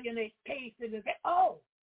 Italian, they taste it and say, oh,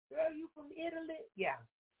 girl, you from Italy? Yeah.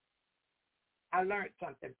 I learned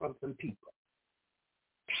something from some people.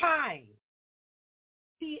 Thyme,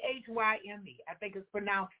 T-H-Y-M-E, I think it's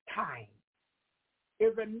pronounced thyme,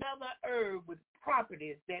 is another herb with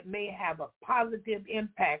properties that may have a positive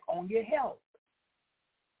impact on your health.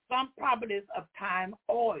 Some properties of thyme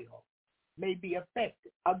oil may be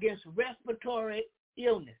effective against respiratory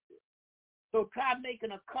illnesses. So try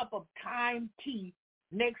making a cup of thyme tea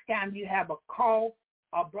next time you have a cough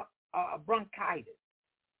or bronchitis.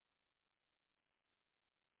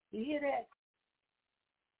 You hear that?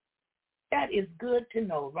 That is good to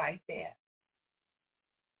know right there.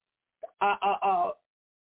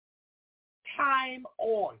 Thyme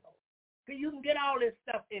oil. So you can get all this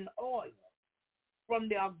stuff in oil from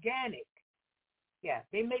the organic. Yeah,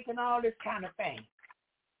 they're making all this kind of thing.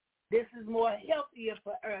 This is more healthier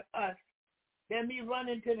for us than me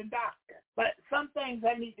running to the doctor. But some things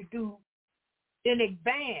I need to do in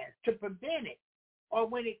advance to prevent it. Or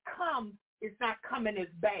when it comes, it's not coming as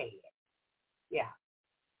bad. Yeah.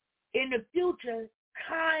 In the future,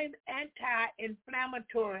 thyme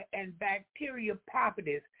anti-inflammatory and bacterial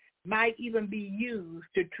properties might even be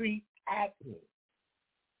used to treat acne.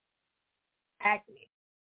 Acne.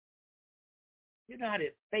 You know how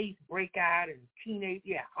the face break out and teenage,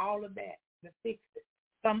 yeah, all of that. To fix it.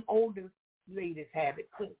 Some older ladies have it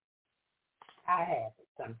too. I have it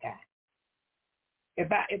sometimes.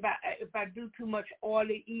 If I do too much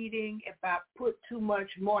oily eating, if I put too much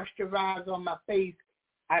moisturizer on my face,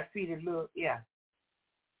 I see the look, yeah.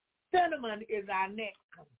 Cinnamon is our next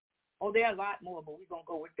one. Oh, there are a lot more, but we're going to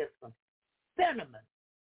go with this one. Cinnamon.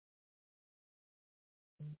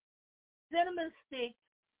 Cinnamon sticks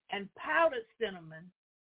and powdered cinnamon,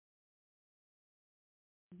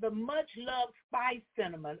 the much-loved spice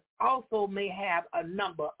cinnamon, also may have a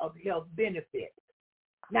number of health benefits.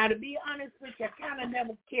 Now, to be honest with you, I kind of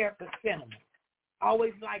never cared for cinnamon. I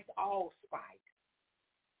always liked allspice.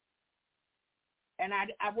 And I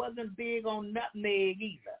wasn't big on nutmeg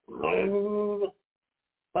either.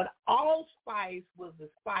 But allspice was the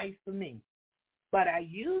spice for me. But I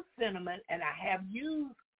use cinnamon and I have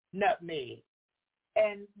used nutmeg.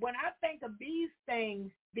 And when I think of these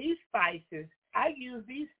things, these spices, I use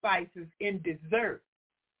these spices in dessert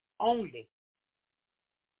only.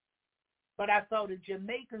 But I saw the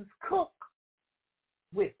Jamaicans cook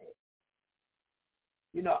with it.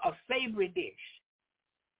 You know, a savory dish.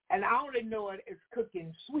 And I only know it as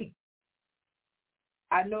cooking sweet.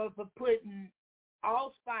 I know it for putting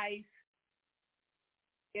allspice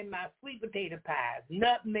in my sweet potato pies,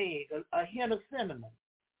 nutmeg, a hint of cinnamon.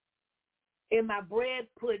 In my bread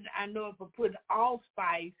pudding, I know it for putting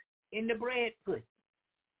allspice in the bread pudding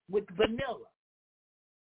with vanilla.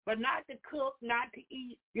 But not to cook, not to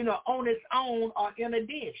eat, you know, on its own or in a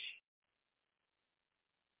dish.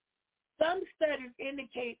 Some studies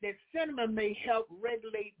indicate that cinnamon may help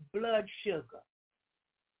regulate blood sugar.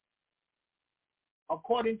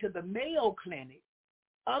 According to the Mayo Clinic,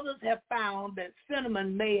 others have found that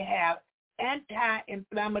cinnamon may have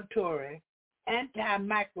anti-inflammatory,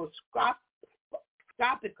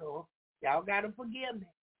 antimicroscopical, y'all got to forgive me,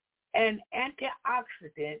 and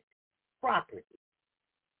antioxidant properties.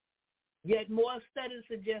 Yet more studies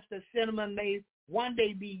suggest that cinnamon may one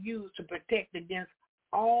day be used to protect against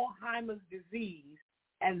Alzheimer's disease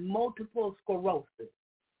and multiple sclerosis.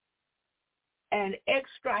 An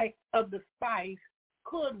extract of the spice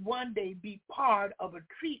could one day be part of a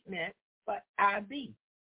treatment for IB.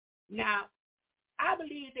 Now, I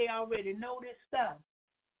believe they already know this stuff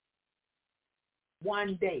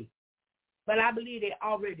one day, but I believe they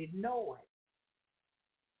already know it.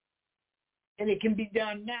 And it can be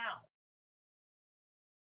done now.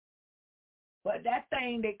 But that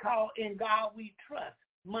thing they call in God we trust,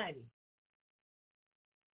 money.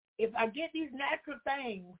 If I get these natural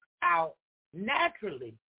things out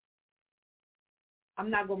naturally,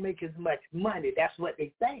 I'm not going to make as much money. That's what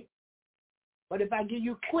they think. But if I give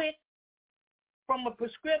you quick from a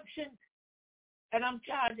prescription and I'm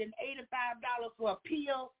charging $85 for a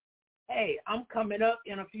pill, hey, I'm coming up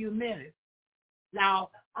in a few minutes. Now,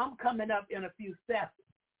 I'm coming up in a few seconds.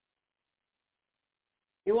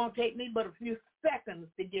 It won't take me but a few seconds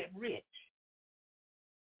to get rich.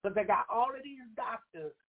 Because I got all of these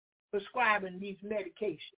doctors prescribing these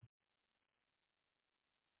medications.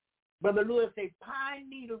 Brother Lewis says pine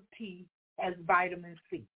needle tea has vitamin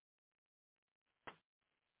C.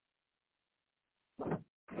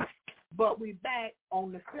 But we're back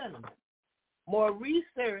on the cinnamon. More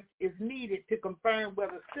research is needed to confirm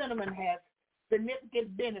whether cinnamon has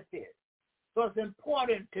significant benefits. So it's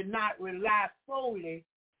important to not rely solely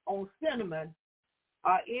on cinnamon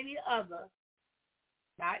or any other,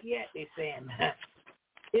 not yet they're saying,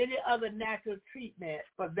 any other natural treatment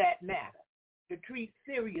for that matter to treat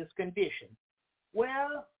serious conditions.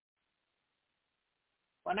 Well,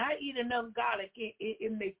 when I eat enough garlic,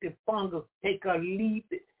 it makes the fungus take a leap.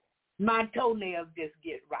 My toenails just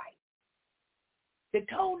get right. The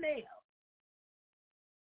toenail.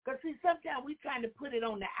 Because, see, sometimes we're trying to put it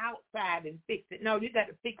on the outside and fix it. No, you got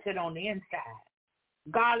to fix it on the inside.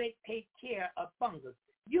 Garlic takes care of fungus.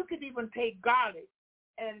 You could even take garlic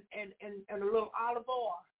and a little olive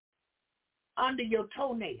oil under your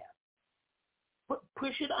toenail.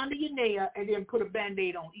 Push it under your nail and then put a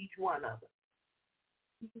Band-Aid on each one of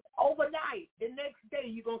them. Overnight, the next day,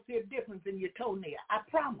 you're going to see a difference in your toenail. I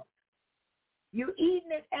promise. You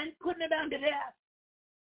eating it and putting it under there,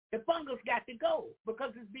 the fungus got to go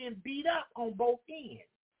because it's being beat up on both ends.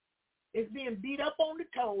 It's being beat up on the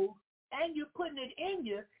toes, and you're putting it in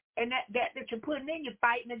you, and that you're putting in, you're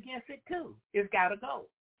fighting against it too. It's got to go.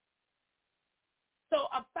 So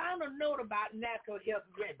a final note about natural health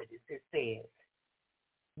remedies, it says,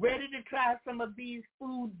 ready to try some of these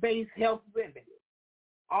food-based health remedies.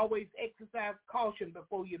 Always exercise caution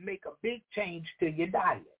before you make a big change to your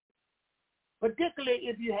diet, particularly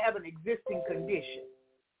if you have an existing condition.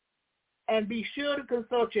 And be sure to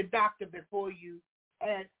consult your doctor before you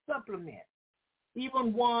add supplements,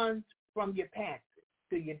 even ones from your pantry,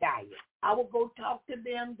 to your diet. I will go talk to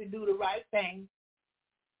them to do the right thing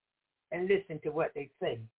and listen to what they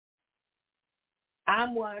say.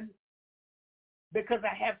 I'm one because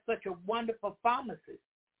I have such a wonderful pharmacist.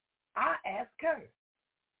 I ask her,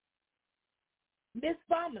 Miss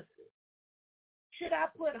Pharmacist, should I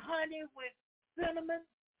put honey with cinnamon?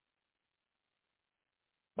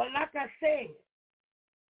 But like I said,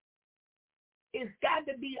 it's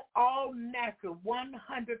got to be all natural,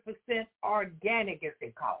 100% organic, as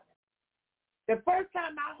they call it. The first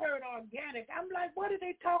time I heard organic, I'm like, what are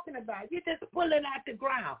they talking about? You're just pulling out the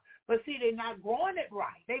ground. But see, they're not growing it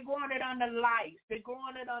right. They're growing it under lights. They're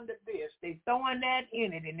growing it under this. They're throwing that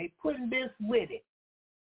in it, and they're putting this with it.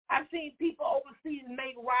 I've seen people overseas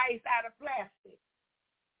make rice out of plastic.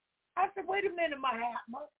 I said, wait a minute,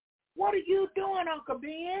 Mahatma. What are you doing, Uncle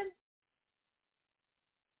Ben?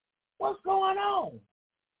 What's going on?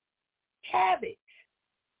 Cabbage.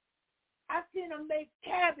 I've seen them make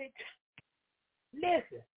cabbage.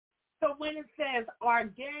 Listen, so when it says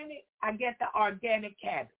organic, I get the organic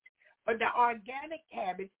cabbage. But the organic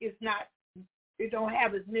cabbage is not, it don't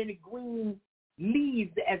have as many green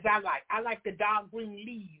leaves as I like. I like the dark green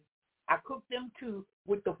leaves. I cook them too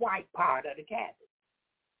with the white part of the cabbage.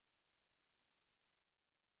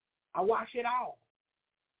 I wash it off.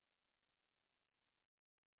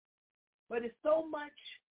 But it's so much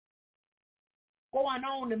going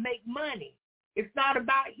on to make money. It's not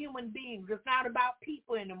about human beings. It's not about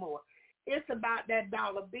people anymore. It's about that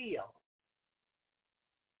dollar bill.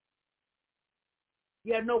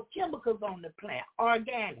 You have no chemicals on the plant,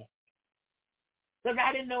 organic. Because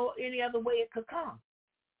I didn't know any other way it could come.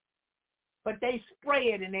 But they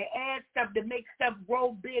spray it and they add stuff to make stuff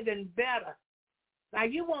grow big and better. Now,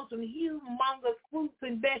 you want some humongous fruits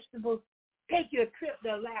and vegetables, take your trip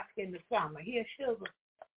to Alaska in the summer. Here's sugar.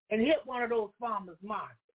 And hit one of those farmers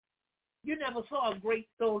markets. You never saw a grape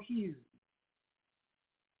so huge.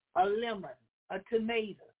 A lemon, a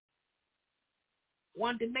tomato.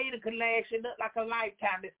 One tomato can last you look like a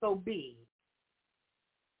lifetime. It's so big.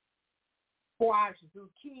 Squash,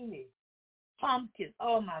 zucchini, pumpkin.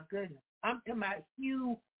 Oh, my goodness. I'm talking about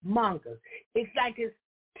humongous. It's like it's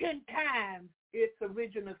 10 times its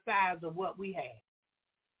original size of what we had.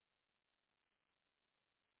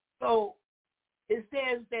 So it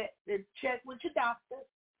says that check with your doctor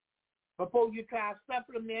before you try to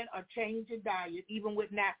supplement or change your diet, even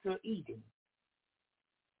with natural eating.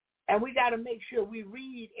 And we got to make sure we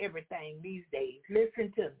read everything these days.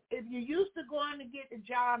 Listen to me. If you used to go in to get the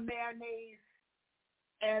jar of mayonnaise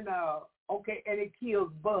and and it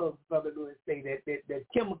kills bugs, Brother Lewis say that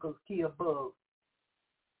chemicals kill bugs.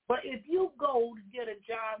 But if you go to get a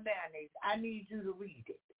jar of mayonnaise, I need you to read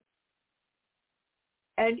it.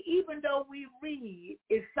 And even though we read,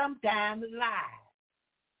 it sometimes lies.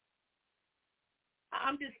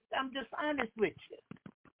 I'm just honest with you.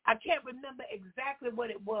 I can't remember exactly what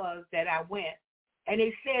it was that I went, and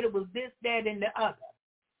they said it was this, that, and the other.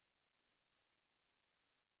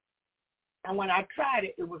 And when I tried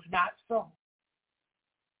it, it was not so.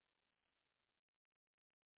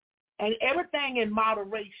 And everything in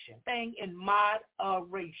moderation.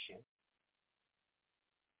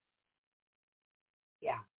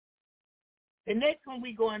 Yeah. The next one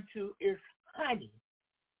we go into is honey.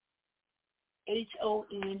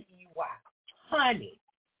 Honey. Honey.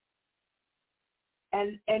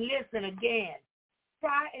 And listen again,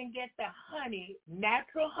 try and get the honey,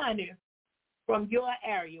 natural honey, from your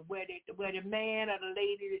area where the man or the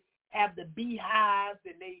lady have the beehives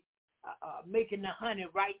and they making the honey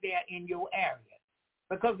right there in your area.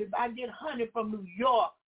 Because if I get honey from New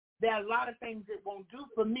York, there are a lot of things it won't do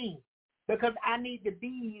for me because I need the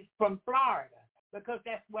bees from Florida because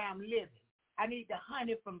that's where I'm living. I need the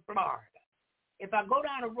honey from Florida. If I go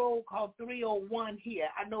down a road called 301 here,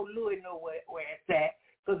 I know Louis know where it's at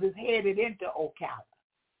because it's headed into Ocala.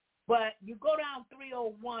 But you go down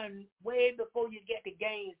 301 way before you get to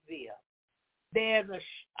Gainesville. There's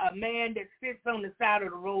a man that sits on the side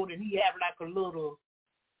of the road and he have like a little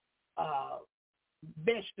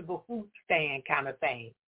vegetable fruit stand kind of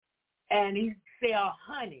thing. And he sell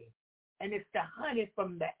honey. And it's the honey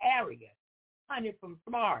from the area, honey from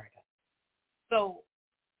Florida. So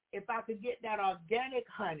if I could get that organic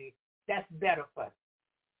honey, that's better for me.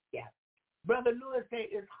 Yeah. Brother Lewis said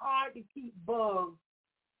it's hard to keep bugs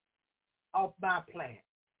off my plant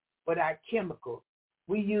without chemicals.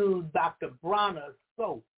 We use Dr. Bronner's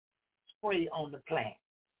soap spray on the plant.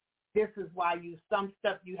 This is why some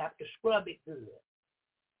stuff you have to scrub it good.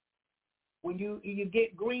 When you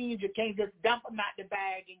get greens, you can't just dump them out the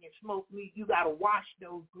bag and you smoke meat. You got to wash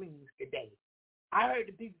those greens today. I heard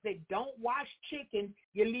the people say, don't wash chicken,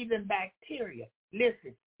 you're leaving bacteria.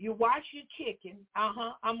 Listen, you wash your chicken, I'm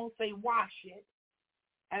going to say wash it,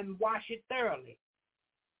 and wash it thoroughly.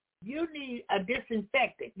 You need a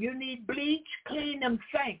disinfectant. You need bleach, clean them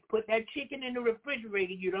sinks. Put that chicken in the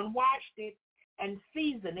refrigerator. You done washed it and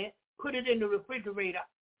season it. Put it in the refrigerator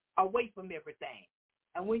away from everything.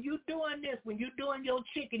 And when you're doing this, when you're doing your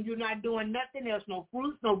chicken, you're not doing nothing else, no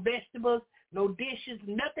fruits, no vegetables, no dishes,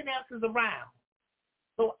 nothing else is around.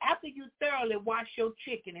 So after you thoroughly wash your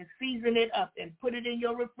chicken and season it up and put it in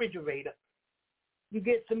your refrigerator, you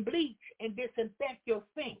get some bleach and disinfect your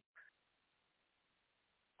sink.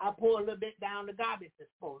 I pour a little bit down the garbage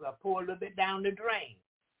disposal. I pour a little bit down the drain.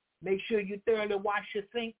 Make sure you thoroughly wash your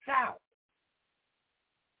sinks out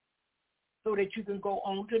so that you can go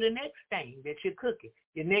on to the next thing that you're cooking,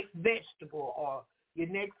 your next vegetable or your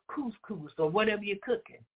next couscous or whatever you're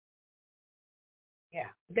cooking. Yeah.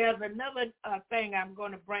 There's another thing I'm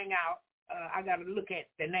going to bring out. I got to look at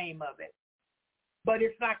the name of it. But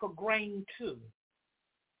it's like a grain too.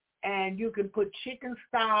 And you can put chicken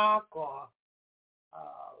stock or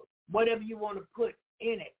whatever you want to put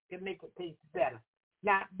in it to make it taste better.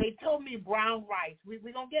 Now, they told me brown rice. We're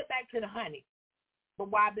going to get back to the honey, but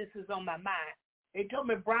why this is on my mind. They told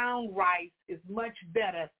me brown rice is much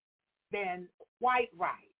better than white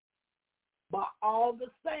rice. But all the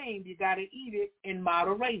same, you got to eat it in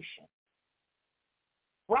moderation.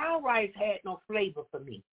 Brown rice had no flavor for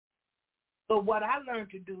me. So what I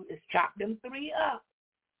learned to do is chop them three up,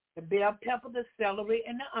 the bell pepper, the celery,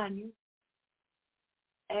 and the onion,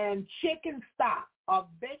 and chicken stock or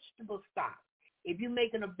vegetable stock. If you're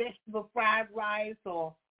making a vegetable fried rice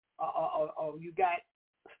or you got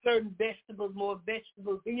certain vegetables, more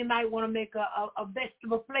vegetables, then you might want to make a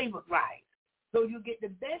vegetable flavored rice. So you get the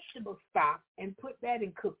vegetable stock and put that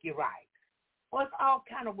and cook your rice. Well, it's all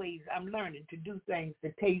kind of ways I'm learning to do things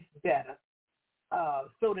to taste better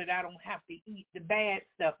so that I don't have to eat the bad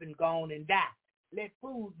stuff and go on and die. Let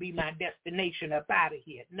food be my destination up out of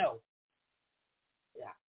here. No.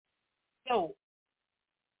 Yeah. So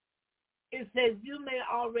it says you may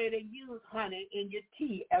already use honey in your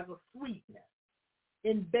tea as a sweetener.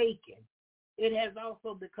 In baking, it has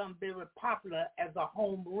also become very popular as a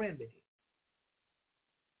home remedy.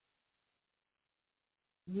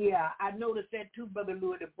 Yeah, I noticed that too, Brother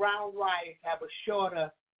Louis. The brown rice have a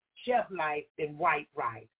shorter shelf life than white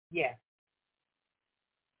rice. Yes.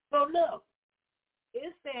 So look,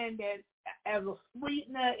 it's saying that as a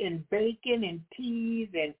sweetener in baking and teas,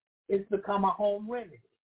 and it's become a home remedy.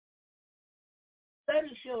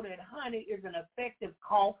 Studies show that honey is an effective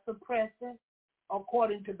cough suppressant,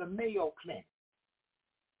 according to the Mayo Clinic.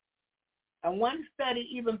 And one study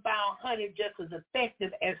even found honey just as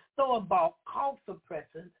effective as store-bought cough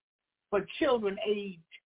suppressants for children aged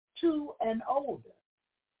 2 and older.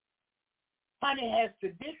 Honey has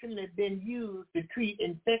traditionally been used to treat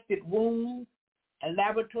infected wounds, and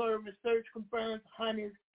laboratory research confirms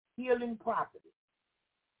honey's healing properties.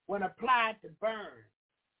 When applied to burns,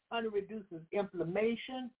 honey reduces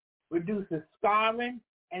inflammation, reduces scarring,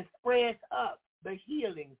 and spreads up the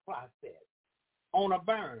healing process on a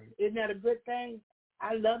burn. Isn't that a good thing?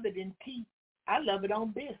 I love it in tea. I love it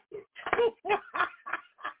on biscuits.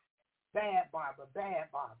 Bad Barbara.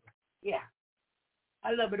 Yeah.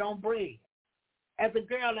 I love it on bread. As a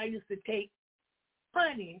girl, I used to take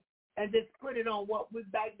honey and just put it on what we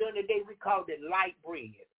back during the day we called it light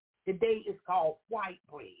bread. Today it's called white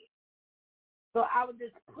bread. So I would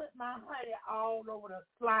just put my honey all over the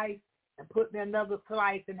slice and put me another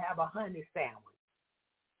slice and have a honey sandwich.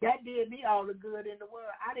 That did me all the good in the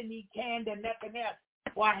world. I didn't eat candy or nothing else.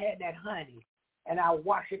 Well, I had that honey, and I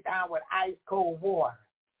wash it down with ice cold water.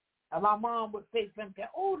 And my mom would say something,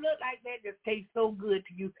 oh, look like that just tastes so good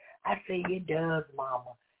to you. I say, it does,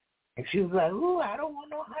 Mama. And she was like, oh, I don't want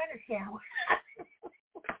no honey sandwich.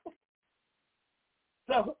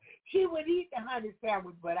 So she would eat the honey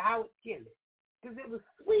sandwich, but I would kill it because it was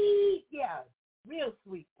sweet. Yeah, real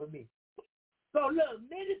sweet for me. So look,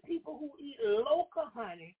 many people who eat local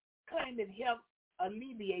honey claim it helps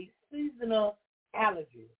alleviate seasonal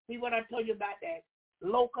allergies. See what I told you about that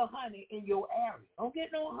local honey in your area. Don't get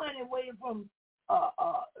no honey away from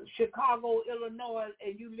Chicago, Illinois,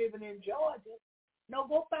 and you living in Georgia. No,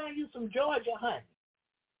 go find you some Georgia honey.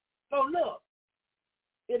 So look,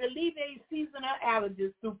 it alleviates seasonal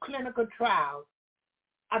allergies through clinical trials.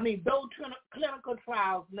 I mean, those clinical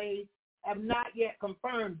trials may have not yet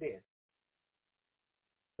confirmed this.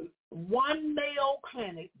 One Mayo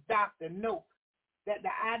Clinic doctor notes that the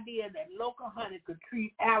idea that local honey could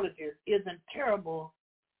treat allergies isn't terrible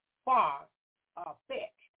far-fetched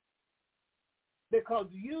because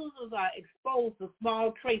users are exposed to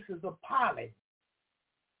small traces of pollen,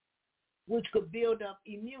 which could build up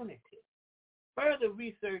immunity. Further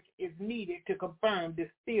research is needed to confirm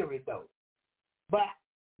this theory, though. But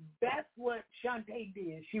that's what Shantae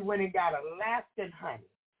did. She went and got Alaskan honey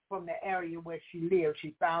from the area where she lived.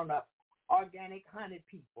 She found organic honey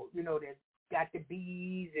people, you know, that got the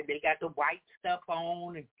bees and they got the white stuff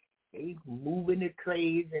on and they moving the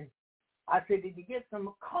trays. And I said, did you get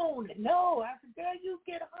some cone? No. I said, girl, you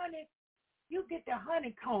get honey. You get the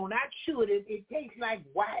honey cone. I chewed it. It tastes like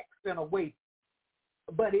wax in a way.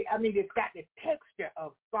 But, it's got the texture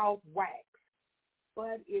of soft wax.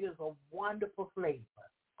 But it is a wonderful flavor,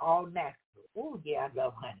 all natural. Oh, yeah, I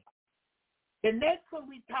love honey. The next one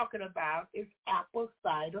we're talking about is apple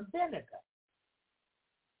cider vinegar.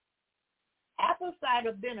 Apple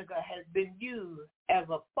cider vinegar has been used as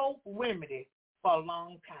a folk remedy for a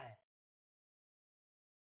long time.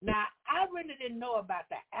 Now, I really didn't know about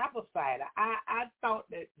the apple cider. I thought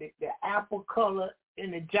that the apple color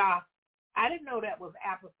in the jar, I didn't know that was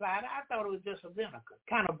apple cider. I thought it was just a vinegar,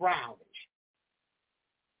 kind of brownish.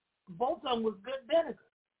 Both of them was good vinegar.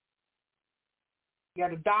 You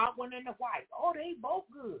got a dark one and a white. Oh, they both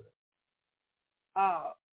good.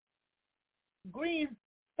 Green,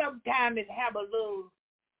 sometimes it have a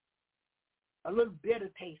little bitter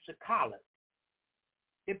taste of color,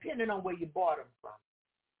 depending on where you bought them from.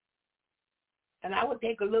 And I would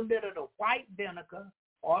take a little bit of the white vinegar,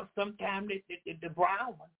 or sometimes the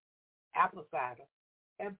brown one, apple cider,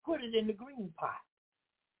 and put it in the green pot.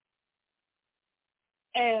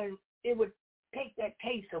 And it would take that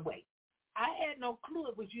taste away. I had no clue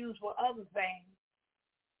it was used for other things.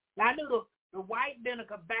 Now, I knew the white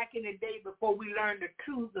vinegar back in the day before we learned the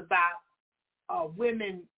truth about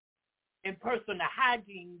women in personal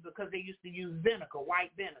hygiene because they used to use vinegar,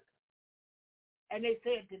 white vinegar. And they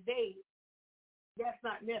said today that's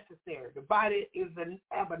not necessary. The body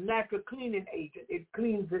have a natural cleaning agent. It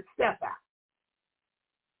cleans itself out.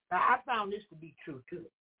 Now, I found this to be true, too.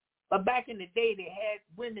 But back in the day, they had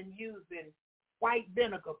women using white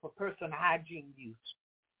vinegar for personal hygiene use.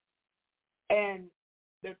 And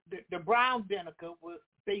the brown vinegar was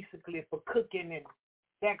basically for cooking and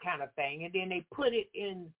that kind of thing. And then they put it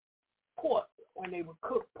in pork when they would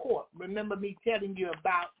cook pork. Remember me telling you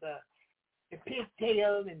about the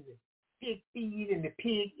pigtail and the pig feet and the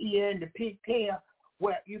pig ear and the pigtail?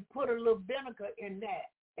 Well, you put a little vinegar in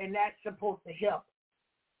that, and that's supposed to help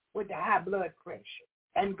with the high blood pressure.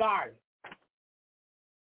 And garlic.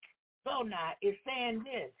 So now, it's saying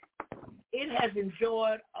this. It has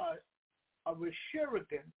enjoyed a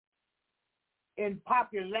resurgence in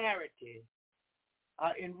popularity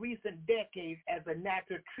in recent decades as a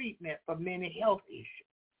natural treatment for many health issues.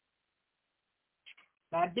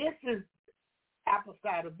 Now, this is apple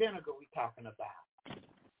cider vinegar we're talking about.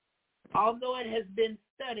 Although it has been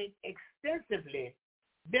studied extensively,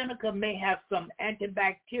 vinegar may have some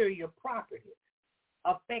antibacterial properties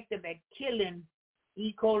effective at killing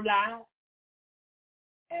E. coli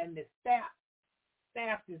and the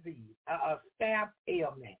staph disease, staph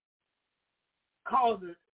ailment,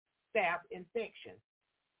 causes staph infection.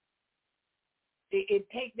 It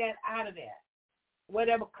take that out of that.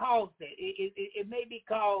 Whatever caused it. It may be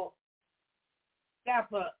called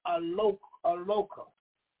staphylococcus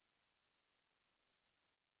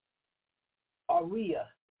aureus.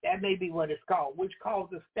 That may be what it's called, which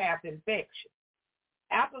causes staph infection.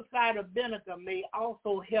 Apple cider vinegar may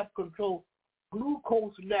also help control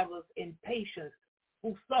glucose levels in patients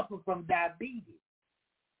who suffer from diabetes,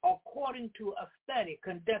 according to a study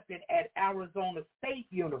conducted at Arizona State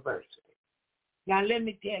University. Now, let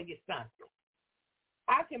me tell you something.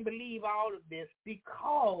 I can believe all of this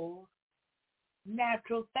because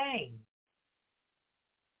natural things.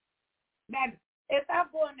 Now, if I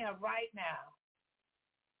go in there right now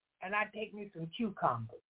and I take me some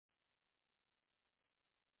cucumbers,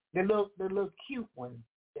 the little cute ones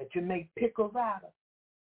that you make pickles out of,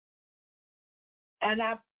 and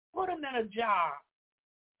I put them in a jar,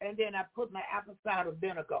 and then I put my apple cider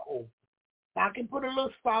vinegar over. Now, I can put a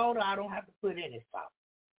little salt, or I don't have to put any salt.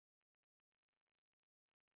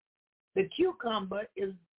 The cucumber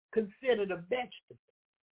is considered a vegetable.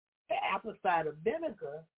 The apple cider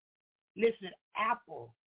vinegar, listen,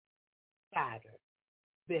 apple cider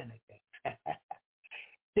vinegar.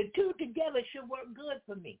 The two together should work good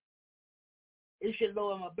for me. It should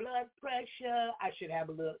lower my blood pressure. I should have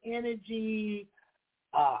a little energy.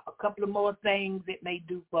 A couple of more things it may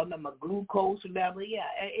do for me, my glucose level. Yeah,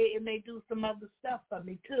 it may do some other stuff for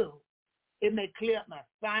me too. It may clear up my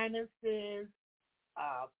sinuses.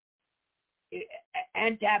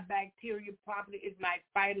 Antibacterial property. It might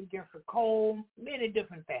fight against a cold. Many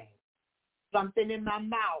different things. Something in my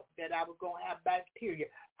mouth that I was going to have bacteria.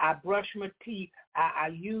 I brush my teeth. I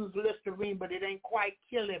use Listerine, but it ain't quite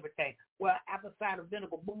kill everything. Well, apple cider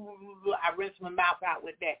vinegar, I rinse my mouth out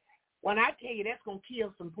with that. When I tell you that's going to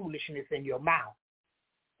kill some foolishness in your mouth.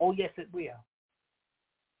 Oh, yes, it will.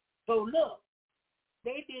 So, look,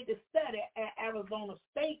 they did the study at Arizona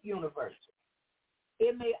State University.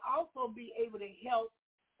 It may also be able to help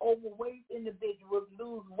overweight individuals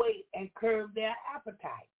lose weight and curb their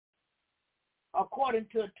appetite, according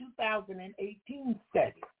to a 2018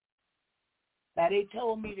 study. Now, they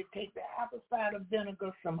told me to take the apple cider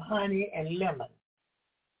vinegar, some honey, and lemon.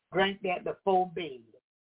 Drink that before bed.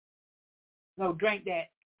 No, drink that,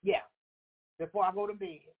 before I go to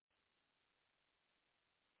bed.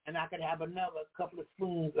 And I could have another couple of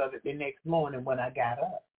spoons of it the next morning when I got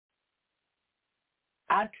up.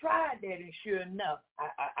 I tried that, and sure enough,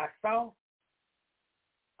 I saw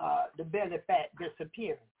the belly fat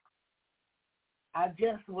disappearing. I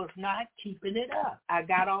just was not keeping it up. I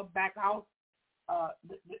got back to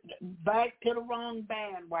the wrong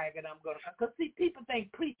bandwagon. Because see, people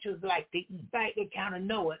think preachers like to eat. In fact, they kind of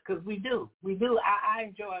know it, because we do. We do. I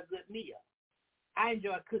enjoy a good meal. I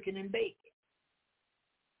enjoy cooking and baking.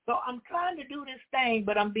 So I'm trying to do this thing,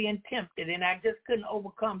 but I'm being tempted, and I just couldn't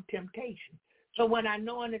overcome temptation. So when I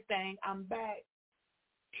know anything, I'm back.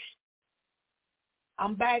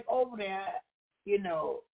 I'm back over there,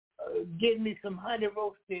 getting me some honey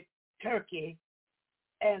roasted turkey,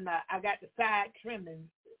 and I got the side trimmings,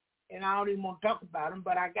 and I don't even want to talk about them,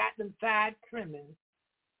 but I got them side trimmings.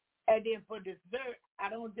 And then for dessert, I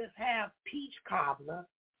don't just have peach cobbler,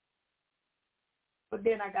 but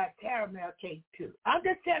then I got caramel cake too. I'm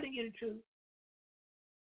just telling you the truth.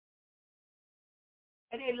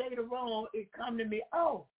 And then later on, it come to me,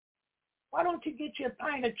 oh, why don't you get you a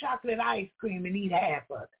pint of chocolate ice cream and eat half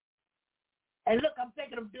of it? And look, I'm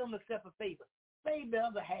thinking of doing myself a favor. Save the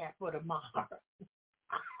other half for tomorrow.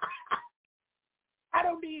 I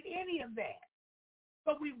don't need any of that.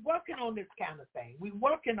 But we're working on this kind of thing. We're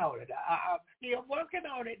working on it. I'm still working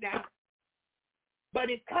on it now. But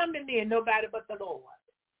it's coming in nobody but the Lord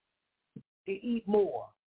to eat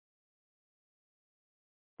more,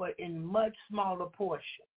 but in much smaller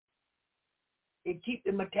portions. It keeps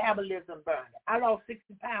the metabolism burning. I lost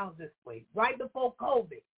 60 pounds this week, right before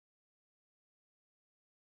COVID.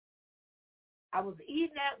 I was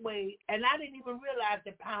eating that way, and I didn't even realize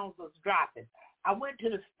the pounds was dropping. I went to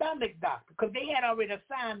the stomach doctor because they had already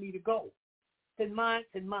assigned me to go for months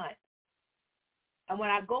and months. And when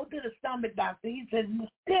I go to the stomach doctor, he says, Ms.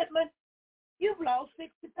 Pittman, you've lost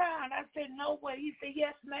 60 pounds. I said, no way. He said,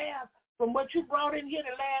 yes, ma'am. From what you brought in here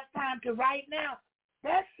the last time to right now,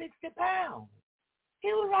 that's 60 pounds. He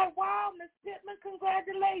was like, wow, Ms. Pittman,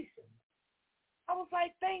 congratulations. I was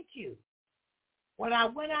like, thank you. When I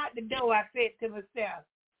went out the door, I said to myself,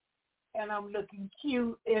 and I'm looking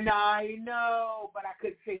cute, and I know, but I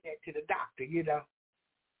couldn't say that to the doctor, you know.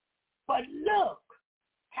 But look,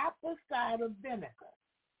 apple cider vinegar.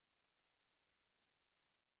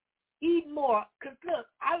 Eat more, because look,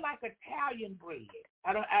 I like Italian bread.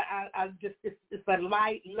 It's a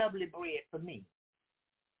light, lovely bread for me.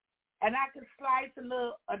 And I can slice a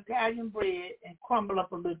little Italian bread and crumble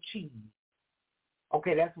up a little cheese.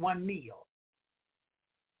 Okay, that's one meal.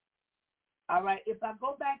 All right, if I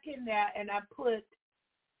go back in there and I put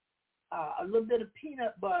a little bit of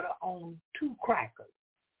peanut butter on 2 crackers,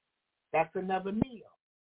 that's another meal.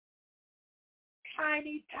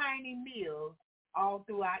 Tiny, tiny meals all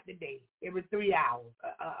throughout the day. Every 3 hours,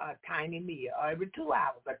 a tiny meal. Or every 2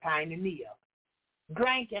 hours, a tiny meal.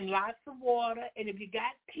 Drinking lots of water, and if you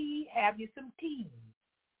got tea, have you some tea.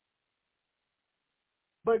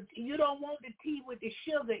 But you don't want the tea with the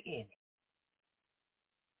sugar in it.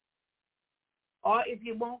 Or if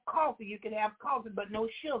you want coffee, you can have coffee, but no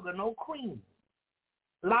sugar, no cream.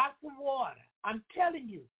 Lots of water. I'm telling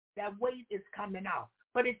you, that weight is coming off.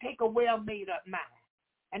 But it takes a well-made-up mind.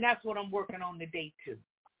 And that's what I'm working on today, too.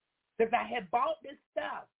 Because I had bought this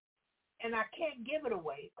stuff, and I can't give it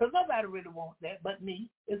away, because nobody really wants that but me.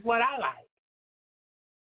 It's what I like.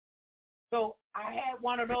 So I had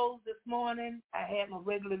one of those this morning. I had my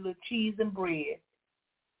regular little cheese and bread.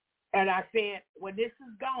 And I said, when this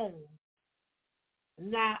is gone,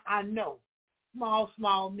 now I know,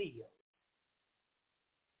 small meals.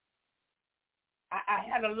 I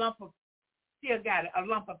had still got a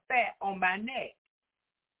lump of fat on my neck.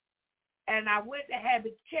 And I went to have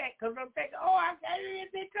it checked because I'm thinking,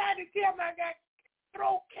 they tried to tell me I got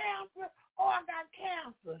throat cancer. I got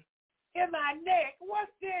cancer in my neck.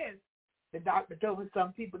 What's this? The doctor told me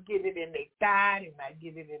some people get it in their thigh, they might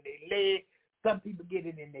get it in their leg. Some people get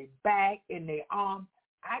it in their back, in their arm.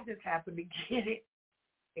 I just happen to get it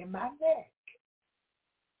in my neck.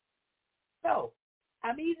 So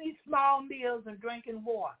I'm eating these small meals and drinking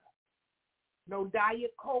water. No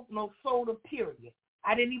Diet Coke, no soda, period.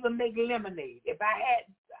 I didn't even make lemonade. If I had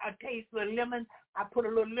a taste of lemon, I put a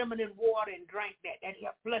little lemon in water and drank that. That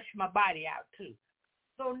helped flush my body out too.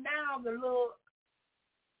 So now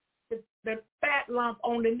the fat lump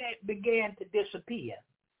on the neck began to disappear.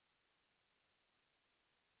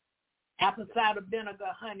 Apple cider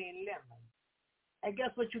vinegar, honey, and lemon. And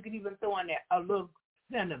guess what you can even throw in there? A little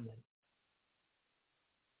cinnamon.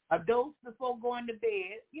 A dose before going to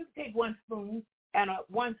bed. You can take 1 spoon and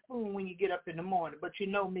 1 spoon when you get up in the morning. But you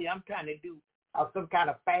know me, I'm trying to do some kind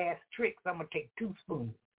of fast trick, so I'm going to take 2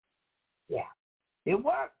 spoons. Yeah, it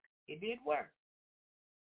worked. It did work.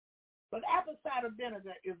 But apple cider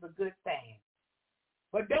vinegar is a good thing.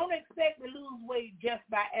 But don't expect to lose weight just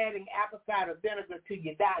by adding apple cider vinegar to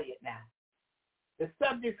your diet now. The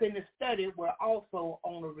subjects in the study were also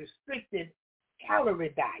on a restricted calorie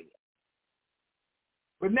diet.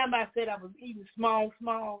 Remember I said I was eating small,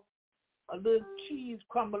 a little cheese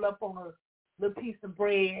crumbled up on a little piece of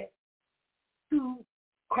bread, 2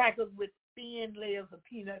 crackers with thin layers of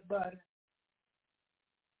peanut butter.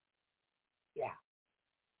 Yeah.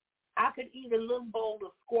 I could eat a little bowl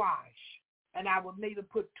of squash, and I would maybe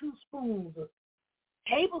put 2 spoons of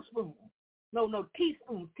teaspoons.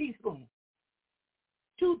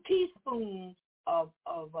 2 teaspoons of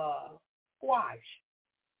squash.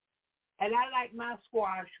 And I like my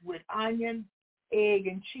squash with onion, egg,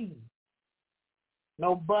 and cheese.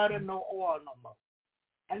 No butter, no oil no more.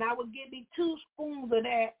 And I would give me 2 spoons of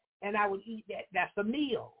that, and I would eat that. That's a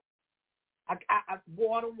meal. I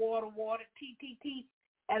water, tea,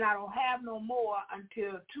 and I don't have no more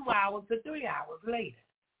until 2 hours or 3 hours later.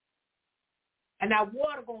 And that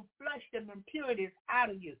water going to flush them impurities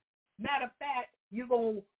out of you. Matter of fact,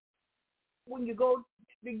 when you go to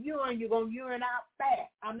the urine, you're going to urine out fat.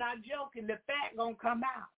 I'm not joking. The fat going to come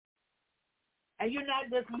out. And you're not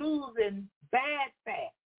just losing bad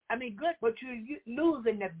fat. I mean, good, but you're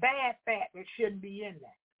losing the bad fat that shouldn't be in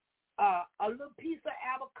there. A little piece of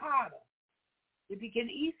avocado. If you can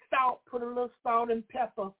eat salt, put a little salt and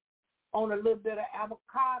pepper on a little bit of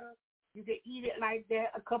avocado. You can eat it like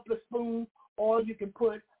that, a couple of spoons, or you can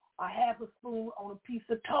put a half a spoon on a piece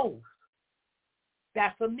of toast.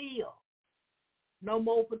 That's a meal. No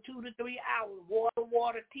more for 2 to 3 hours.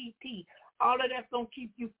 Water, tea. All of that's going to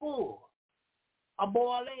keep you full. A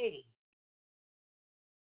boiled egg.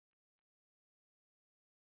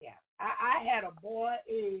 Yeah. I had a boiled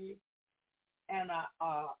egg and a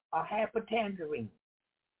half a tangerine.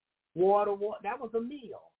 Water. That was a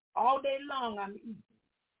meal. All day long I'm eating.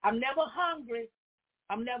 I'm never hungry.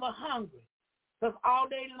 Because all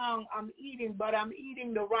day long I'm eating, but I'm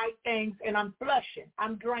eating the right things and I'm flushing.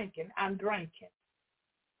 I'm drinking.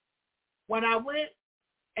 When I went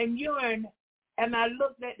and urine and I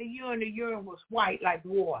looked at the urine was white like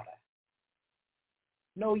water.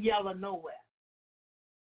 No yellow nowhere.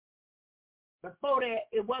 Before that,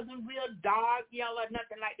 it wasn't real dark yellow,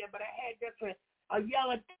 nothing like that, but I had just a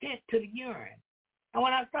yellow tint to the urine. And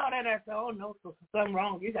when I saw that, I said, oh, no, so something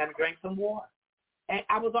wrong. You got to drink some water. And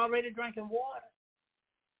I was already drinking water.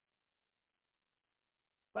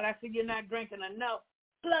 But I said, you're not drinking enough.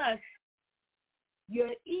 Plus,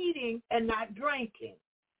 you're eating and not drinking.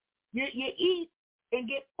 You eat and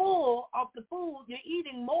get full off the food. You're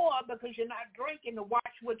eating more because you're not drinking to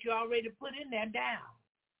wash what you already put in there down.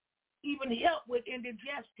 Even help with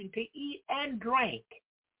indigestion to eat and drink.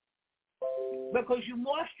 Because you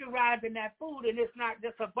moisturizing that food and it's not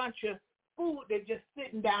just a bunch of food that's just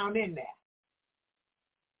sitting down in there.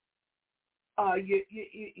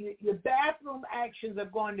 Your bathroom actions are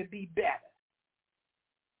going to be better.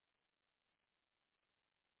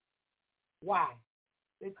 Why?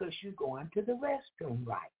 Because you're going to the restroom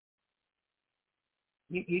right.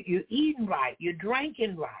 You're eating right. You're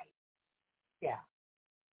drinking right. Yeah.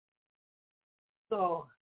 So,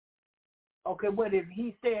 okay, what if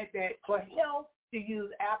he said that for health to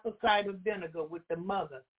use apple cider vinegar with the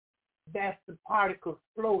mother, that's the particles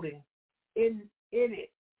floating in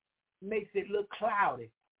it, makes it look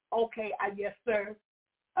cloudy. Okay, yes, sir.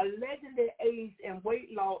 Allegedly aids in weight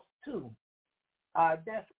loss, too.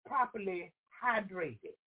 That's properly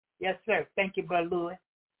hydrated. Yes, sir. Thank you, Brother Louis.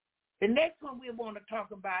 The next one we want to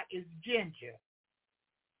talk about is ginger.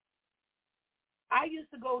 I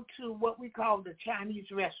used to go to what we call the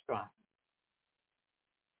Chinese restaurant.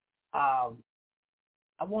 I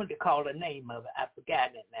wanted to call the name of it. I've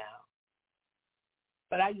forgotten it now.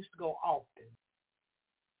 But I used to go often.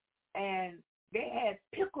 And they had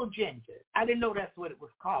pickled ginger. I didn't know that's what it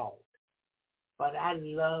was called. But I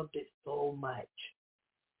loved it so much.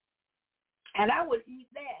 And I would eat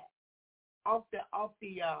that off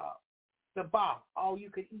the bar, all you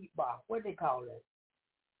could eat bar. What do they call it?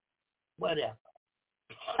 Whatever.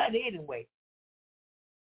 But anyway,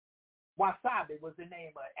 wasabi was the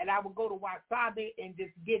name of it. And I would go to wasabi and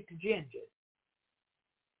just get the ginger.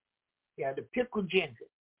 Yeah, the pickled ginger.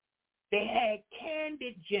 They had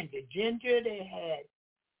candied ginger. They had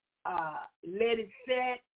let it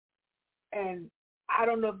set, and I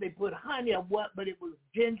don't know if they put honey or what, but it was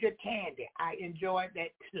ginger candy. I enjoyed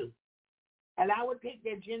that too. And I would take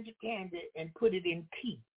that ginger candy and put it in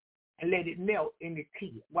tea and let it melt in the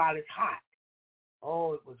tea while it's hot.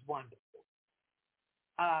 Oh, it was wonderful.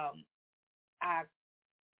 I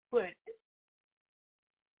put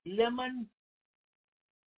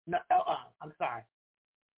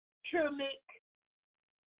turmeric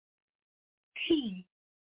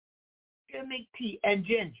tea and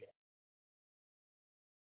ginger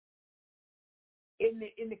in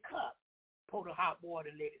the cup. Pour the hot water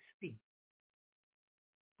and let it steep.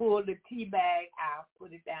 Pull the tea bag out,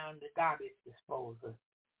 put it down in the garbage disposal,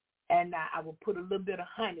 and I will put a little bit of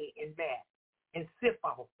honey in that and sip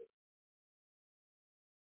off it.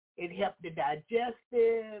 It helped the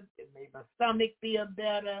digestive. It made my stomach feel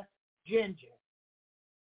better. Ginger.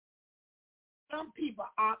 Some people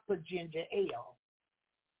opt for ginger ale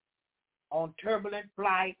on turbulent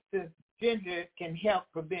flights, since ginger can help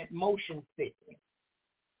prevent motion sickness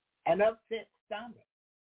and upset stomach.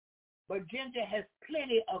 But ginger has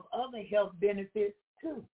plenty of other health benefits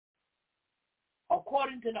too.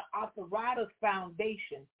 According to the Arthritis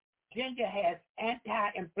Foundation, ginger has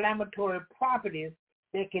anti-inflammatory properties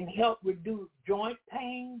that can help reduce joint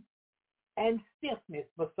pain and stiffness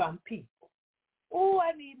for some people. Oh,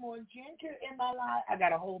 I need more ginger in my life. I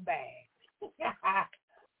got a whole bag.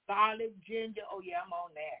 Garlic, ginger. Oh, yeah, I'm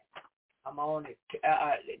on that. I'm on it.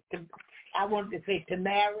 I wanted to say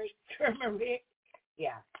turmeric.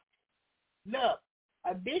 Yeah. Look,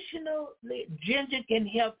 Additionally, ginger can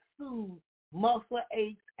help soothe muscle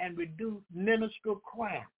aches and reduce menstrual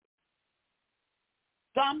cramps.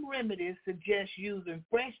 Some remedies suggest using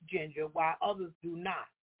fresh ginger while others do not.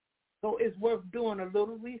 So it's worth doing a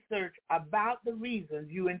little research about the reasons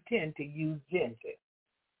you intend to use ginger.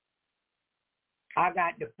 I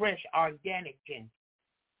got the fresh organic ginger.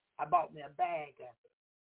 I bought me a bag of it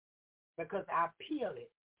because I peel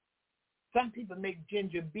it. Some people make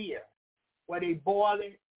ginger beer where they boil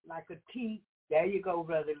it like a tea. There you go,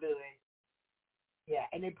 Brother Louis. Yeah,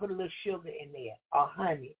 and they put a little sugar in there or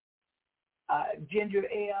honey. Ginger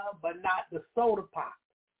ale, but not the soda pop.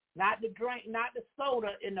 Not the drink, not the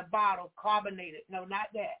soda in the bottle, carbonated. No,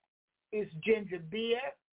 not that. It's ginger beer,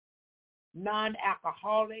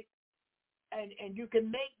 non-alcoholic, and you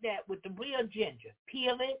can make that with the real ginger.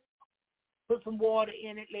 Peel it, put some water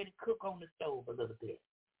in it, let it cook on the stove a little bit.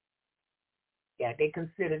 Yeah, they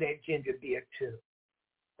consider that ginger beer too.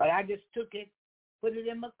 But I just took it, put it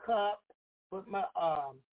in my cup, put my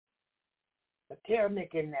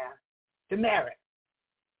turmeric in there, turmeric,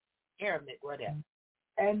 whatever.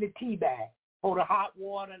 And the tea bag. Pour the hot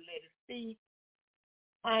water, let it steep,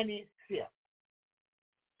 honey, sip.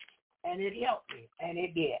 And it helped me, and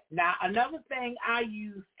it did. Now, another thing I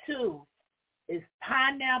use, too, is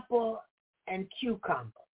pineapple and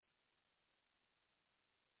cucumber.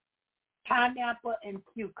 Pineapple and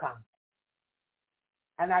cucumber.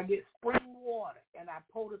 And I get spring water, and I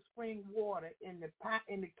pour the spring water in the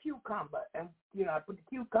cucumber. And, I put the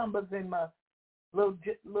cucumbers in my little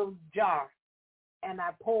jar. And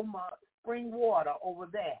I pour my spring water over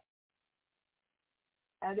there.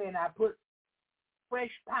 And then I put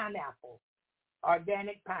fresh pineapple,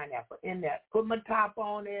 organic pineapple in there. Put my top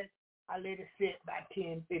on it. I let it sit about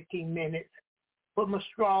 10, 15 minutes. Put my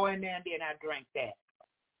straw in there, and then I drink that.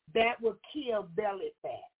 That will kill belly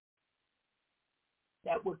fat.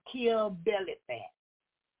 That will kill belly fat.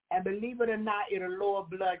 And believe it or not, it'll lower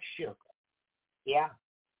blood sugar. Yeah.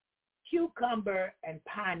 Cucumber and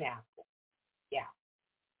pineapple. Yeah.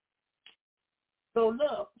 So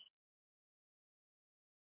look,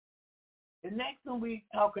 the next one we're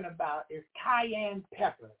talking about is cayenne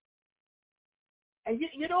pepper. And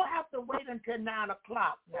you don't have to wait until 9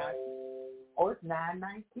 o'clock now. Oh, it's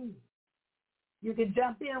 9:19. You can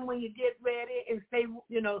jump in when you get ready and say,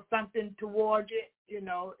 something towards it.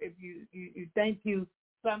 If you think you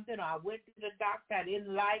something, or I went to the doctor, I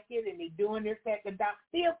didn't like it, and they're doing this at the doctor,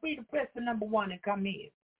 feel free to press the number 1 and come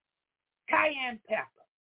in. Cayenne pepper.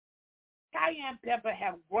 Cayenne pepper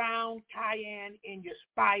have ground cayenne in your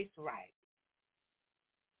spice right.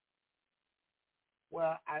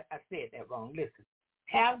 Well, I said that wrong. Listen.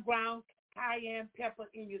 Have ground cayenne pepper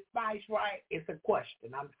in your spice right? It's a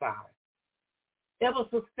question. I'm sorry. It was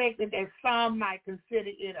suspected that some might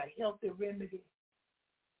consider it a healthy remedy.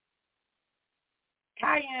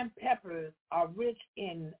 Cayenne peppers are rich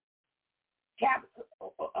in capsaicin.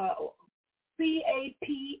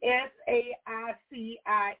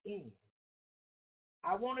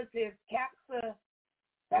 I want to say it's capsa.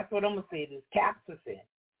 That's what I'm going to say. It is capsaicin,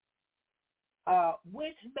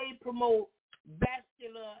 which may promote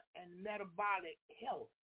vascular and metabolic health,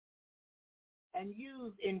 and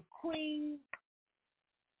used in cream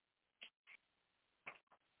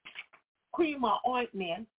or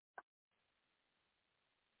ointment,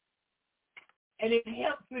 and it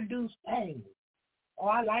helps reduce pain. Oh,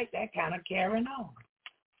 I like that kind of carrying on.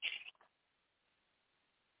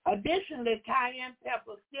 Additionally, cayenne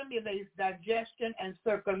pepper stimulates digestion and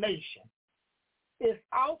circulation. It's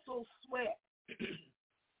also sweat,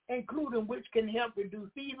 including which can help reduce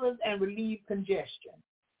fevers and relieve congestion.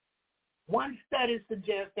 One study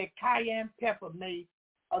suggests that cayenne pepper may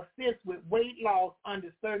assist with weight loss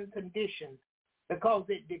under certain conditions because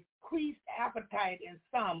it decreased appetite in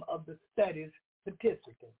some of the study's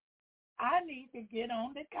participants. I need to get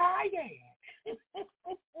on the cayenne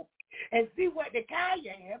and see what the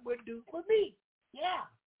cayenne would do for me. Yeah.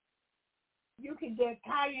 You can get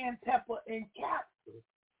cayenne pepper in capsules.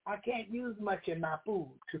 I can't use much in my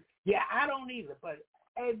food. Yeah, I don't either. But,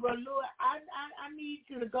 hey, Brother Louis, I need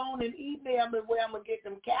you to go on and email me where I'm going to get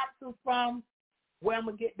them capsules from, where I'm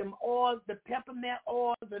going to get them oils, the peppermint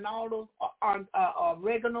oils and all those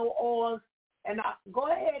oregano oils. And go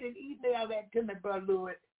ahead and email that to me, Brother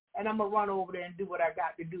Louis, and I'm going to run over there and do what I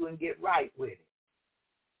got to do and get right with it.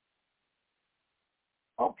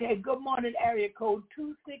 Okay, good morning, area code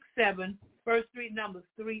 267, first 3 numbers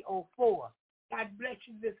 304. God bless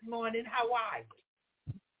you this morning. How are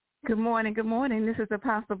you? Good morning, good morning. This is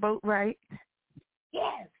Apostle Boatwright.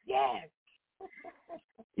 Yes. Yes.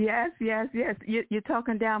 You're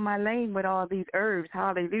talking down my lane with all these herbs.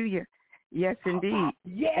 Hallelujah. Yes, indeed.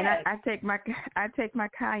 Yes. And I take my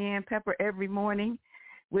cayenne pepper every morning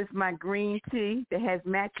with my green tea that has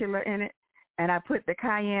matula in it, and I put the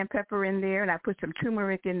cayenne pepper in there, and I put some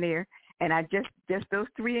turmeric in there, and I just those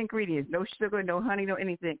 3 ingredients, no sugar, no honey, no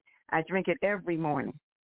anything. I drink it every morning.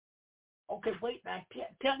 Okay, wait now.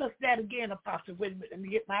 Tell us that again, Apostle. Wait a minute. Let me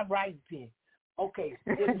get my writing pen. Okay.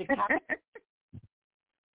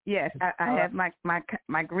 Yes, I have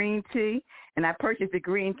my green tea, and I purchased a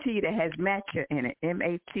green tea that has matcha in it,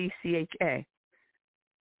 matcha.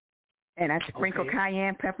 And I sprinkle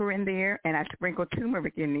cayenne pepper in there, and I sprinkle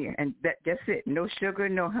turmeric in there, and that's it. No sugar,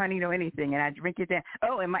 no honey, no anything, and I drink it down.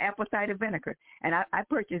 Oh, and my apple cider vinegar. And I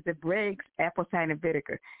purchased the Bragg's apple cider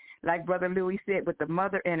vinegar, like Brother Louis said, with the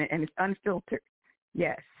mother in it, and it's unfiltered.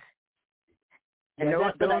 Yes. And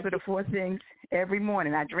those are the 4 things every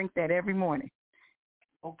morning. I drink that every morning.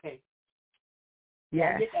 Okay.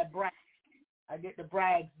 Yes. I get the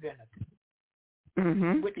Bragg's vinegar.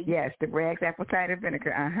 Mm-hmm. Yes, the Bragg's apple cider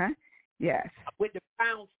vinegar. Uh-huh. Yes. With the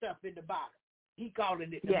brown stuff in the bottom. He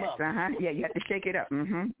calling it the Yes, mother. uh-huh. Yeah, you have to shake it up.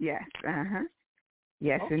 Mm-hmm. Yes, uh-huh.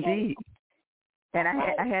 Yes, indeed. And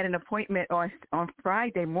I had an appointment on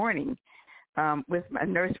Friday morning with my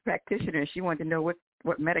nurse practitioner. She wanted to know what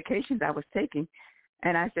medications I was taking.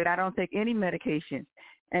 And I said, I don't take any medications.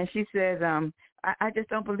 And she says, I just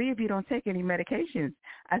don't believe you don't take any medications.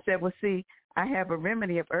 I said, well, see, I have a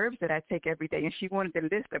remedy of herbs that I take every day. And she wanted the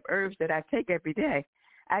list of herbs that I take every day.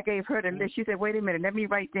 I gave her the list. She said, wait a minute, let me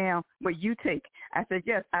write down what you take. I said,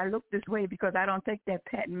 yes, I look this way because I don't take that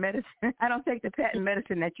patent medicine. I don't take the patent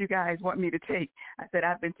medicine that you guys want me to take. I said,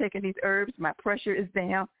 I've been taking these herbs. My pressure is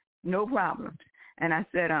down. No problems. And I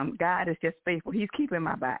said, God is just faithful. He's keeping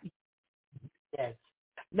my body. Yes.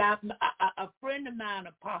 Now, a friend of mine,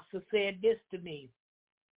 Apostle, said this to me.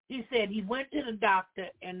 He said he went to the doctor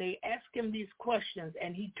and they asked him these questions,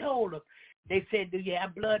 and he told them. They said, "Do you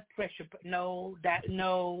have blood pressure?" No.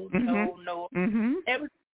 No. Mm-hmm.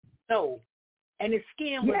 Everything, no. And his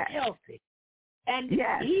skin was healthy. And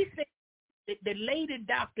he said the lady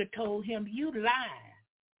doctor told him, "You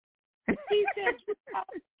lying." He said,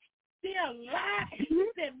 "Still lie." He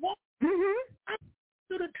said, "What?" I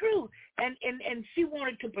to the truth. And she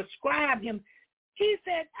wanted to prescribe him. He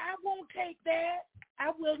said, "I won't take that.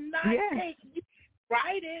 I will not take you.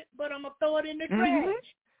 Write it, but I'm gonna throw it in the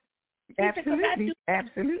trash." Absolutely.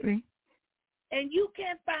 Absolutely. And you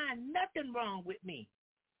can't find nothing wrong with me.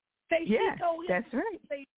 Say she told him. That's right.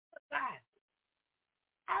 Say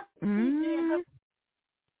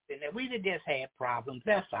we just had problems.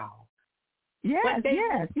 That's all. Yes.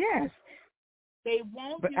 They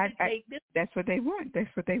want you to take this. That's what they want.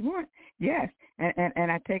 Yes.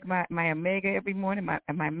 And I take my omega every morning, my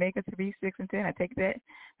omega 3, 6, and 10. I take that.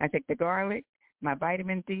 I take the garlic, my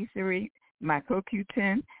vitamin D3, my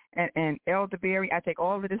CoQ10, and elderberry. I take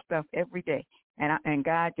all of this stuff every day. And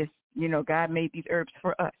God just, God made these herbs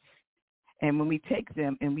for us. And when we take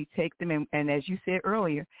them, and as you said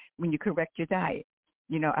earlier, when you correct your diet,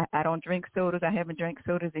 I don't drink sodas. I haven't drank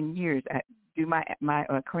sodas in years. I do my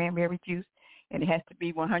cranberry juice. And it has to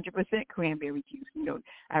be 100% cranberry juice.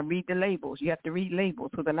 I read the labels. You have to read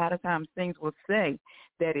labels. So a lot of times things will say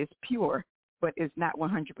that it's pure, but it's not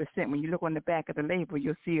 100%. When you look on the back of the label,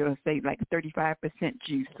 you'll see it'll say like 35%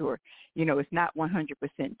 juice or, it's not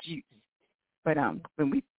 100% juice. But when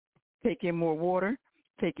we take in more water,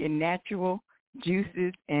 take in natural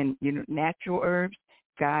juices and, natural herbs,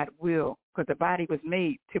 God will, because the body was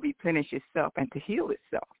made to replenish itself and to heal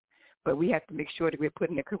itself. But we have to make sure that we're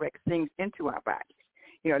putting the correct things into our bodies.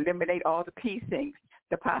 Eliminate all the pea things,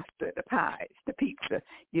 the pasta, the pies, the pizza.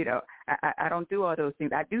 I don't do all those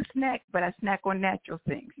things. I do snack, but I snack on natural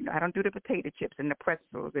things. I don't do the potato chips and the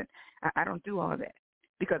pretzels, and I don't do all of that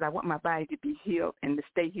because I want my body to be healed and to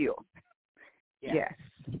stay healed. Yeah. Yes.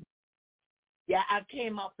 Yeah, I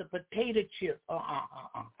came off the potato chips.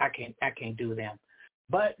 I can't do them.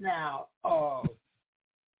 But now,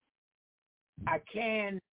 I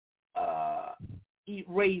can eat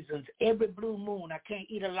raisins every blue moon. I can't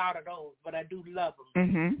eat a lot of those, but I do love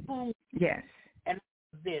them. Mm-hmm. Yes. And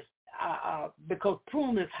this because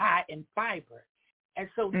prune is high in fiber, and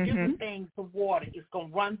so different things of water is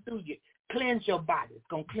gonna run through you, cleanse your body. It's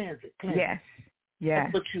gonna cleanse it. Yes.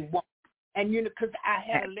 That's what you want. And because I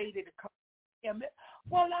had a lady to come.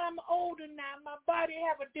 Well, I'm older now. My body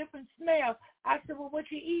have a different smell. I said, well,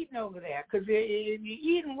 what you eating over there? Because if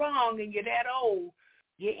you're eating wrong and you're that old,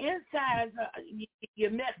 your insides,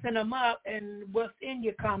 you're messing them up, and what's in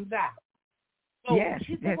you comes out. So yes,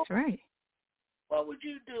 she said, that's right. What would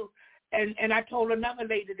you do? And I told another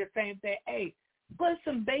lady the same thing. Hey, put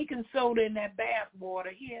some baking soda in that bath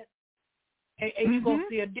water here, and you're going to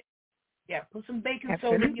see a difference Yeah, put some baking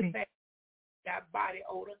soda in your face. That body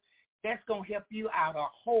odor, that's going to help you out a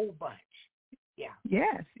whole bunch. Yeah.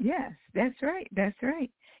 Yes, that's right.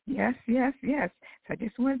 Yes. So I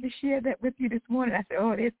just wanted to share that with you this morning. I said,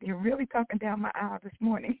 oh, they're really talking down my aisle this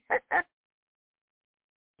morning.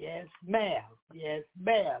 Yes, ma'am.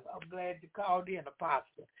 I'm glad you called in,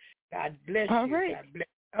 Apostle. God bless All you. right. God bless.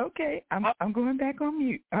 Okay, I'm going back on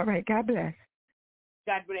mute. All right, God bless.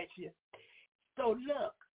 God bless you. So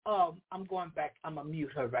look, I'm going back. I'm going to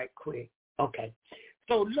mute her right quick. Okay.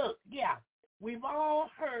 So look, yeah, we've all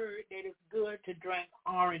heard that it's good to drink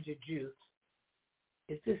orange juice.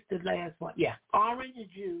 Is this the last one? Yeah, orange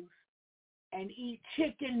juice and eat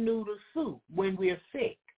chicken noodle soup when we're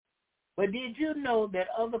sick. But did you know that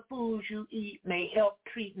other foods you eat may help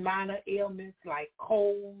treat minor ailments like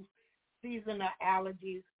colds, seasonal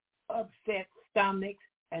allergies, upset stomachs,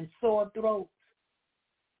 and sore throats?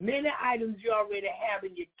 Many items you already have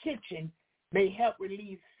in your kitchen may help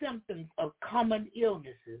relieve symptoms of common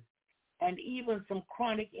illnesses and even some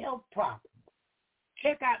chronic health problems.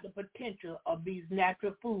 Check out the potential of these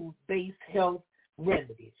natural food-based health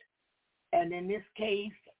remedies. And in this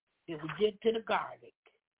case, if we get to the garlic.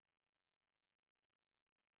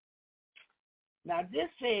 Now, this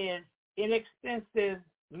says inexpensive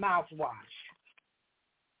mouthwash.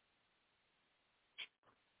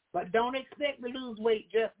 But don't expect to lose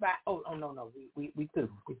weight just by, no, we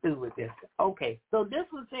through with this. Okay, so this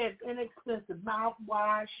one says inexpensive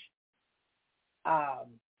mouthwash,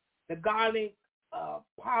 the garlic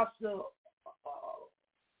pasta,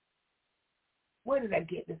 where did I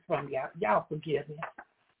get this from, y'all? Y'all forgive me.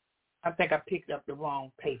 I think I picked up the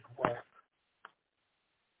wrong paperwork.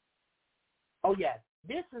 Oh, yes,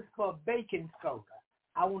 this is for baking soda.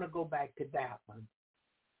 I want to go back to that one.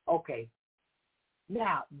 Okay.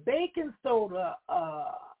 Now, baking soda,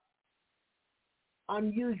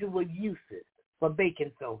 unusual uses for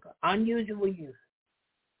baking soda. Unusual uses.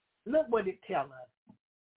 Look what it tells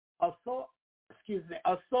us.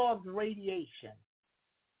 Absorbs radiation,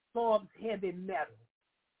 absorbs heavy metal,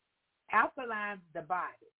 alkalines the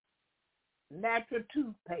body, natural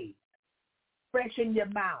toothpaste, freshen your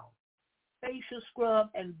mouth, facial scrub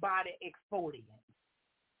and body exfoliant,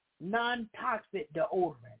 non-toxic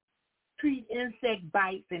deodorant, treat insect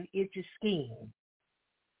bites and itchy skin,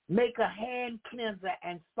 make a hand cleanser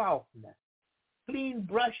and softener, clean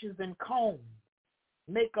brushes and combs,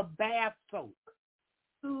 make a bath soak,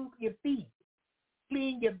 soothe your feet,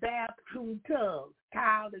 clean your bathroom tubs,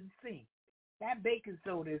 tile and sink. That baking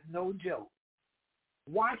soda is no joke.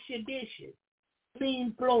 Wash your dishes,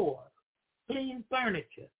 clean floors, clean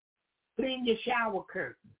furniture, clean your shower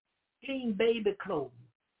curtains, clean baby clothes,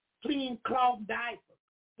 clean cloth diapers,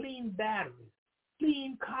 clean batteries,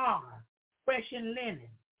 clean cars, freshen linen,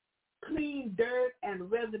 clean dirt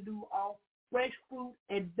and residue off fresh fruit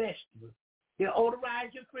and vegetables,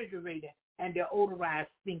 deodorize your refrigerator, and deodorize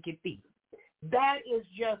stinky feet. That is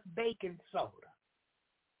just baking soda.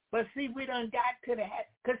 But see, we done got to the,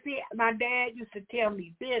 because see, my dad used to tell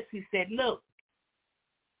me this. He said, look,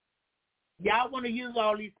 y'all want to use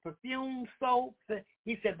all these perfume soaps.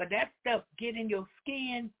 He said, but that stuff get in your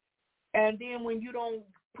skin, and then when you don't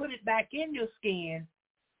put it back in your skin,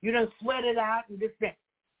 you don't sweat it out and this, that.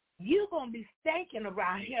 You're going to be stinking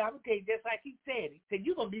around here. I'm going to tell you just like he said. He said,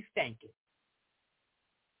 you're going to be stinking.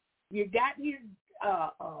 You got these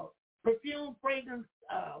perfume, fragrance,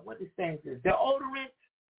 what this thing is, deodorant.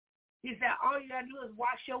 He said, all you got to do is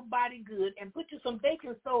wash your body good and put you some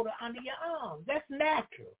baking soda under your arms. That's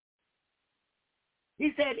natural.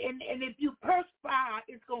 He said, and if you perspire,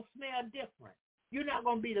 it's going to smell different. You're not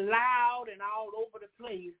going to be loud and all over the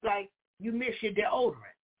place like you miss your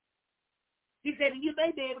deodorant. He said, and you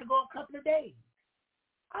may be able to go a couple of days.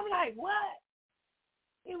 I'm like, what?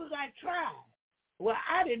 He was like, try it. Well,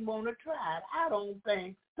 I didn't want to try it. I don't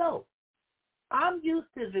think so. I'm used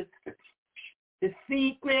to the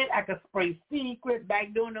Secret. I could spray Secret.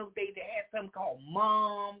 Back during those days, they had something called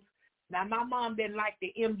Moms. Now, my mom didn't like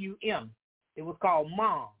the M-U-M. It was called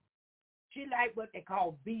Mom. She liked what they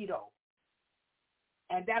called Beetle.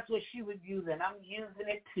 And that's what she was using. I'm using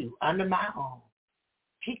it, too, under my arm.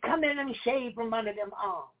 She'd come in and shave from under them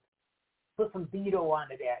arms. Put some Beetle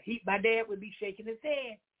under there. My dad would be shaking his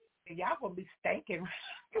head. And y'all going to be stinking.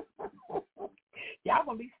 Y'all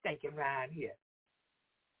going to be stinking around here.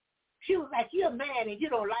 She was like, you're a man and you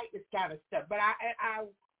don't like this kind of stuff. But I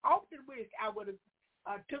often wish I would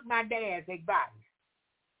have took my dad's advice.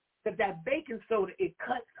 Because that baking soda, it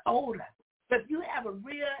cuts odor. So if you have a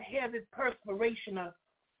real heavy perspiration or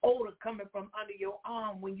odor coming from under your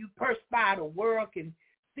arm when you perspire, the world can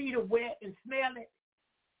see the wet and smell it.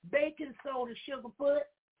 Baking soda, sugar foot,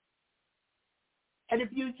 And if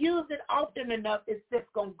you use it often enough, it's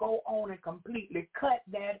just going to go on and completely cut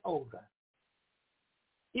that odor.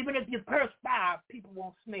 Even if you perspire, people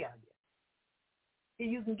won't smell you.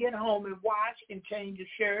 And you can get home and wash and change your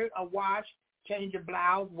shirt, or wash, change your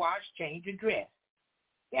blouse, wash, change your dress.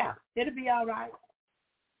 Yeah, it'll be all right.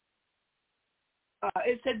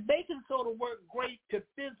 It said baking soda works great to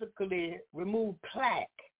physically remove plaque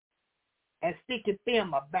and sticky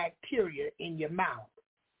film or bacteria in your mouth.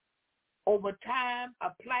 Over time,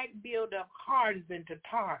 a plaque buildup hardens into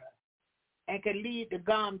tartar and can lead to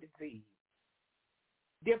gum disease.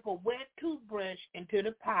 Dip a wet toothbrush into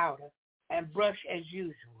the powder and brush as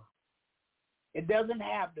usual. It doesn't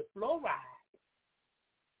have the fluoride.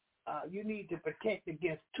 You need to protect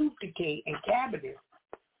against tooth decay and cavities.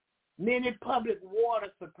 Many public water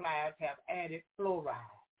supplies have added fluoride.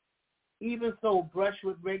 Even so, brush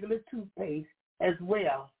with regular toothpaste as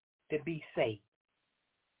well to be safe.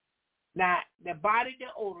 Now, the body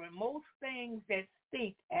deodorant, most things that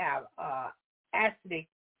stink have acidic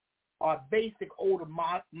or basic odor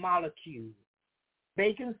molecules.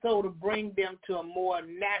 Baking soda brings them to a more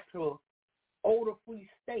natural, odor-free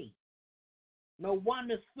state. No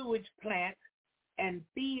wonder sewage plants and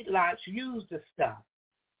feedlots use the stuff.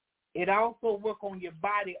 It also works on your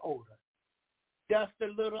body odor. Dust a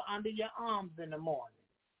little under your arms in the morning.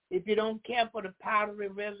 If you don't care for the powdery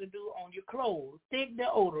residue on your clothes, stick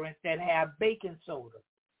deodorants that have baking soda.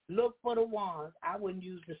 Look for the ones. I wouldn't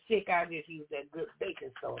use the stick. I just use that good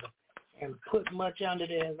baking soda and put much under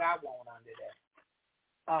there as I want under there.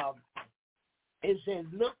 It says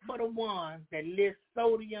look for the ones that list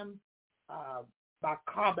sodium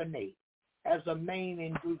bicarbonate as a main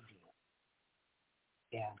ingredient.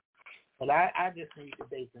 Yeah. But I just need the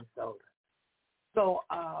baking soda. So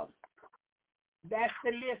that's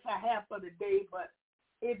the list I have for the day. But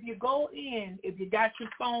if you go in, if you got your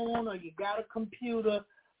phone or you got a computer,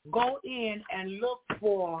 go in and look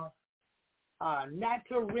for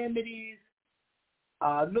natural remedies.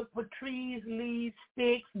 Look for trees, leaves,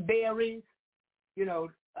 sticks, berries,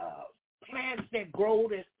 plants that grow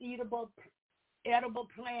that's edible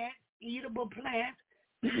plants,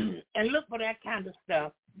 and look for that kind of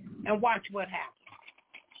stuff and watch what happens.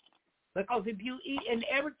 Because if you eat and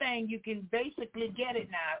everything, you can basically get it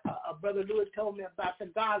now. Brother Lewis told me about the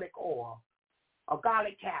garlic oil or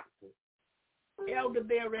garlic capsule.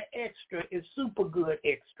 Elderberry extra is super good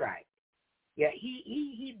extract. Yeah,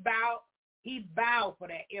 he bowed for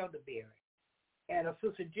that elderberry. And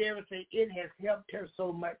Sister Jerry said it has helped her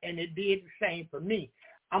so much, and it did the same for me.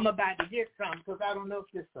 I'm about to get some because I don't know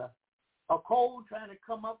if it's a cold trying to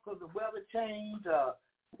come up because the weather changed, the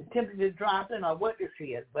temperature dropping, or what this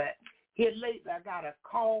is. But here lately, I got a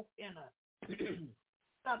cough and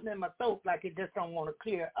something in my throat like it just don't want to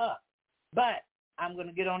clear up. But I'm going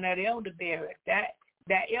to get on that elderberry.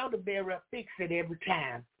 That elderberry will fix it every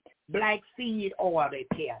time. Black seed oil, they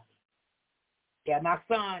tell me. Yeah, my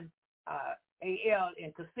son, A.L.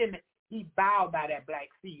 in Kissimmee, he bowed by that black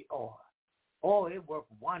seed oil. Oh, it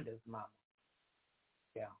worked wonders, Mama.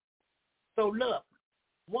 Yeah. So look,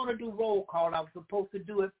 want to do roll call. I was supposed to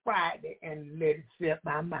do it Friday and let it slip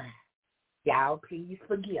my mind. Y'all, please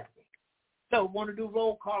forgive me. So want to do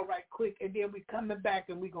roll call right quick, and then we're coming back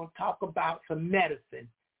and we're going to talk about some medicine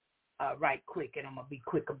right quick, and I'm going to be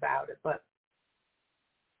quick about it. But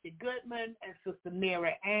Sister Goodman and Sister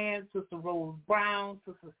Mary Ann, Sister Rose Brown,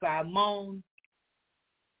 Sister Simone,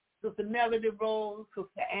 Sister Melody Rose,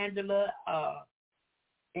 Sister Angela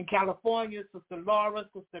in California, Sister Laura,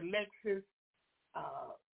 Sister Lexis,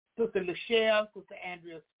 Sister Lachelle, Sister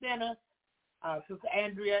Andrea Spinner, Sister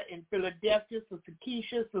Andrea in Philadelphia, Sister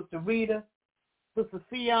Keisha, Sister Rita, Sister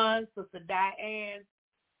Sion, Sister Diane,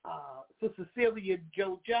 Sister Sylvia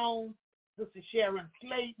Joe Jones, Sister Sharon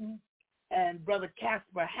Slayton, and Brother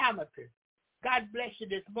Casper Hamilton. God bless you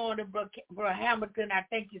this morning, Brother Hamilton. I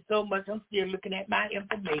thank you so much. I'm still looking at my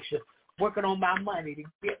information, working on my money to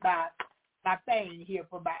get my thing here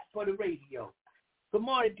for the radio. Good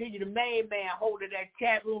morning to you, the main man holding that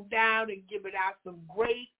chat room down and giving out some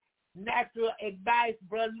great natural advice,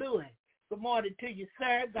 Brother Lewis. Good morning to you,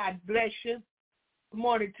 sir. God bless you. Good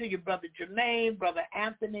morning to you, Brother Jermaine, Brother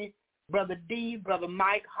Anthony, Brother D, Brother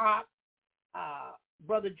Mike Hawk,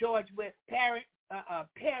 Brother George West Perry.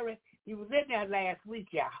 He was in there last week,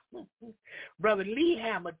 y'all. Brother Lee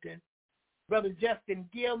Hamilton, Brother Justin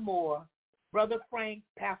Gilmore, Brother Frank,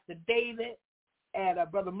 Pastor David, and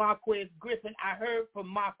Brother Marquez Griffin. I heard from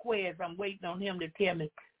Marquez. I'm waiting on him to tell me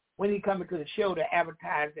when he's coming to the show to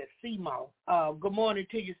advertise at CMO. Good morning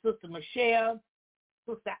to you, Sister Michelle,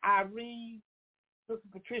 Sister Irene, Sister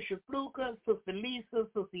Patricia Fluker, Sister Lisa,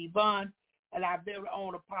 Sister Yvonne, and our very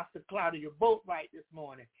own Apostle Claudia Boatwright this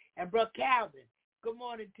morning. And Brother Calvin, good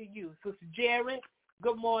morning to you. Sister Jerry,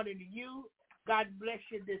 good morning to you. God bless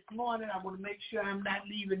you this morning. I want to make sure I'm not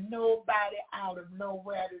leaving nobody out of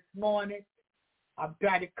nowhere this morning. I'm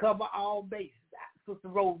trying to cover all bases. Sister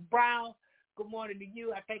Rose Brown, good morning to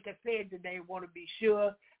you. I think I said today, want to be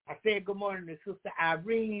sure. I said good morning to Sister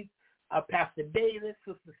Irene, Pastor Davis,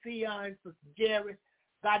 Sister Sion, Sister Jerry.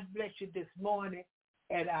 God bless you this morning,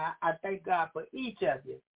 and I thank God for each of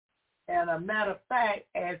you. And a matter of fact,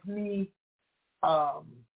 as me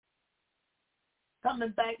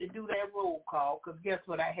coming back to do that roll call, because guess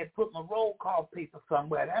what? I had put my roll call paper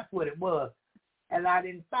somewhere. That's what it was. And I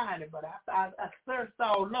didn't find it, but I searched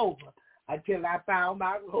all over until I found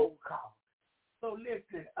my roll call. So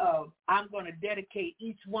listen, I'm going to dedicate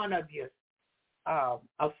each one of you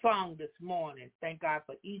a song this morning. Thank God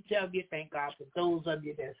for each of you. Thank God for those of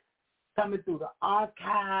you that's coming through the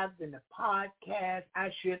archives and the podcast.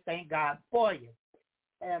 I sure thank God for you.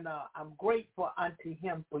 And I'm grateful unto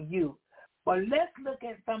him for you. But let's look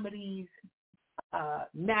at some of these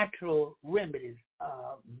natural remedies,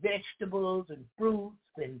 vegetables and fruits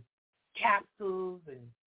and capsules and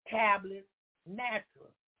tablets, natural.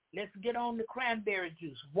 Let's get on the cranberry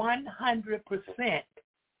juice, 100%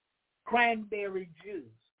 cranberry juice.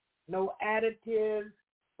 No additives,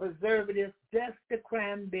 preservatives, just the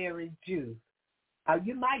cranberry juice.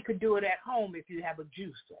 You might could do it at home if you have a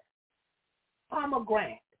juicer.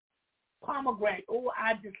 Pomegranate. Oh,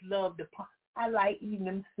 I just love I like eating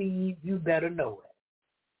them seeds. You better know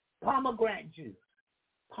it. Pomegranate juice.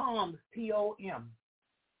 Palms, P-O-M.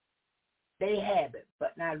 They have it.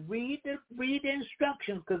 But now read the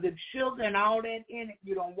instructions, because if sugar and all that in it,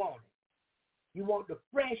 you don't want it. You want the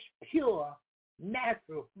fresh, pure,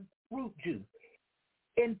 natural fruit juice.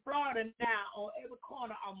 In Florida now, on every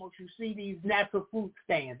corner almost, you see these natural fruit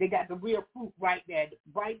stands. They got the real fruit right there.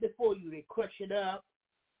 Right before you, they crush it up,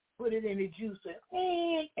 put it in the juicer,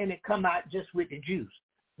 and it come out just with the juice.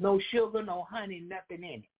 No sugar, no honey, nothing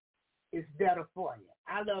in it. It's better for you.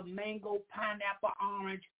 I love mango, pineapple,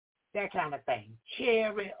 orange, that kind of thing.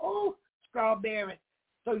 Cherry, strawberry.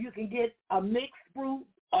 So you can get a mixed fruit,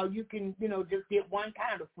 or you can, just get one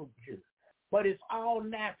kind of fruit juice. But it's all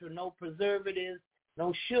natural, no preservatives,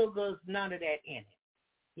 no sugars, none of that in it.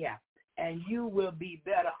 Yeah, and you will be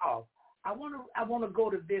better off. I want to go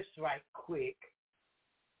to this right quick.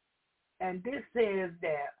 And this says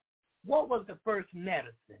that, what was the first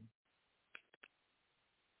medicine?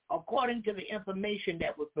 According to the information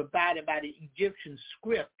that was provided by the Egyptian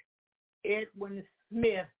script, Edwin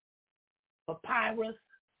Smith Papyrus,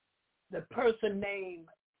 the person named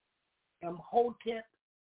Imhotep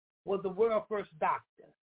was the world's first doctor.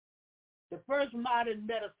 The first modern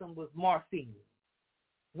medicine was morphine,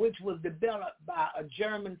 which was developed by a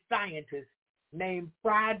German scientist named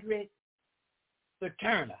Friedrich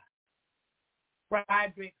Serturner.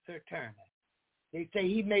 They say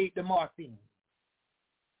he made the morphine.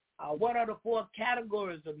 What are the 4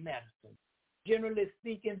 categories of medicine? Generally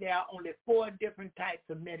speaking, there are only 4 different types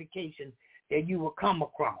of medication that you will come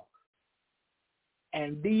across.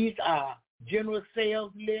 And these are general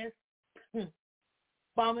sales list,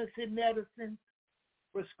 pharmacy medicines,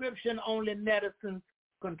 prescription-only medicines,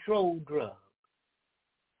 controlled drugs.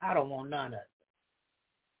 I don't want none of it.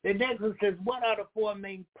 The next one says, what are the 4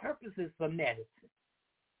 main purposes for medicine?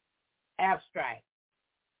 Abstract.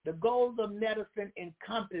 The goals of medicine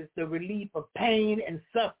encompass the relief of pain and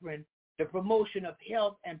suffering, the promotion of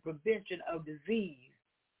health and prevention of disease,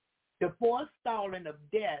 the forestalling of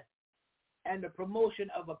death, and the promotion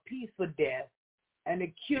of a peaceful death, and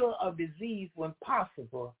the cure of disease when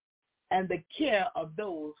possible, and the care of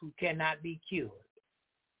those who cannot be cured.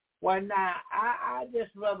 Well, now, I just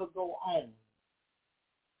rather go on.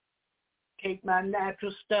 Take my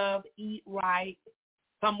natural stuff, eat right,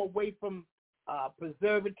 come away from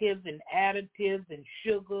preservatives and additives and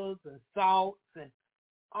sugars and salts and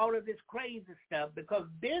all of this crazy stuff, because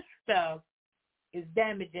this stuff is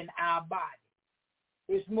damaging our body.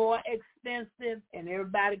 It's more expensive and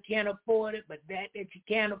everybody can't afford it, but that you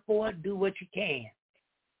can't afford, do what you can.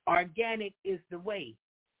 Organic is the way.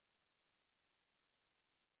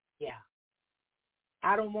 Yeah.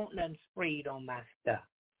 I don't want nothing sprayed on my stuff.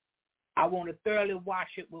 I want to thoroughly wash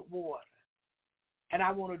it with water. And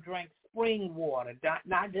I want to drink spring water,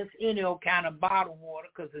 not just any old kind of bottled water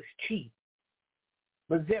because it's cheap.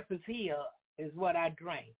 But Zephyr's Hill is what I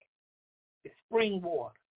drink. It's spring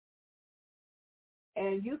water.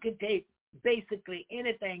 And you can take basically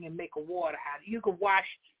anything and make a water out of it. You can wash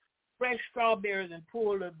fresh strawberries and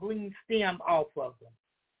pull the green stem off of them.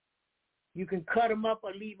 You can cut them up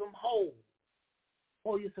or leave them whole.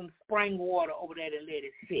 pour you some spring water over there and let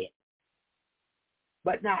it sit.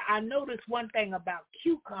 But now I noticed one thing about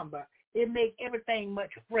cucumber, it makes everything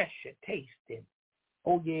much fresher tasting.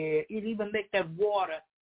 Oh yeah, it even makes that water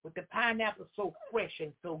with the pineapple so fresh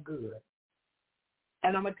and so good.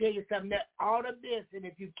 And I'm going to tell you something, that all of this, and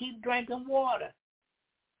if you keep drinking water,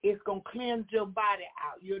 it's going to cleanse your body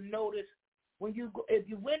out. You'll notice when you go, if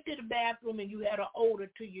you went to the bathroom and you had an odor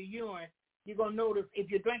to your urine, you're going to notice if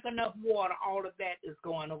you drink enough water, all of that is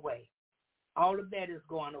going away. All of that is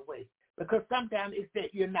going away. Because sometimes it's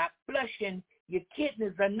that you're not flushing your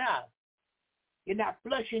kidneys enough. You're not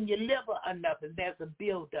flushing your liver enough, and there's a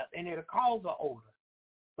buildup, and it'll cause an odor.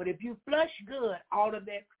 But if you flush good, all of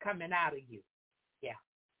that's coming out of you. Yeah.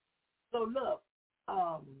 So look,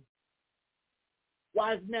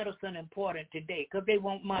 why is medicine important today? Because they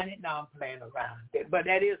want money? No, I'm playing around. But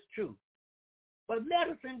that is true. But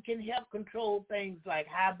medicine can help control things like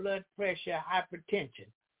high blood pressure, hypertension,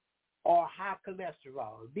 or high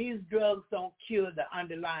cholesterol. These drugs don't cure the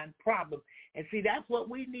underlying problem. And see, that's what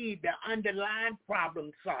we need, the underlying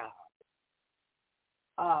problem solved.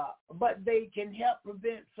 But they can help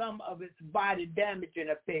prevent some of its body damaging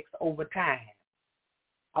effects over time.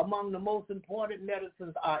 Among the most important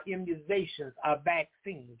medicines are immunizations, are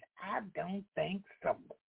vaccines. I don't think so.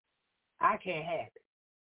 I can't have it.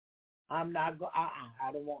 I'm not going.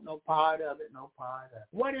 I don't want no part of it. No part of it.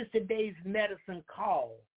 What is today's medicine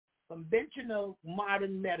called? Conventional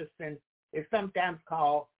modern medicine is sometimes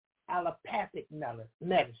called allopathic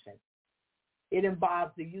medicine. It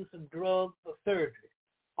involves the use of drugs for surgery,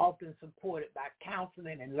 often supported by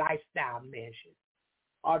counseling and lifestyle measures.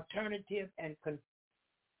 Alternative and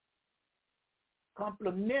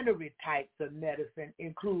complementary types of medicine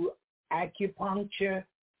include acupuncture,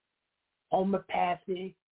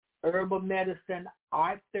 homeopathy, herbal medicine,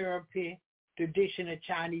 art therapy, traditional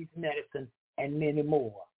Chinese medicine, and many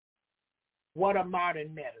more. What are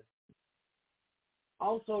modern medicine?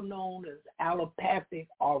 Also known as allopathic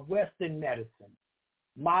or Western medicine.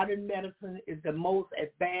 Modern medicine is the most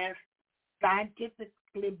advanced,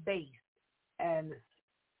 scientifically based, and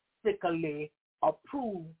medically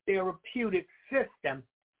approved therapeutic system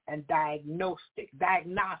and diagnostic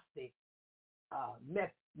methodology.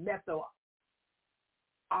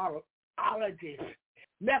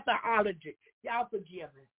 Y'all forgive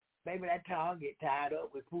me. Maybe that tongue get tied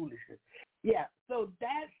up with foolishness. Yeah, so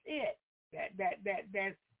that's it.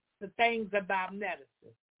 That's the things about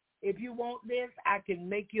medicine. If you want this, I can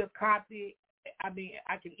make you a copy. I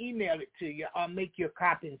can email it to you or make you a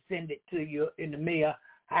copy and send it to you in the mail,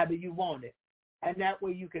 however you want it. And that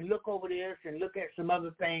way you can look over this and look at some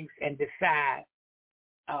other things and decide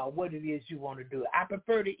what it is you want to do. I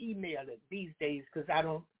prefer to email it these days because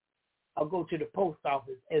I'll go to the post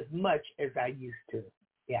office as much as I used to.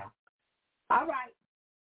 Yeah. All right.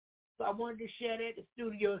 So I wanted to share that. The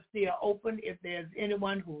studio is still open. If there's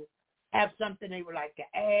anyone who have something they would like to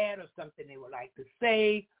add or something they would like to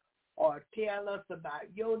say or tell us about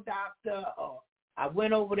your doctor or I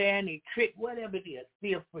went over there and he tricked, whatever it is,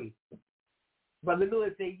 feel free. Brother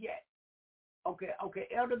Lewis said, yes. Okay.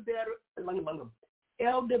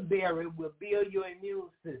 Elderberry will build your immune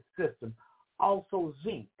system. Also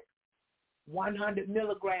zinc, 100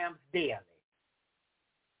 milligrams daily.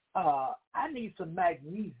 I need some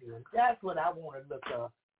magnesium. That's what I want to look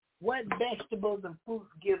up. What vegetables and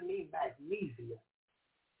fruits give me magnesium?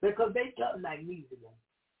 Because they told magnesium.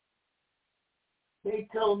 They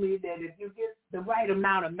told me that if you get the right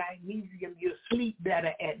amount of magnesium, you'll sleep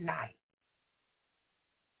better at night.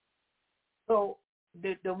 So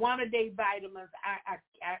the one-a-day vitamins,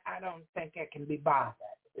 I don't think I can be bothered.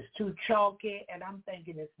 It's too chalky, and I'm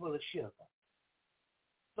thinking it's full of sugar.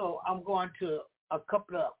 So I'm going to a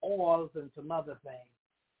couple of oils and some other things.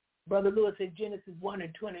 Brother Lewis in Genesis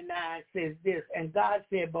 1:29 says this, and God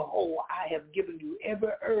said, behold, I have given you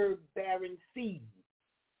every herb bearing seed,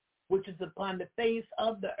 which is upon the face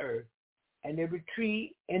of the earth, and every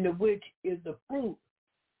tree in the which is the fruit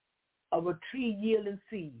of a tree yielding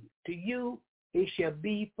seed. To you it shall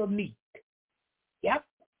be for meat. Yep.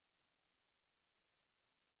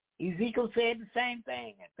 Ezekiel said the same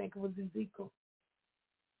thing. I think it was Ezekiel.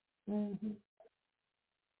 Mm-hmm.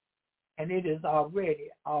 And it is already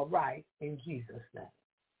all right in Jesus' name.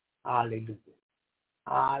 Hallelujah.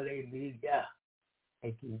 Hallelujah.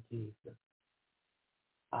 Thank you, Jesus.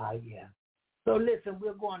 Yeah. So listen,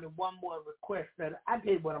 we're going to one more request that I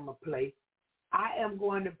tell you what I'm going to play. I am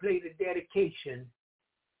going to play the dedication.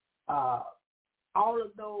 All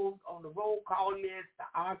of those on the roll call list, the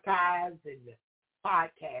archives, and the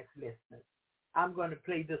podcast listeners. I'm going to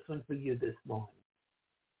play this one for you this morning.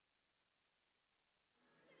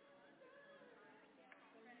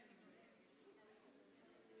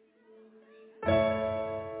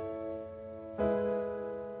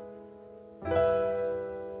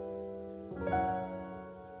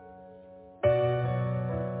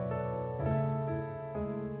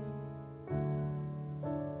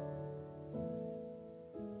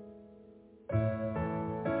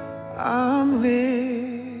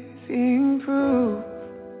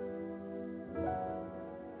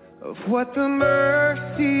 of what the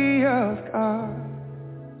mercy of God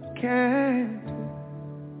can do.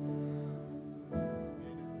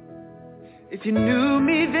 If you knew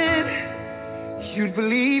me then, you'd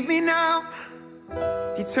believe me now.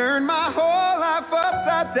 He turned my whole life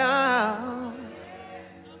upside down.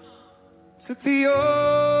 Took the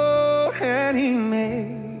old and he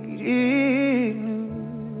made it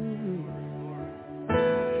new.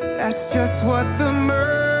 That's just what the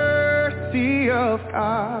mercy of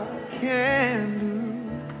God can do.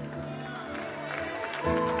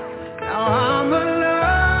 Now I'm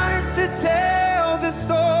alive to tell the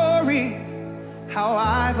story, how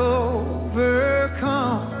I've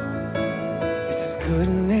overcome. It's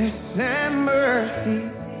goodness and mercy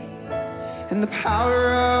and the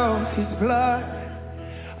power of his blood.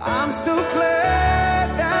 I'm so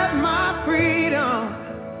glad that my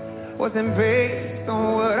freedom wasn't based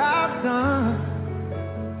on what I've done.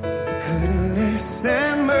 Goodness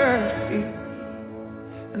and mercy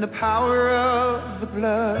and the power of the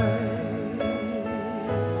blood.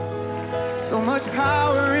 So much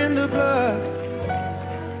power in the blood.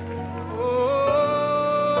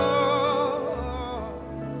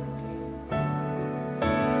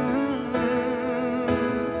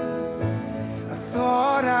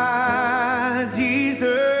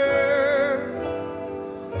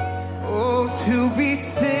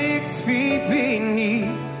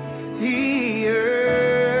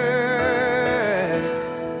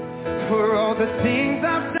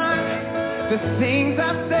 The things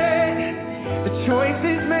I've said, the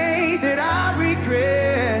choices made that I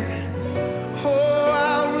regret. Oh,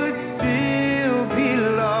 I would still be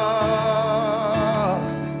lost.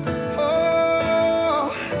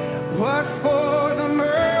 Oh, but for the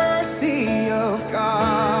mercy of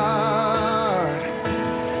God.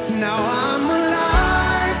 Now I'm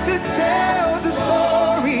alive to tell the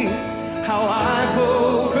story, how I've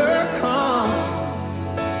overcome.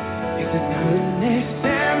 It's the goodness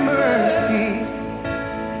and mercy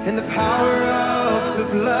and the power of the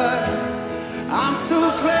blood. I'm so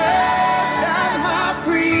glad that my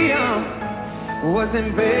freedom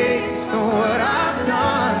wasn't based on what I've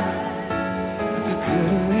done. The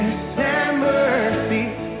goodness and mercy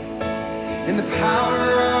and the power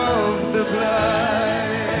of the blood.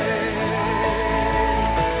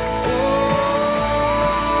 Oh,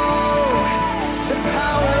 the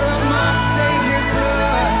power of my Savior's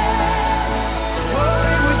blood. Oh,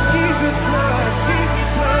 it was Jesus' blood.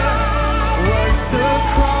 Was the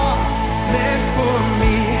cross meant for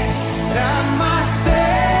me, that my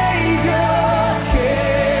Savior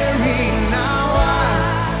carried? Now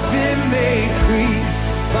I've been made free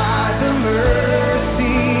by the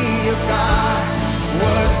mercy of God.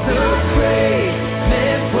 Was the grave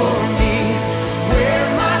meant for me, where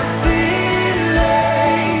my sin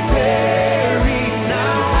lay buried?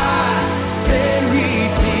 Now I've been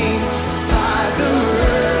redeemed by the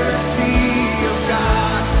mercy of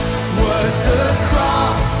God. Was the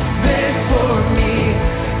cross meant for me,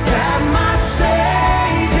 that my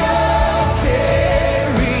Savior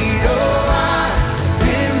carried? Oh, I've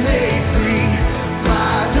been made free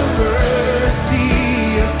by the mercy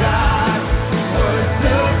of God. Was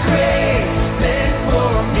the grave meant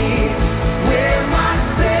for me, where my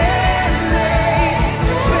sin lay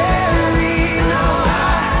buried? Now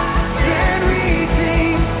I've been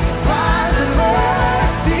redeemed by the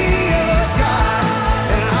mercy of God.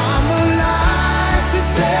 And I'm alive to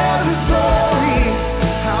tell the story,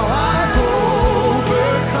 how I've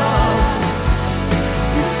overcome.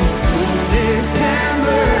 It's His goodness and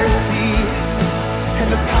mercy and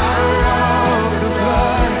the power of the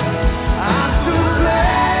blood. I'm so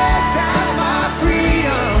glad that my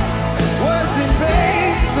freedom wasn't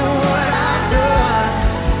based on what I've done.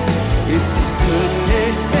 It's His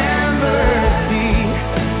goodness and mercy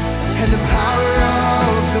and the power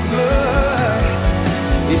of the blood.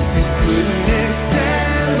 It's His goodness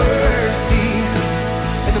and mercy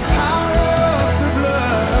and the power of the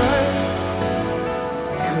blood.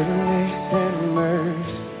 Goodness and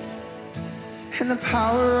mercy and the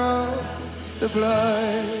power of the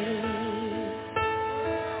blood.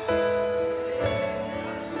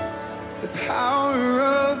 The power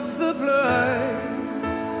of the blood.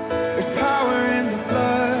 There's power in the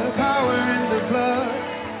blood, power in the blood.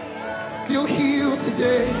 You'll heal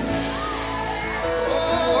today.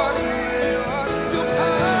 Oh, the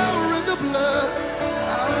power in the blood,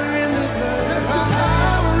 power in the blood. There's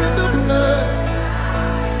power in the blood.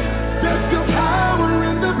 There's the power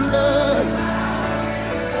in the blood.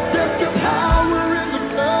 There's the power in the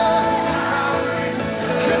blood.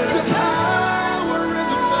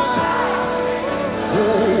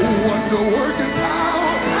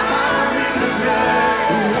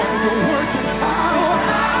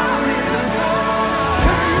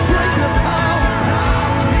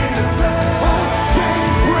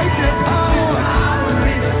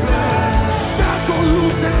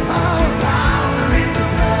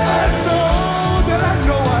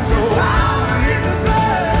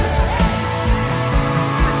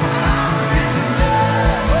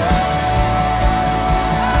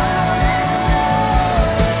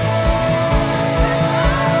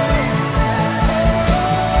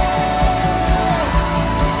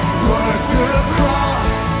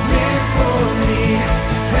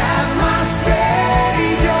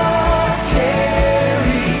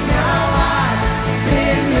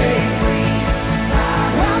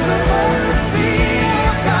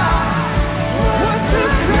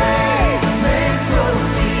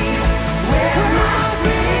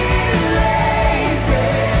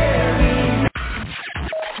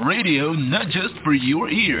 radio not just for your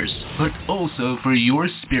ears, but also for your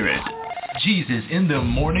spirit. Jesus in the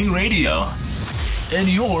Morning Radio. And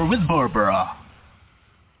you're with Barbara.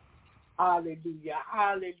 Hallelujah,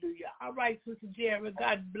 hallelujah. All right, Sister Jerry,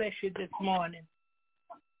 God bless you this morning.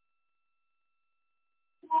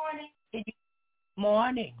 Morning.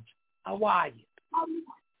 Morning. How are you?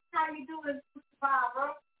 How you doing, Sister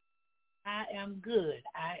Barbara? I am good.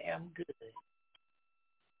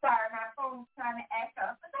 Sorry, my phone's trying to act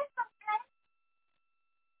up, but that's okay.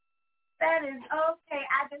 That is okay.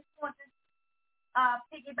 I just want to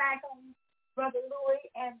piggyback on Brother Louis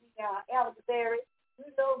and the elderberry. You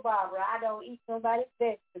know, Barbara, I don't eat nobody's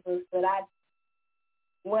vegetables, but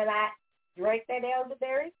when I drink that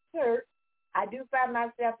elderberry syrup, I do find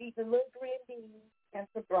myself eating a little green beans and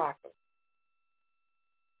some broccoli.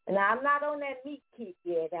 And I'm not on that meat kick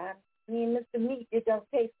yet. Mr. Meat, it don't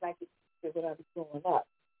taste like it used to when I was growing up.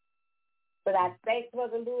 But I thank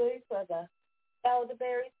Brother Louis for the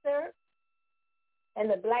elderberry syrup and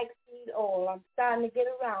the black seed oil. I'm starting to get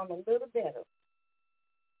around a little better.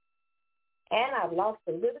 And I've lost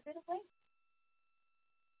a little bit of weight.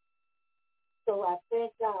 So I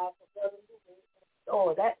thank God for Brother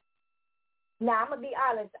Louis. Now, I'm going to be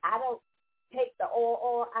honest. I don't take the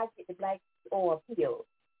oil. I get the black seed oil pills.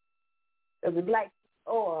 The black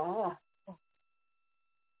seed oil.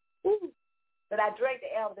 But I drank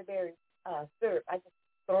the elderberry syrup. I just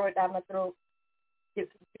throw it down my throat, get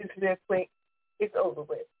some juice real quick. It's over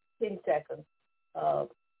with. 10 seconds of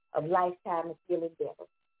lifetime of feeling better.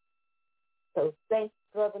 So thanks,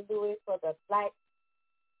 Brother Louis, for the black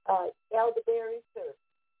elderberry syrup.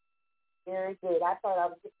 Very good. I thought I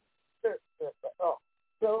was getting syrup, but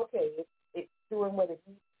so okay. It's doing what it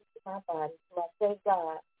needs to my body. So I thank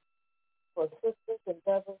God for sisters and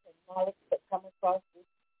brothers and knowledge that come across this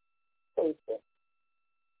station.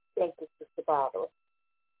 Thank you, Sister Barbara.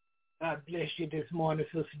 God bless you this morning,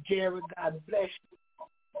 Sister Jerry. God bless you.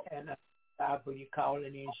 And God for you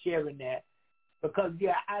calling in and sharing that. Because,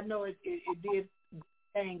 I know it did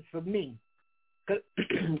things for me.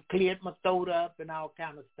 Cleared my throat up and all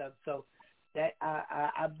kind of stuff. So that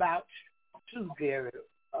I vouch to Jerry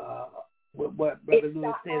with what Brother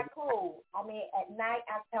Lewis said. It's not my cold. I mean, at night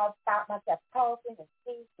I found myself coughing and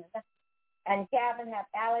sneezing. And Calvin have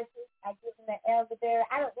allergies. I give him the elderberry.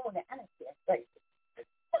 I don't know the anesthesia.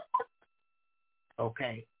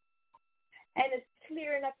 Okay. And it's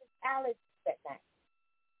clearing up his allergies at night.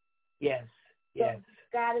 Yes. So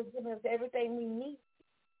God has given us everything we need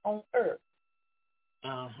on earth.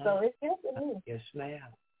 Uh-huh. So it's helping me. Yes, ma'am.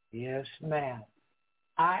 Yes, ma'am.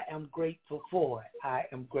 I am grateful for it.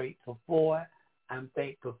 I'm thankful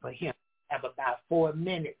for him. I have about 4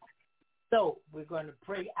 minutes. So we're going to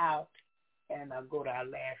pray out, and I'll go to our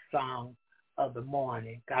last song of the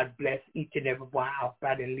morning. God bless each and every one. I'll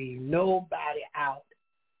try to leave nobody out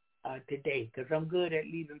today, because I'm good at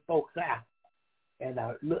leaving folks out. And,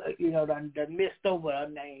 the missed over a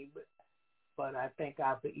name, but I thank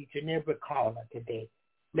God for each and every caller today.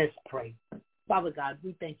 Let's pray. Father God,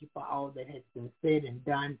 we thank you for all that has been said and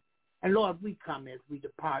done. And, Lord, we come as we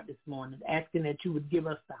depart this morning, asking that you would give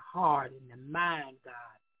us the heart and the mind,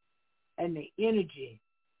 God, and the energy.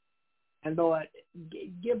 And, Lord,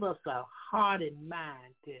 give us a heart and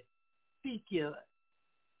mind to seek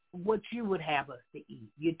what you would have us to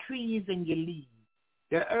eat, your trees and your leaves,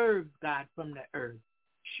 the herbs, God, from the earth.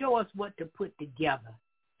 Show us what to put together.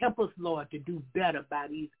 Help us, Lord, to do better by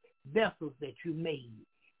these vessels that you made.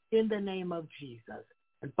 In the name of Jesus.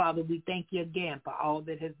 And, Father, we thank you again for all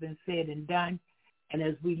that has been said and done. And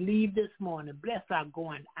as we leave this morning, bless our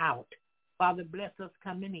going out. Father, bless us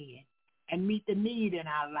coming in and meet the need in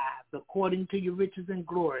our lives according to your riches and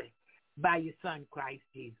glory by your Son, Christ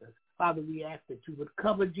Jesus. Father, we ask that you would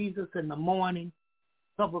cover Jesus in the morning,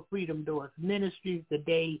 cover Freedom Doors Ministries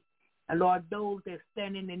today, and, Lord, those that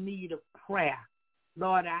stand in the need of prayer,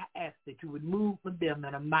 Lord, I ask that you would move for them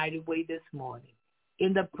in a mighty way this morning.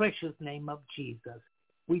 In the precious name of Jesus,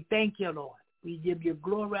 we thank you, Lord. We give you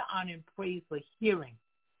glory, honor, and praise for hearing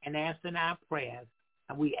and answering our prayers.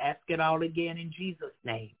 And we ask it all again in Jesus'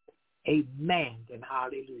 name. Amen and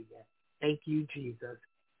hallelujah. Thank you, Jesus.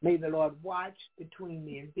 May the Lord watch between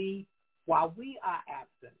me and thee while we are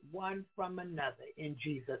absent one from another in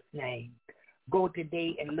Jesus' name. Go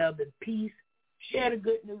today in love and peace. Share the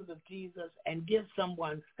good news of Jesus and give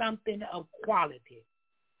someone something of quality.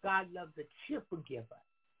 God loves a cheerful giver.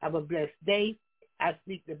 Have a blessed day. I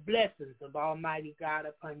speak the blessings of Almighty God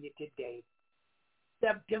upon you today.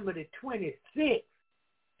 September the 26th,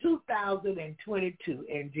 2022,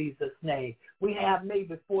 in Jesus' name. We have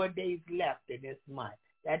maybe 4 days left in this month.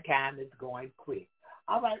 That time is going quick.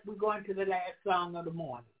 All right, we're going to the last song of the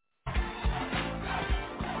morning.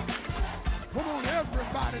 Come on,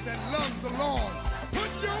 everybody that loves the Lord,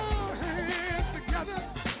 put your hands together.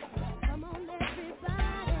 Come on,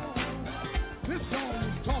 everybody. This song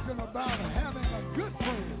is talking about having a good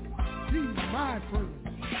friend. He's my friend.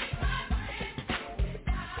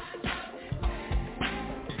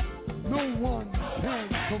 No one can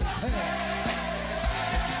compare.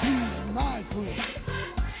 He's my friend.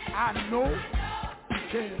 I know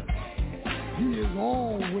because he is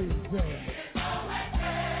always there.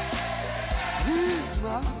 He's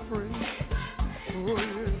my friend. Oh,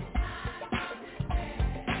 yeah.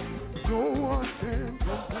 No one can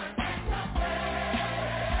compare.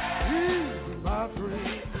 He's my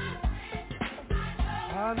friend.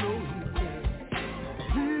 I know he's there.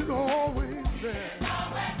 He's always there.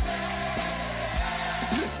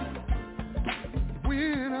 Listen,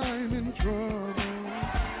 when I'm in trouble,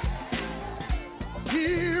 he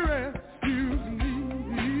rescues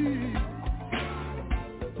me.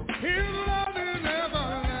 His love is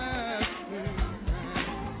everlasting.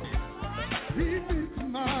 He meets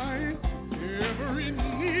my every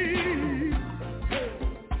need.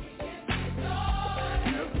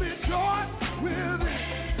 Gives me joy with it.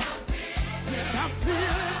 And I'm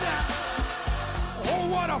feeling that. Oh,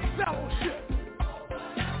 what a fellowship.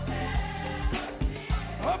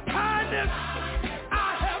 A kindness I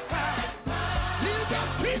have found. He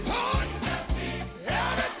just keeps on.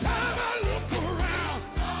 Every time I look around,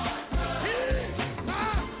 he's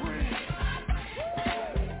my friend.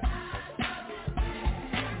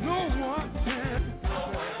 No one can.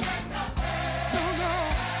 No,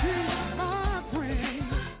 he's my friend.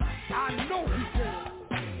 I know he can.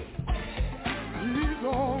 He's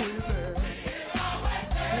always there.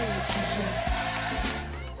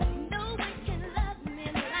 No one can love me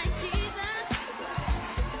like Jesus.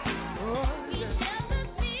 Oh, He yeah.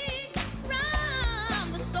 shelters me from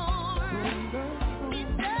the storm. It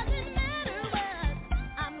doesn't matter what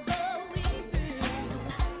I'm going through.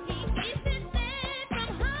 He keeps me safe from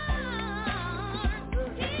harm.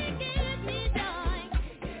 He gives me joy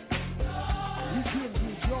He gives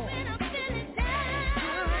me joy. when I'm feeling down.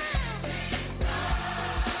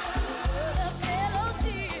 The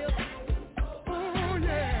fellowship Oh,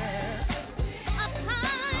 yeah. of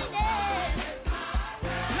kindness.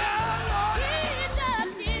 Yeah, Lord. He does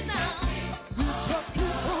me now. You took me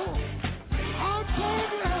home. I'm so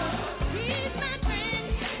glad. He's my friend.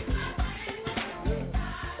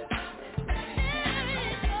 There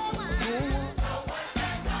is no one.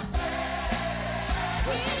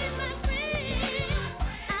 He's my friend.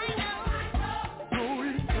 I know No,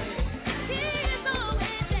 he's there. he is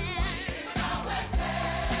always there.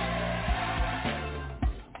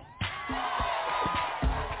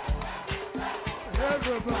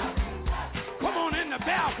 Everybody. Come on in the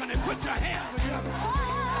balcony. Put your hands together.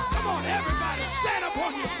 Come on, everybody. Stand up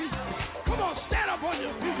on your feet. Come on, stand up on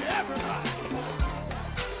your feet, everybody.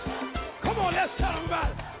 Come on, let's tell them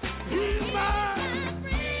about it. He's mine.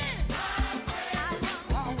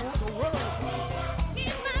 I want the world.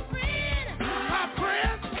 He's my friend. My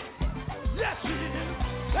friend. Yes, he is.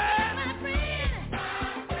 Say, My friend.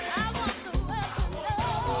 I want the world to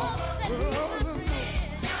know that he's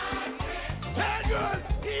my friend. tell yours,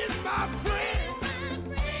 he's my friend. My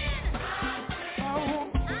friend. I want.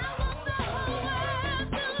 I want the whole world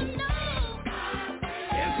to know.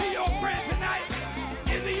 Is he your friend tonight?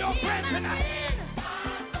 Is he your friend tonight?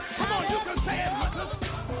 Come on, you can say it with us.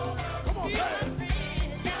 Come on, say it.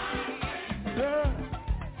 Yeah.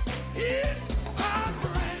 He's my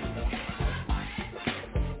friend.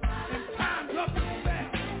 In times of despair,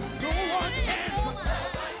 no one can.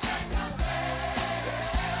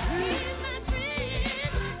 He's my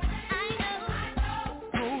friend. I know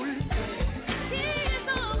No, he's there. he is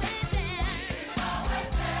always there.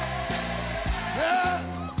 Yeah.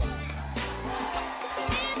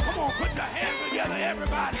 Come on, put your hands together,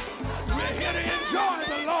 everybody. We're here to enjoy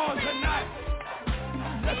the Lord tonight.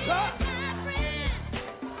 Yes, sir.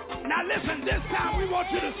 Now listen, this time we want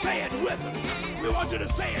you to say it with us. We want you to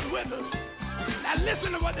say it with us. Now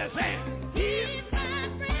listen to what they're saying. He's my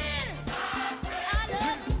friend. I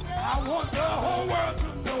love him. I want the whole world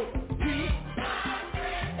to know.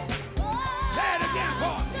 Say it again,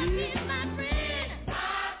 boy. He's my friend.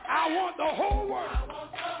 I want the whole world.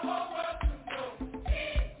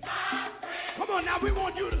 Come on now, we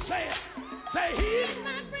want you to say it. Say He's he.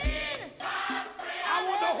 my friend. I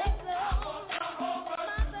want the whole.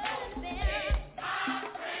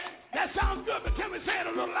 That sounds good, but can we say it a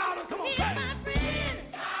little louder? Come on, He's say it. my friend.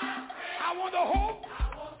 I want the whole.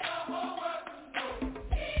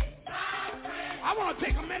 I want to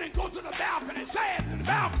take a minute and go to the balcony. Say it in the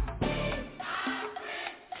balcony.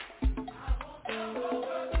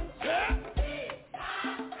 Yeah.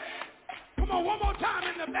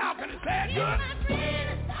 Can you say it good?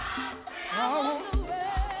 I want